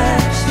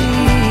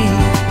backseat.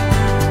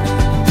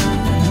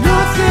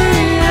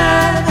 Nothing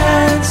I've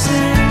had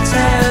since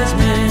has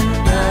meant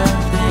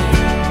nothing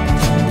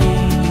to me.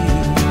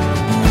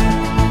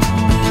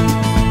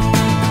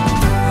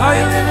 Are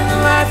you living the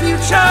life you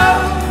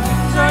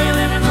chose? Are you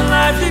living the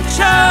life that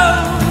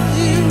chose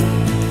you?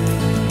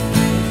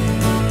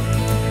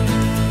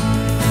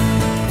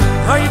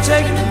 Are you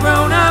taking the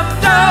grown-up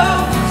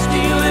dose? Do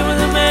you live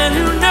with a man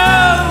who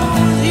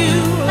knows you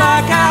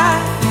like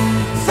I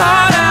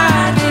thought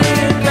I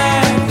did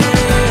back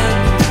then?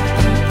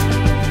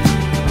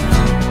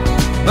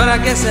 But I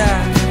guess I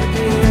never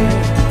did.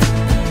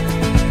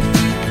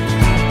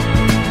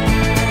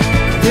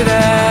 Did I,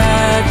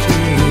 kid?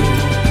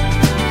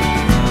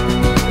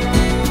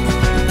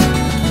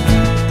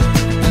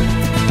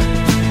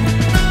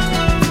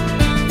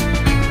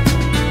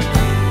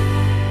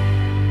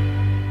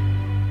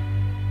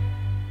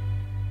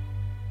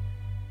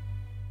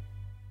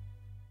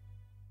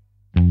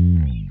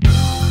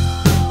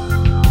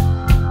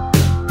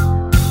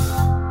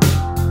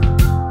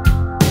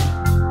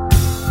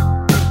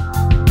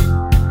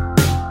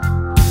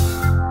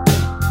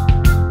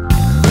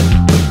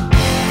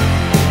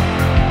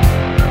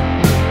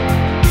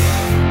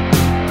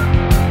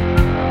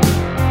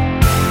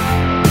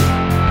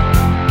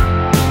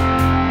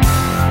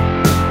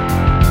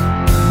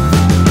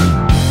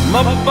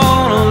 I'm up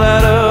on a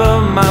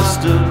ladder, my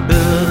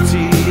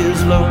stability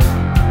is low.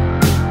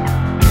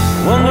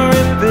 Wonder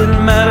if it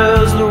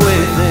matters the way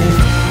things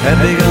had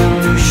begun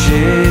to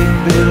shake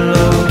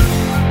below.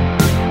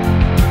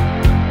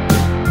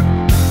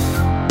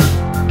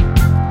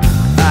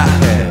 I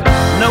had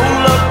no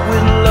luck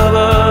with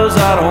lovers, I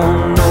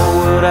don't know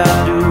what I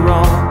do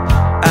wrong.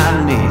 I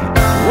need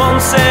one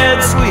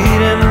sad,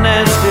 sweet and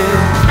nasty,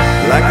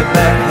 like the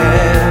back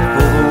half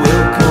of a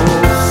Wilco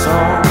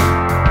song.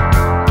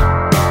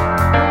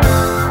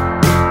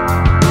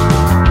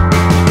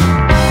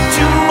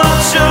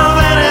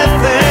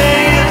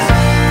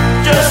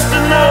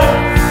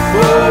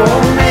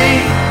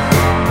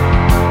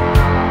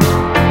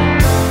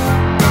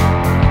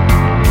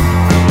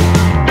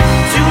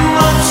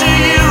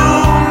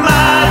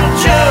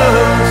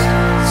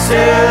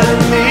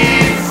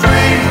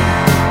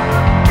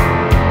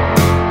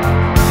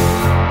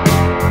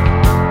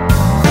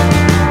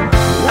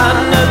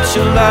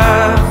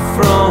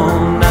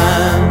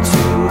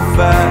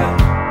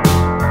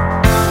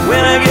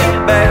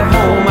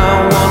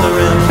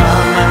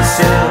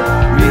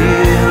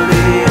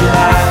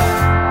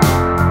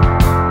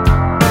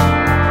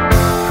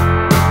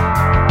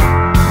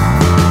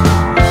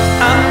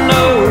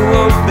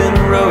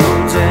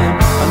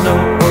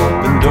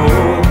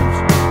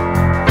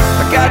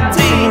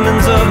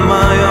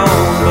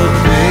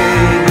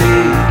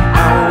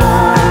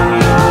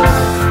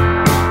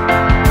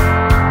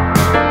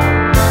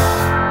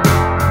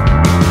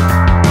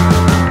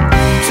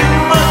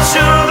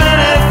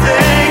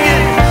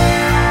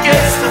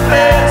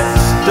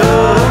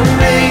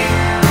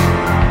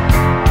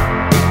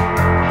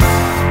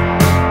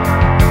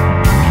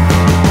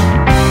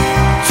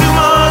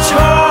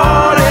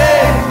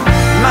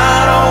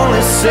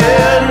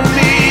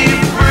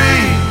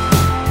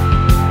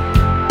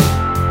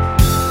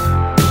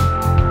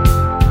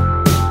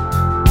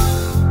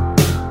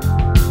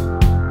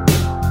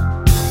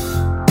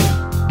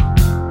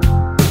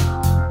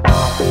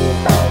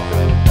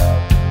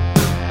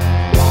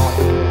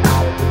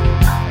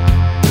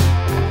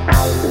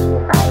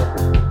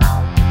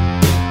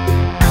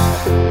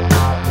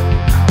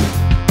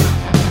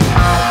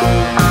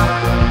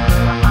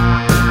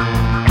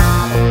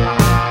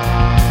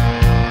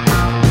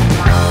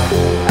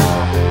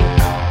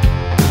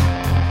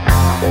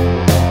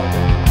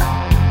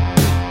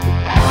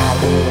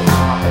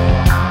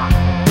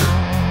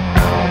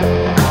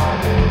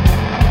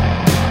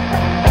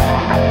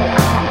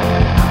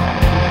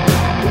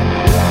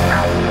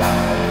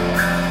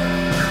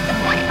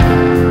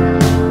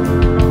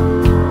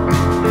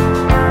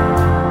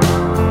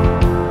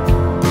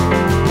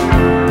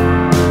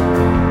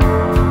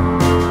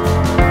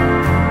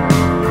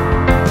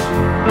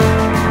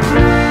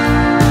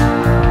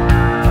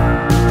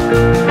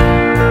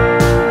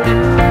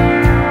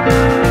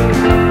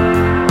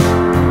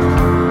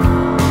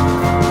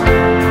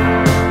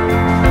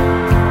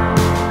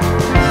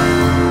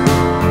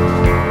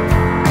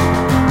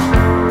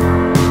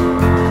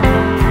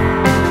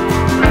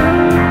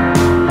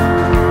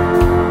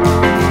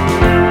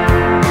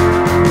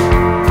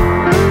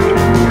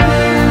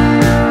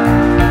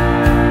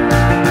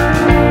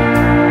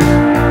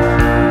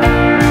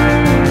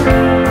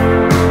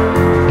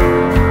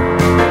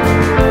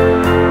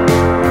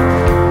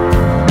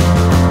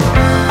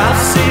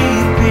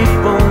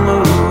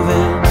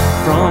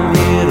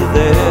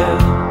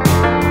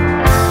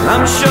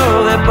 I'm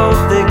sure they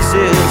both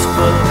exist,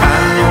 but I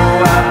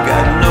know I've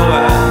got no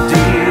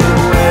idea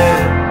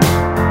where.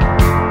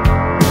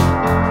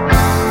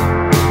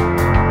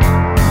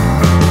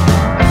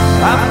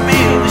 I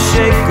feel the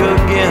shake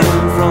again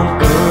from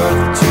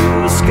earth to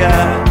the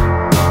sky,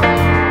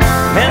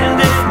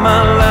 and if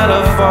my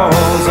ladder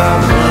falls,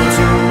 I'll run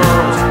too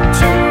much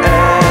to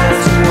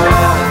ask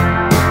why.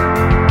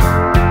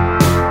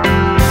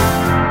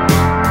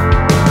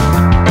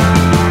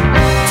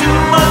 Too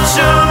much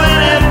of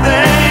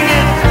anything,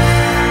 it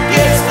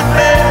gets the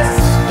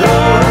best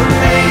of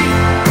me.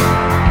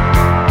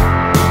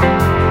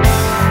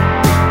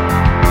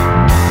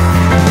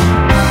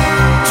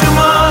 Too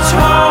much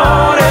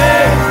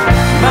heartache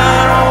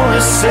might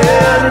only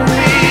set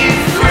me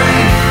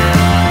free.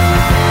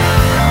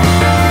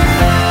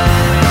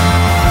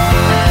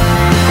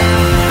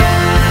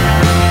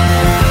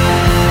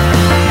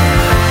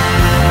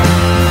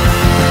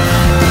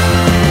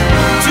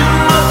 Too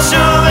much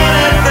of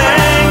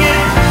anything,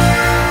 it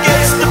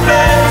gets the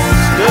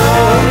best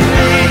of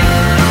me.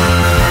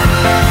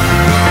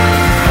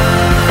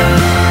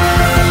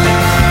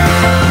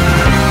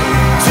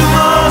 Too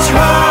much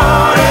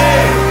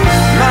heartache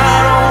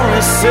might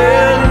only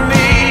set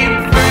me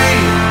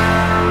free.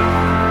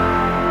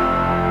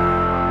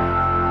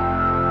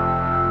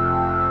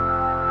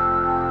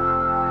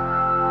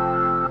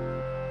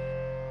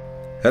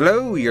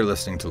 Hello, you're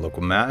listening to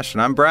Local Mash,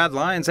 and I'm Brad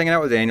Lyons hanging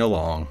out with Daniel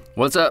Long.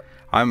 What's up?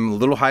 I'm a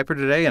little hyper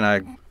today, and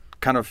I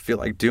kind of feel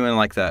like doing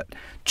like that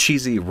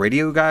cheesy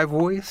radio guy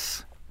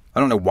voice.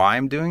 I don't know why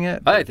I'm doing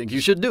it. I think you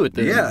should do it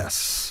then.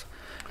 Yes.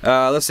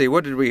 Let's see,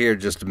 what did we hear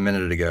just a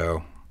minute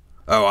ago?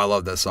 Oh, I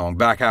love that song.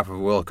 Back Half of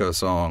Wilco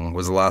song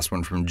was the last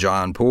one from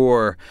John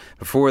Poor.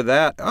 Before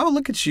that, oh,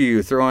 look at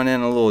you throwing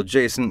in a little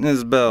Jason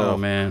Isbell. Oh,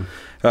 man.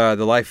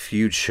 The Life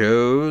You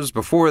Chose.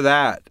 Before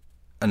that,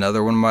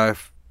 another one of my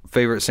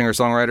favorite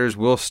singer-songwriters,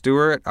 Will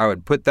Stewart. I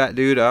would put that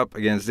dude up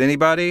against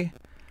anybody.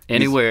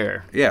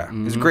 Anywhere.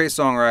 He's a great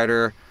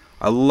songwriter.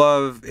 I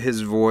love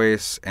his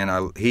voice,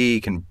 and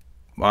he can...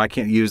 Well, I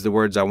can't use the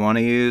words I want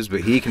to use,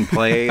 but he can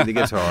play the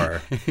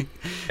guitar.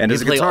 And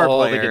as a guitar all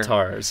player, the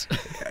guitars.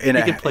 He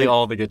can play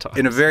all the guitars.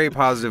 In a very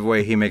positive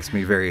way, he makes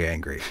me very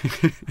angry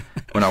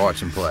when I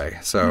watch him play.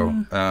 So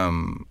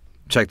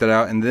check that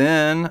out. And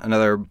then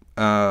another...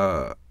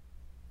 oh,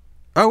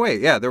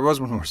 wait, yeah, there was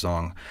one more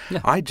song.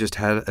 Yeah. I just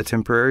had a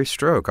temporary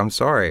stroke. I'm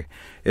sorry.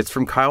 It's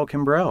from Kyle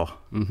Kimbrell,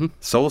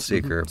 Soul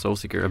Seeker. Soul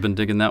Seeker. I've been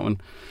digging that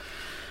one.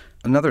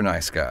 Another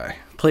nice guy.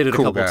 Played it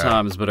Cool a couple guy.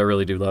 times, but I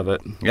really do love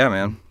it. Yeah,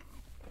 man.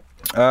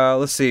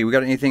 Let's see. We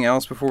got anything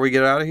else before we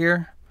get out of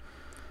here?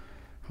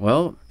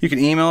 Well, You can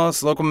email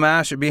us,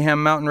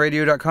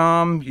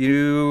 localmash@bhammountainradio.com.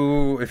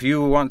 If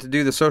you want to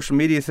do the social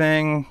media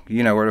thing,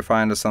 you know where to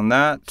find us on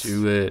that.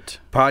 do it.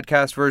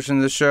 Podcast version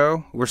of the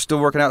show. We're still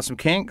working out some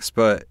kinks,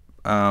 but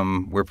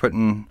we're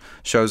putting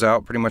shows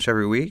out pretty much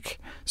every week.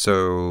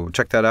 So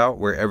check that out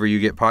wherever you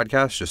get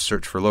podcasts. Just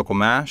search for Local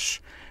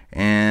Mash,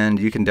 and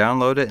you can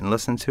download it and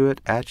listen to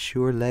it at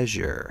your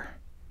leisure.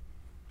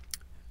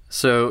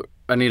 So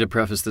I need to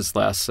preface this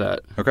last set.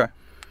 Okay.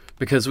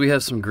 Because we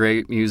have some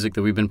great music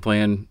that we've been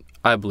playing.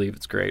 I believe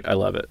it's great. I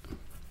love it.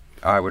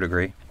 I would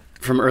agree.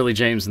 From Early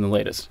James and the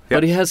latest. Yep.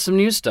 But he has some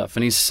new stuff,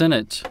 and he sent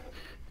it,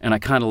 and I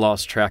kind of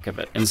lost track of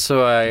it. And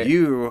so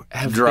You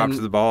have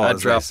dropped the ball,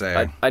 as they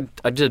say.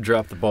 I did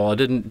drop the ball. I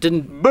didn't...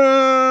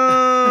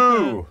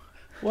 Boo!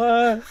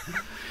 What?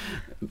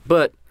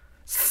 But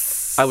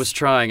I was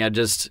trying. I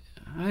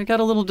got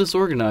a little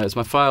disorganized.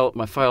 My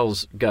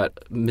files got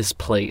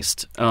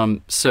misplaced.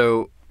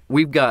 So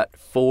we've got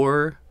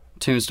 4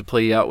 tunes to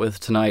play you out with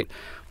tonight,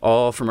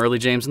 all from Early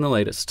James and the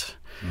latest.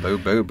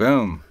 Boom, boom,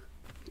 boom.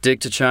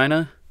 Dig to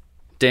China,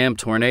 Damn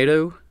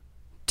Tornado,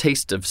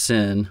 Taste of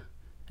Sin,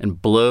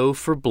 and Blow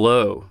for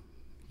Blow.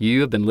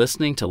 You have been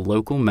listening to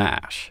Local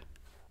Mash.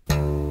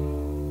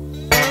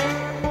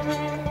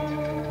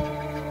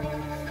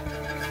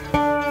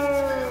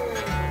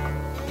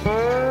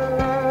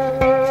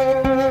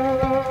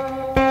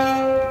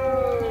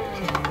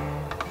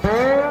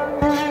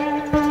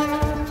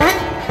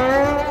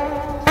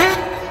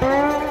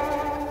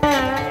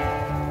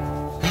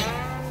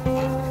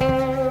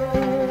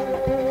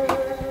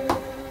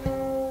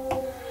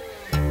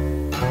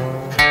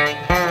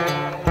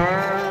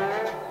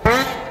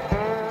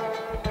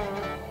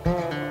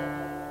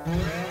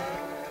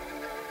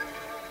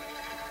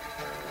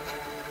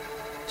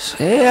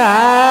 Say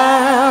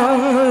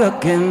I'm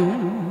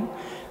looking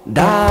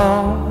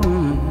down,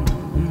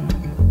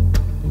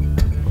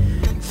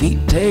 feet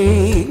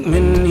take me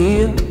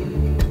near,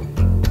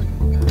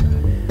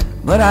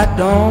 but I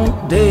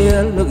don't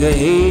dare look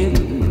ahead,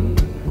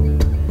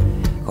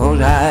 'cause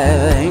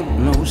I ain't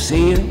no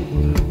seer.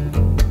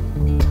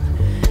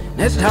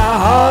 That's how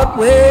hard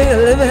we're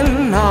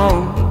living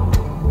now,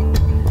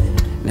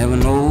 never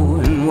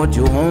knowing what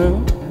you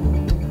want.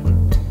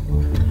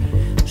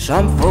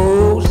 Some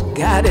folks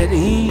got it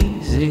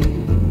easy,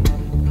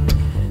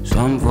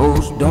 some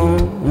folks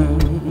don't.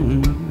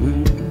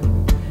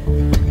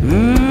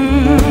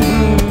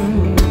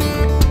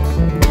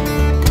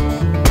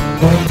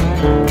 Mm-hmm.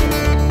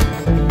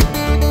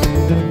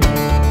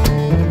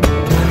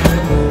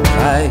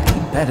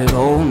 at it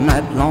all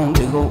night long.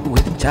 They go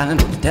with Johnny,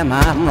 don't tell me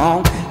I'm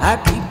wrong. I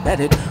keep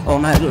at it all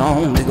night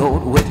long. They go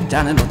with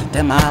Johnny, don't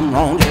tell me I'm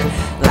wrong. Just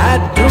lie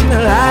to me,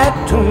 lie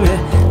to me,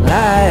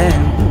 lie.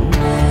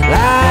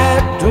 Lie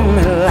to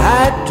me,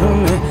 lie to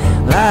me,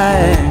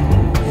 lie.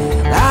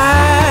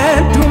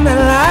 Lie to me,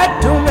 lie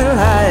to me,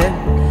 lie.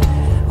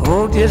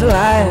 Oh, just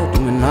lie to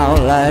me now,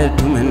 lie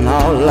to me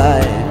now,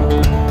 lie.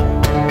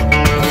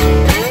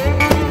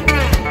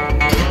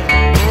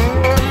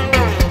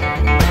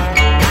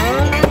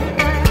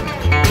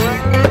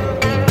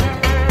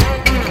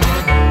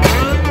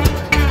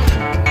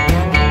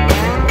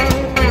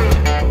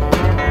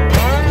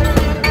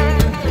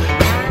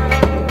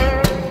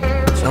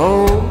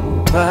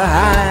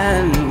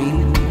 Behind me,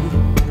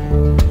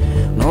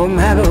 no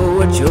matter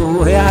what your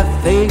way I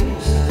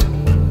face,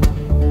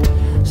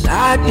 so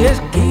I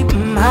just keep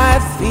my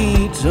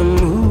feet a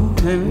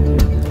moving,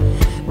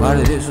 part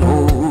of this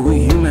whole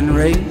human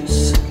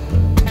race.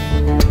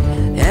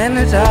 And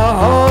it's a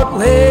hard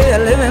way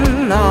of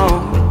living now,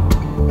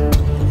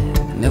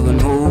 never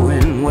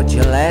knowing what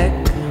you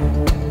lack.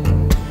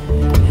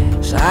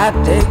 So I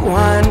take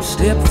one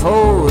step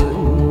forward,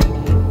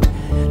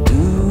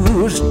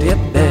 two step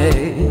back.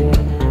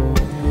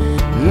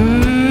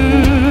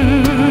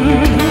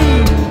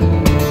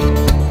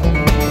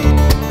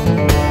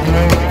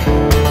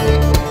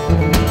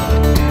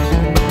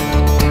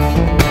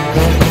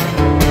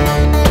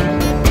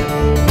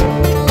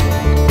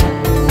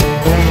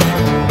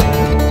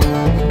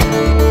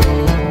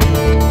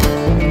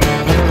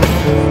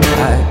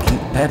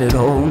 At it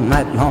all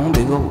night long,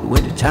 they go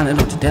with the China,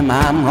 don't you tell me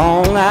I'm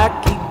wrong. I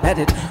keep at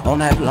it all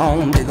night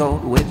long, they go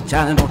with the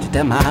China, don't you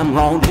tell me I'm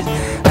wrong. Just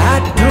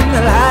lie to me,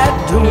 lie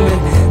to me,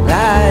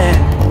 lie.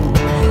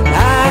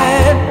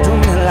 Lie to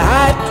me,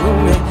 lie to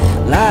me,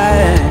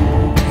 lie.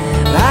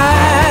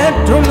 Lie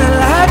to me,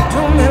 lie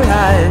to me,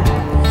 lie.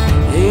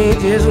 Hey,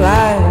 just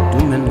lie to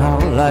me now,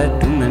 lie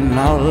to me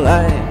now,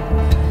 lie.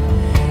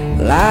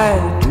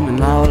 Lie to me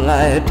now,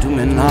 lie to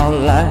me now,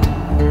 lie.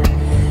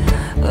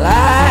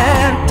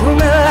 Lie to me,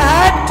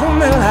 lie to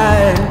me,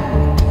 lie.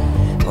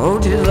 Oh,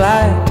 just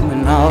lie to me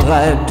now,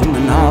 lie to me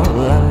now,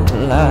 lie,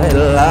 lie,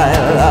 lie,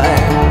 lie.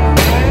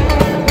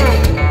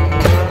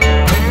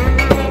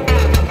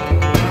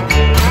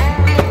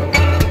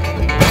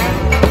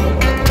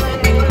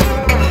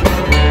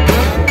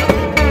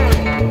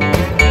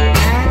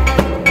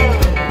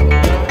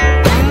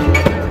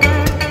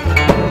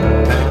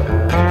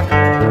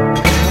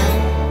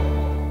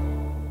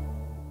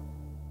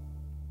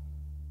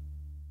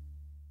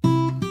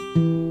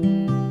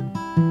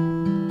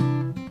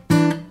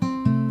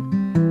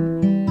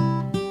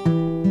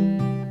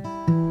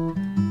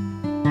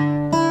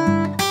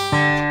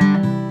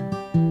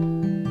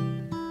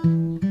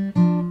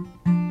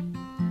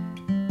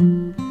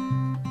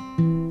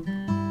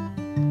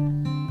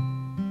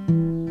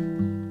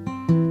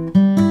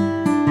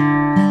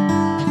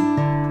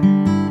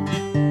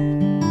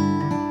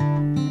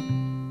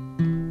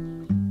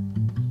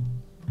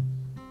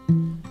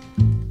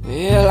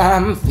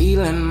 I'm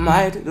feeling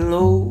mighty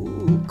low,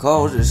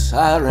 cause the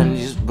siren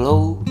just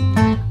blowed.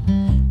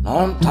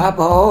 On top of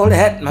all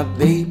that, my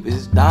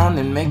baby's down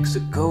in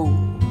Mexico.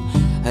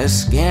 Her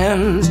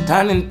skin's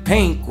turning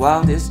pink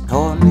while this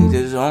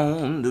tornado's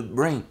on the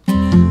brink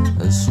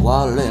of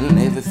swallowing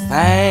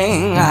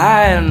everything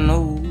I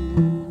know.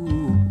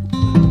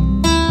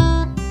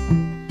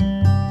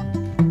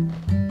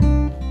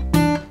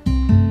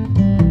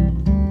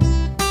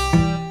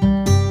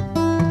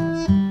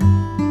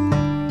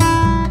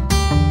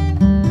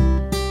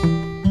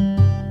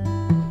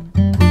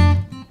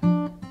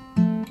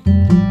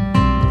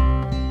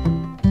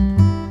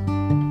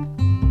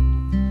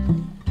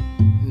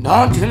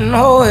 Don't you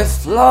know if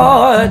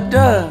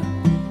Florida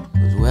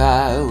was where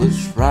I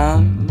was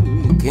from?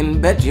 You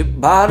can bet your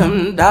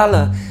bottom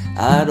dollar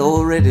I'd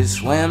already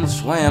swam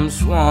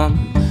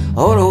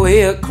all the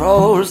way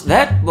across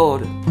that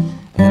border.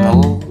 And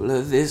all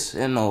of this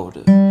in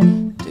order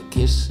to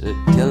kiss her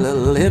till her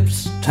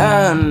lips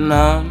turn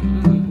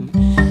numb.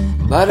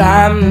 But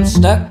I'm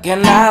stuck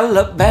in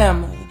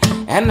Alabama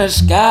and the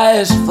sky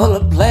is full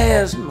of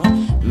plasma.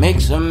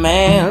 Makes a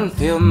man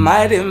feel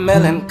mighty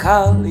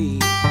melancholy.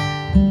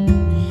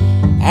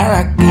 And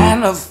I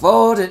can't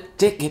afford a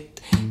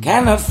ticket,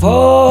 can't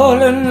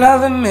afford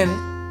another minute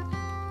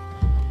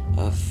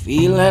of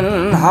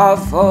feeling how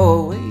far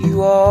away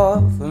you are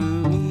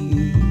from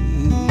me.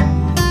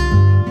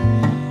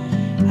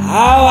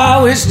 How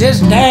I wish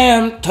this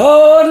damn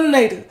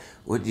tornado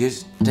would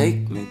just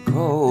take me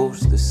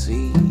across the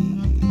sea.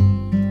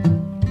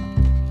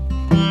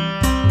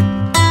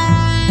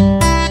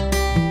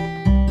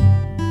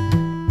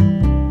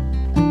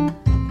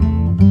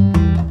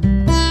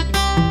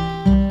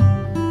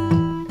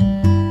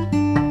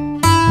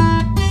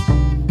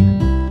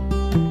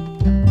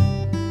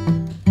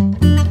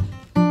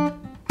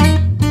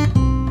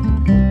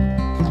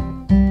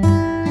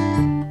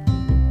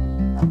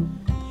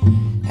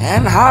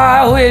 And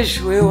how I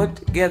wish we were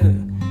together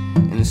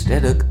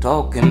instead of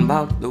talking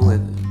about the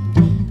weather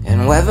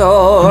and whether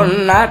or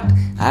not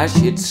I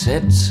should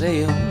set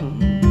sail.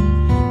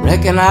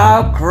 Reckon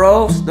I'll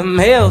cross the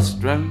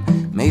maelstrom,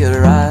 may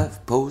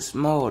arrive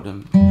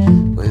post-mortem,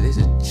 where there's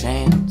a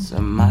chance I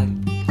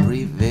might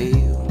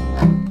prevail.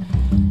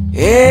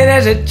 Yeah,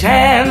 there's a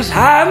chance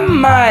I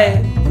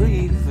might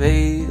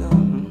prevail.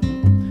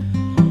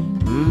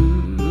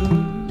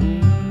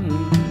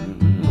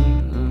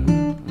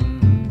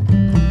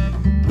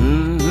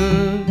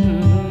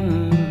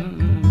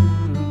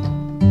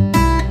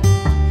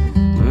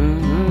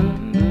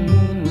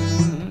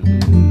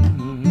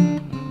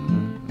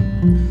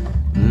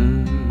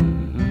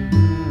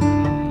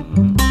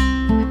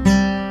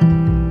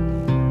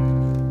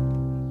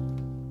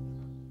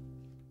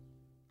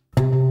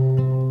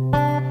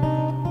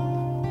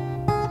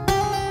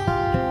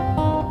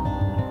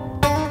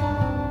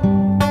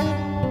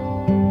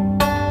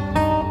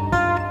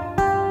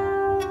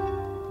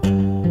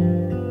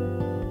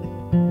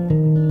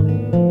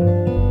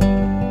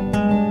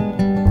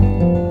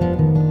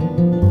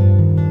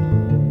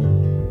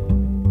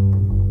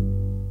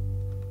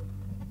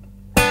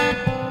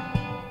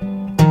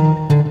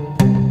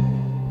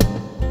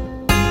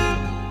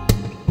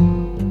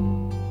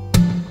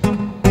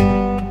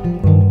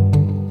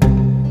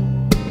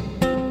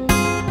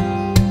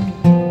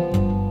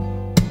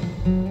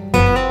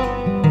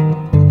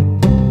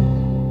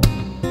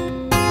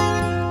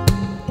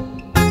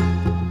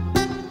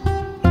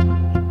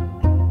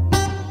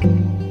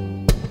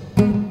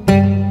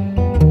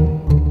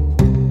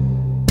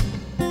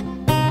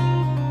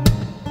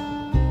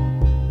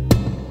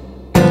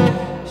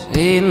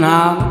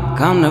 Now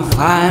come to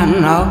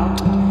find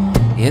out,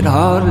 it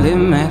hardly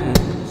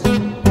matters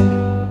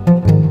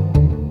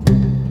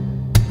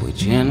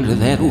which end of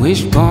that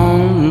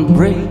wishbone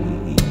break.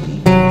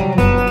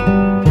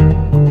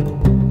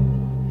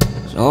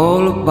 It's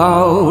all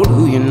about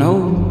who you know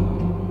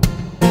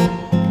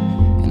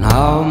and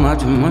how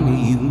much money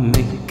you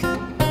make.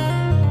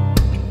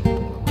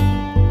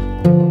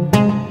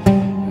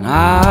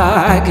 Now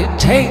I could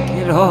take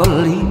it or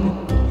leave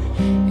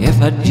it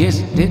if I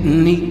just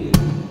didn't need it.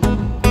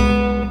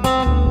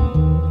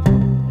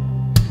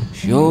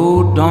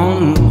 Sure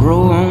don't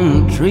grow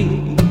on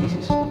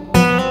trees.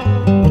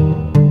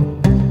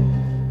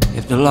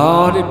 If the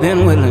Lord had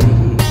been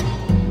willing,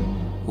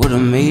 would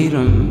have made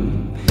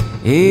them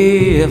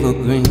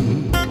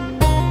evergreen.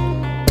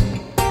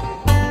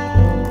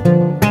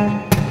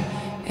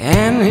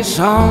 And this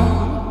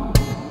song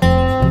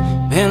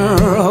been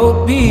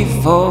wrote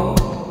before,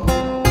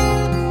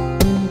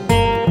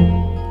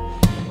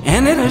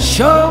 and it'll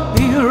sure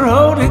be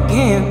wrote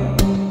again.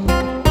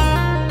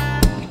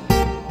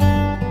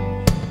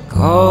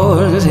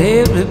 'Cause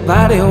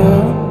everybody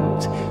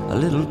wants a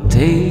little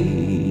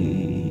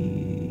taste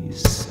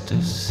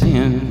of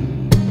sin.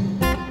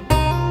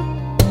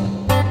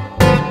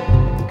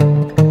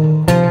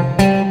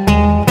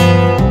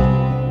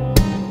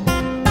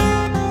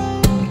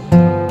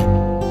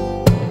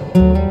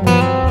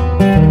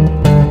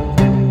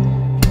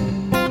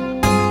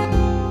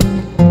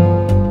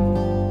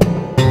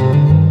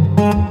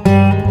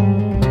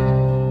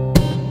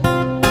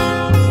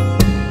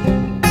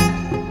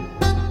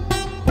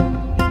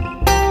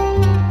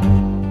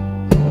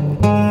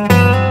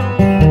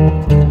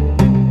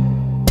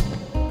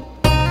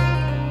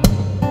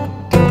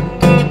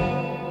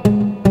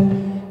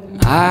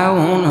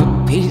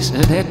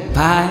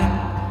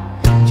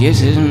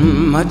 Just as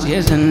much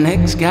as the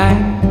next guy.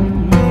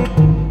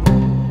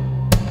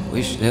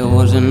 Wish there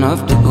was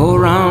enough to go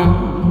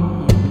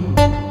round.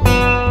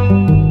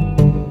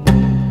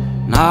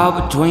 Now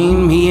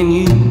between me and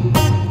you,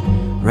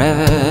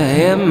 rather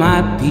have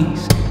my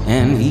peace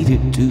and eat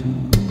it too.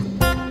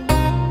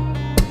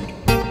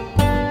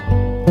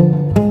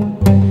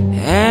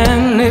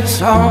 And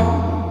it's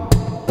all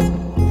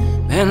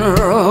been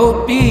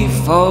wrote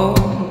before,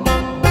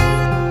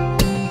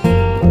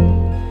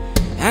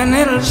 and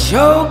it'll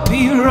sure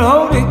be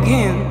wrote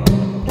again.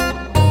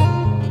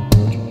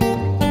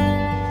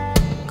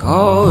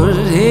 'Cause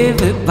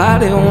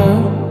everybody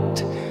wants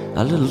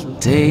a little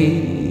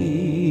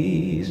taste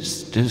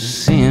of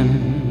sin.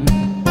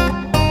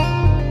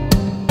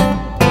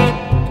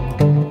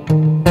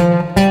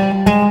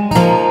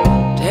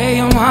 Tell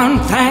you one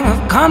thing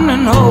I've come to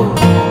know,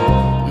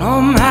 no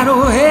matter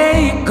where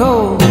you go,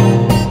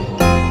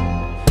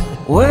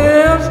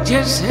 world's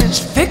just as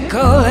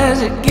fickle as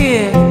it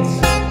gets.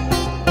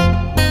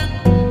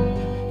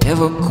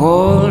 Ever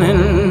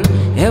calling,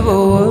 ever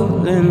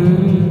whirling,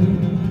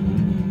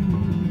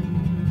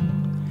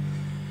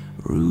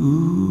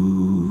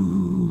 roulette.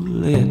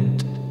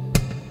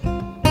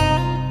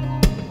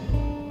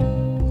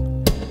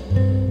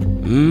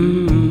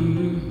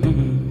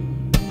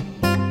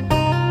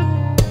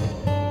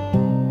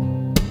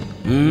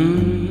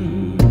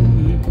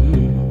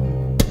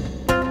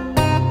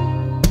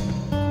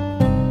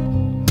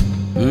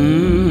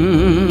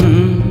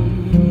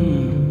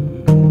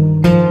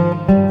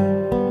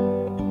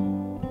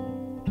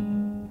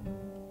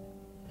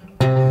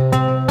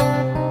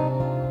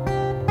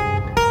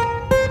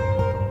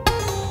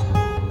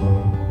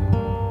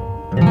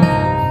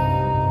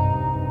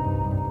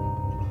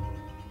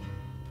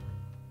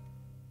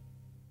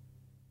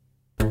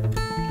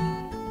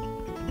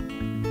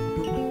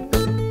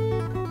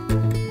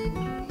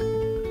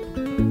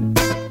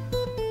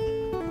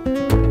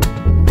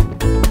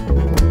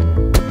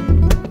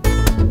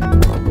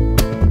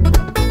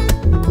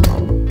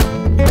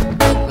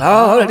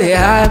 Lordy,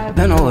 I've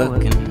been a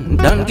working,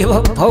 done give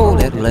up all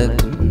that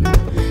lurking.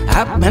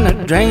 I've been a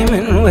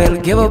dreaming, well,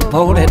 give up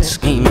all that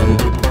scheming.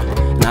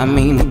 And I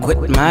mean,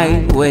 quit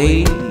my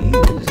ways.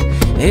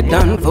 They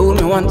done fooled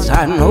me once,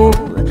 I know.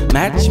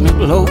 Match me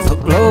blow for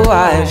blow,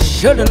 I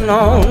should've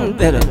known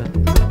better.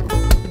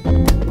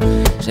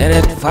 Said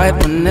that fight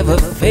would never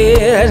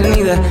fail,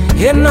 neither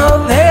here nor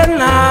there,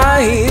 now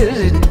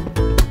is it?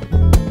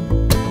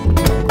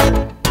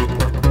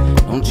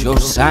 Don't your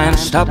sign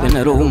stopping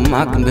that old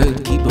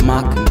mockingbird keep a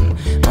mocking.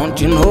 Don't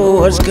you know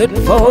what's good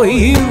for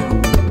you?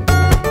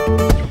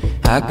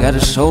 I got a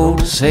soul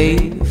to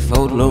save,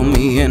 follow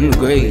me in the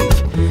grave.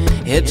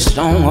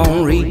 Headstone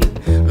won't read,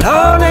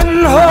 Lord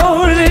and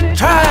knows it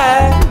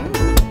tried.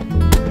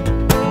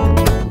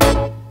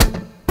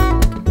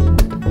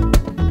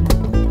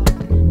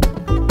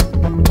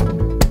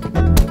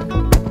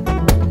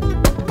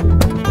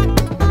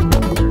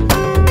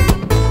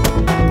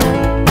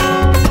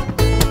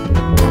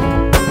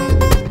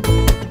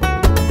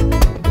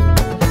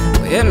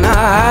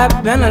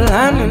 I've been a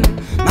learning,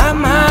 my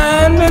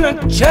mind been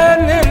a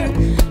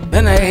churning,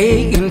 been a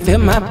aching, feel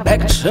my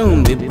back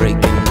soon be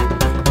breaking.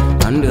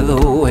 Under the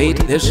weight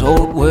of this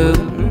old world,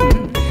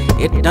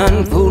 it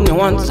done fooled me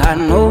once, I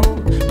know.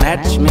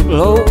 Match me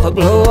blow for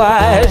blow,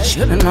 I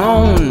should've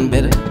known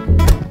better.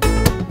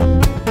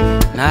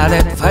 Now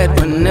that fight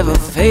will never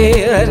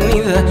fail,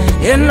 neither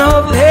here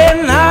nor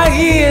there, now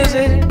here's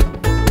it.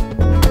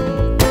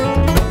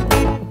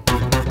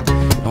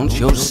 Don't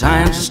your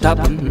sign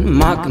stopping,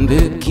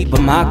 mockingbird keep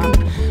a mocking.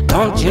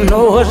 Don't you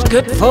know what's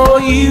good for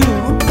you?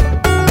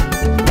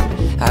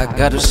 I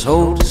got a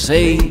soul to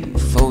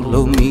save,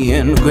 follow me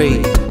in the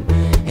grave.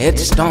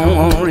 Headstone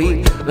won't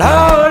read,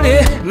 Lord,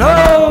 it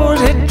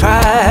knows it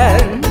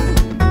tried.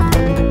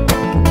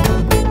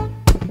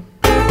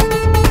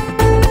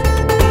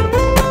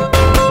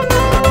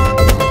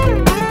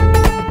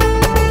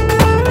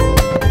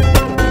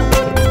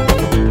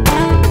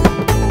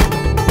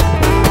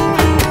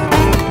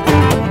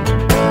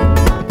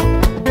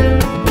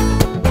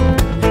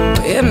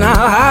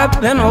 Now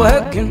I've been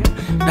working,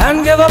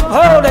 done give up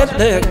all that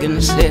lurking.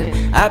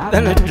 Said I've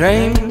been a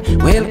dream,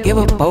 well give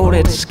up all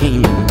that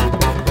scheming.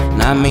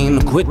 And I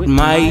mean quit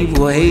my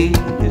evil ways.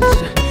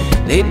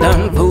 They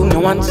done fooled me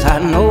once, I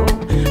know.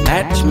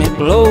 Match me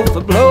blow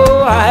for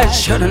blow, I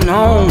should've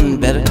known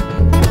better.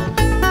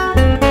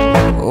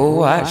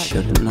 Oh, I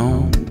should've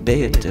known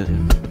better.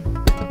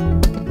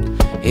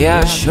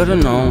 Yeah, I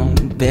should've known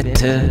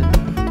better.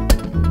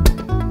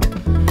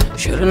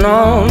 Should've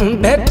known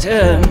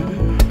better.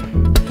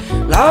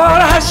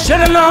 Lord, I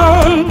should've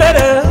known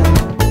better.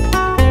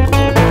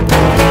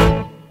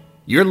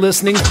 You're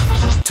listening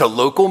to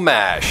Local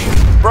MASH,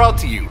 brought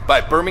to you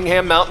by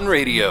Birmingham Mountain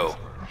Radio.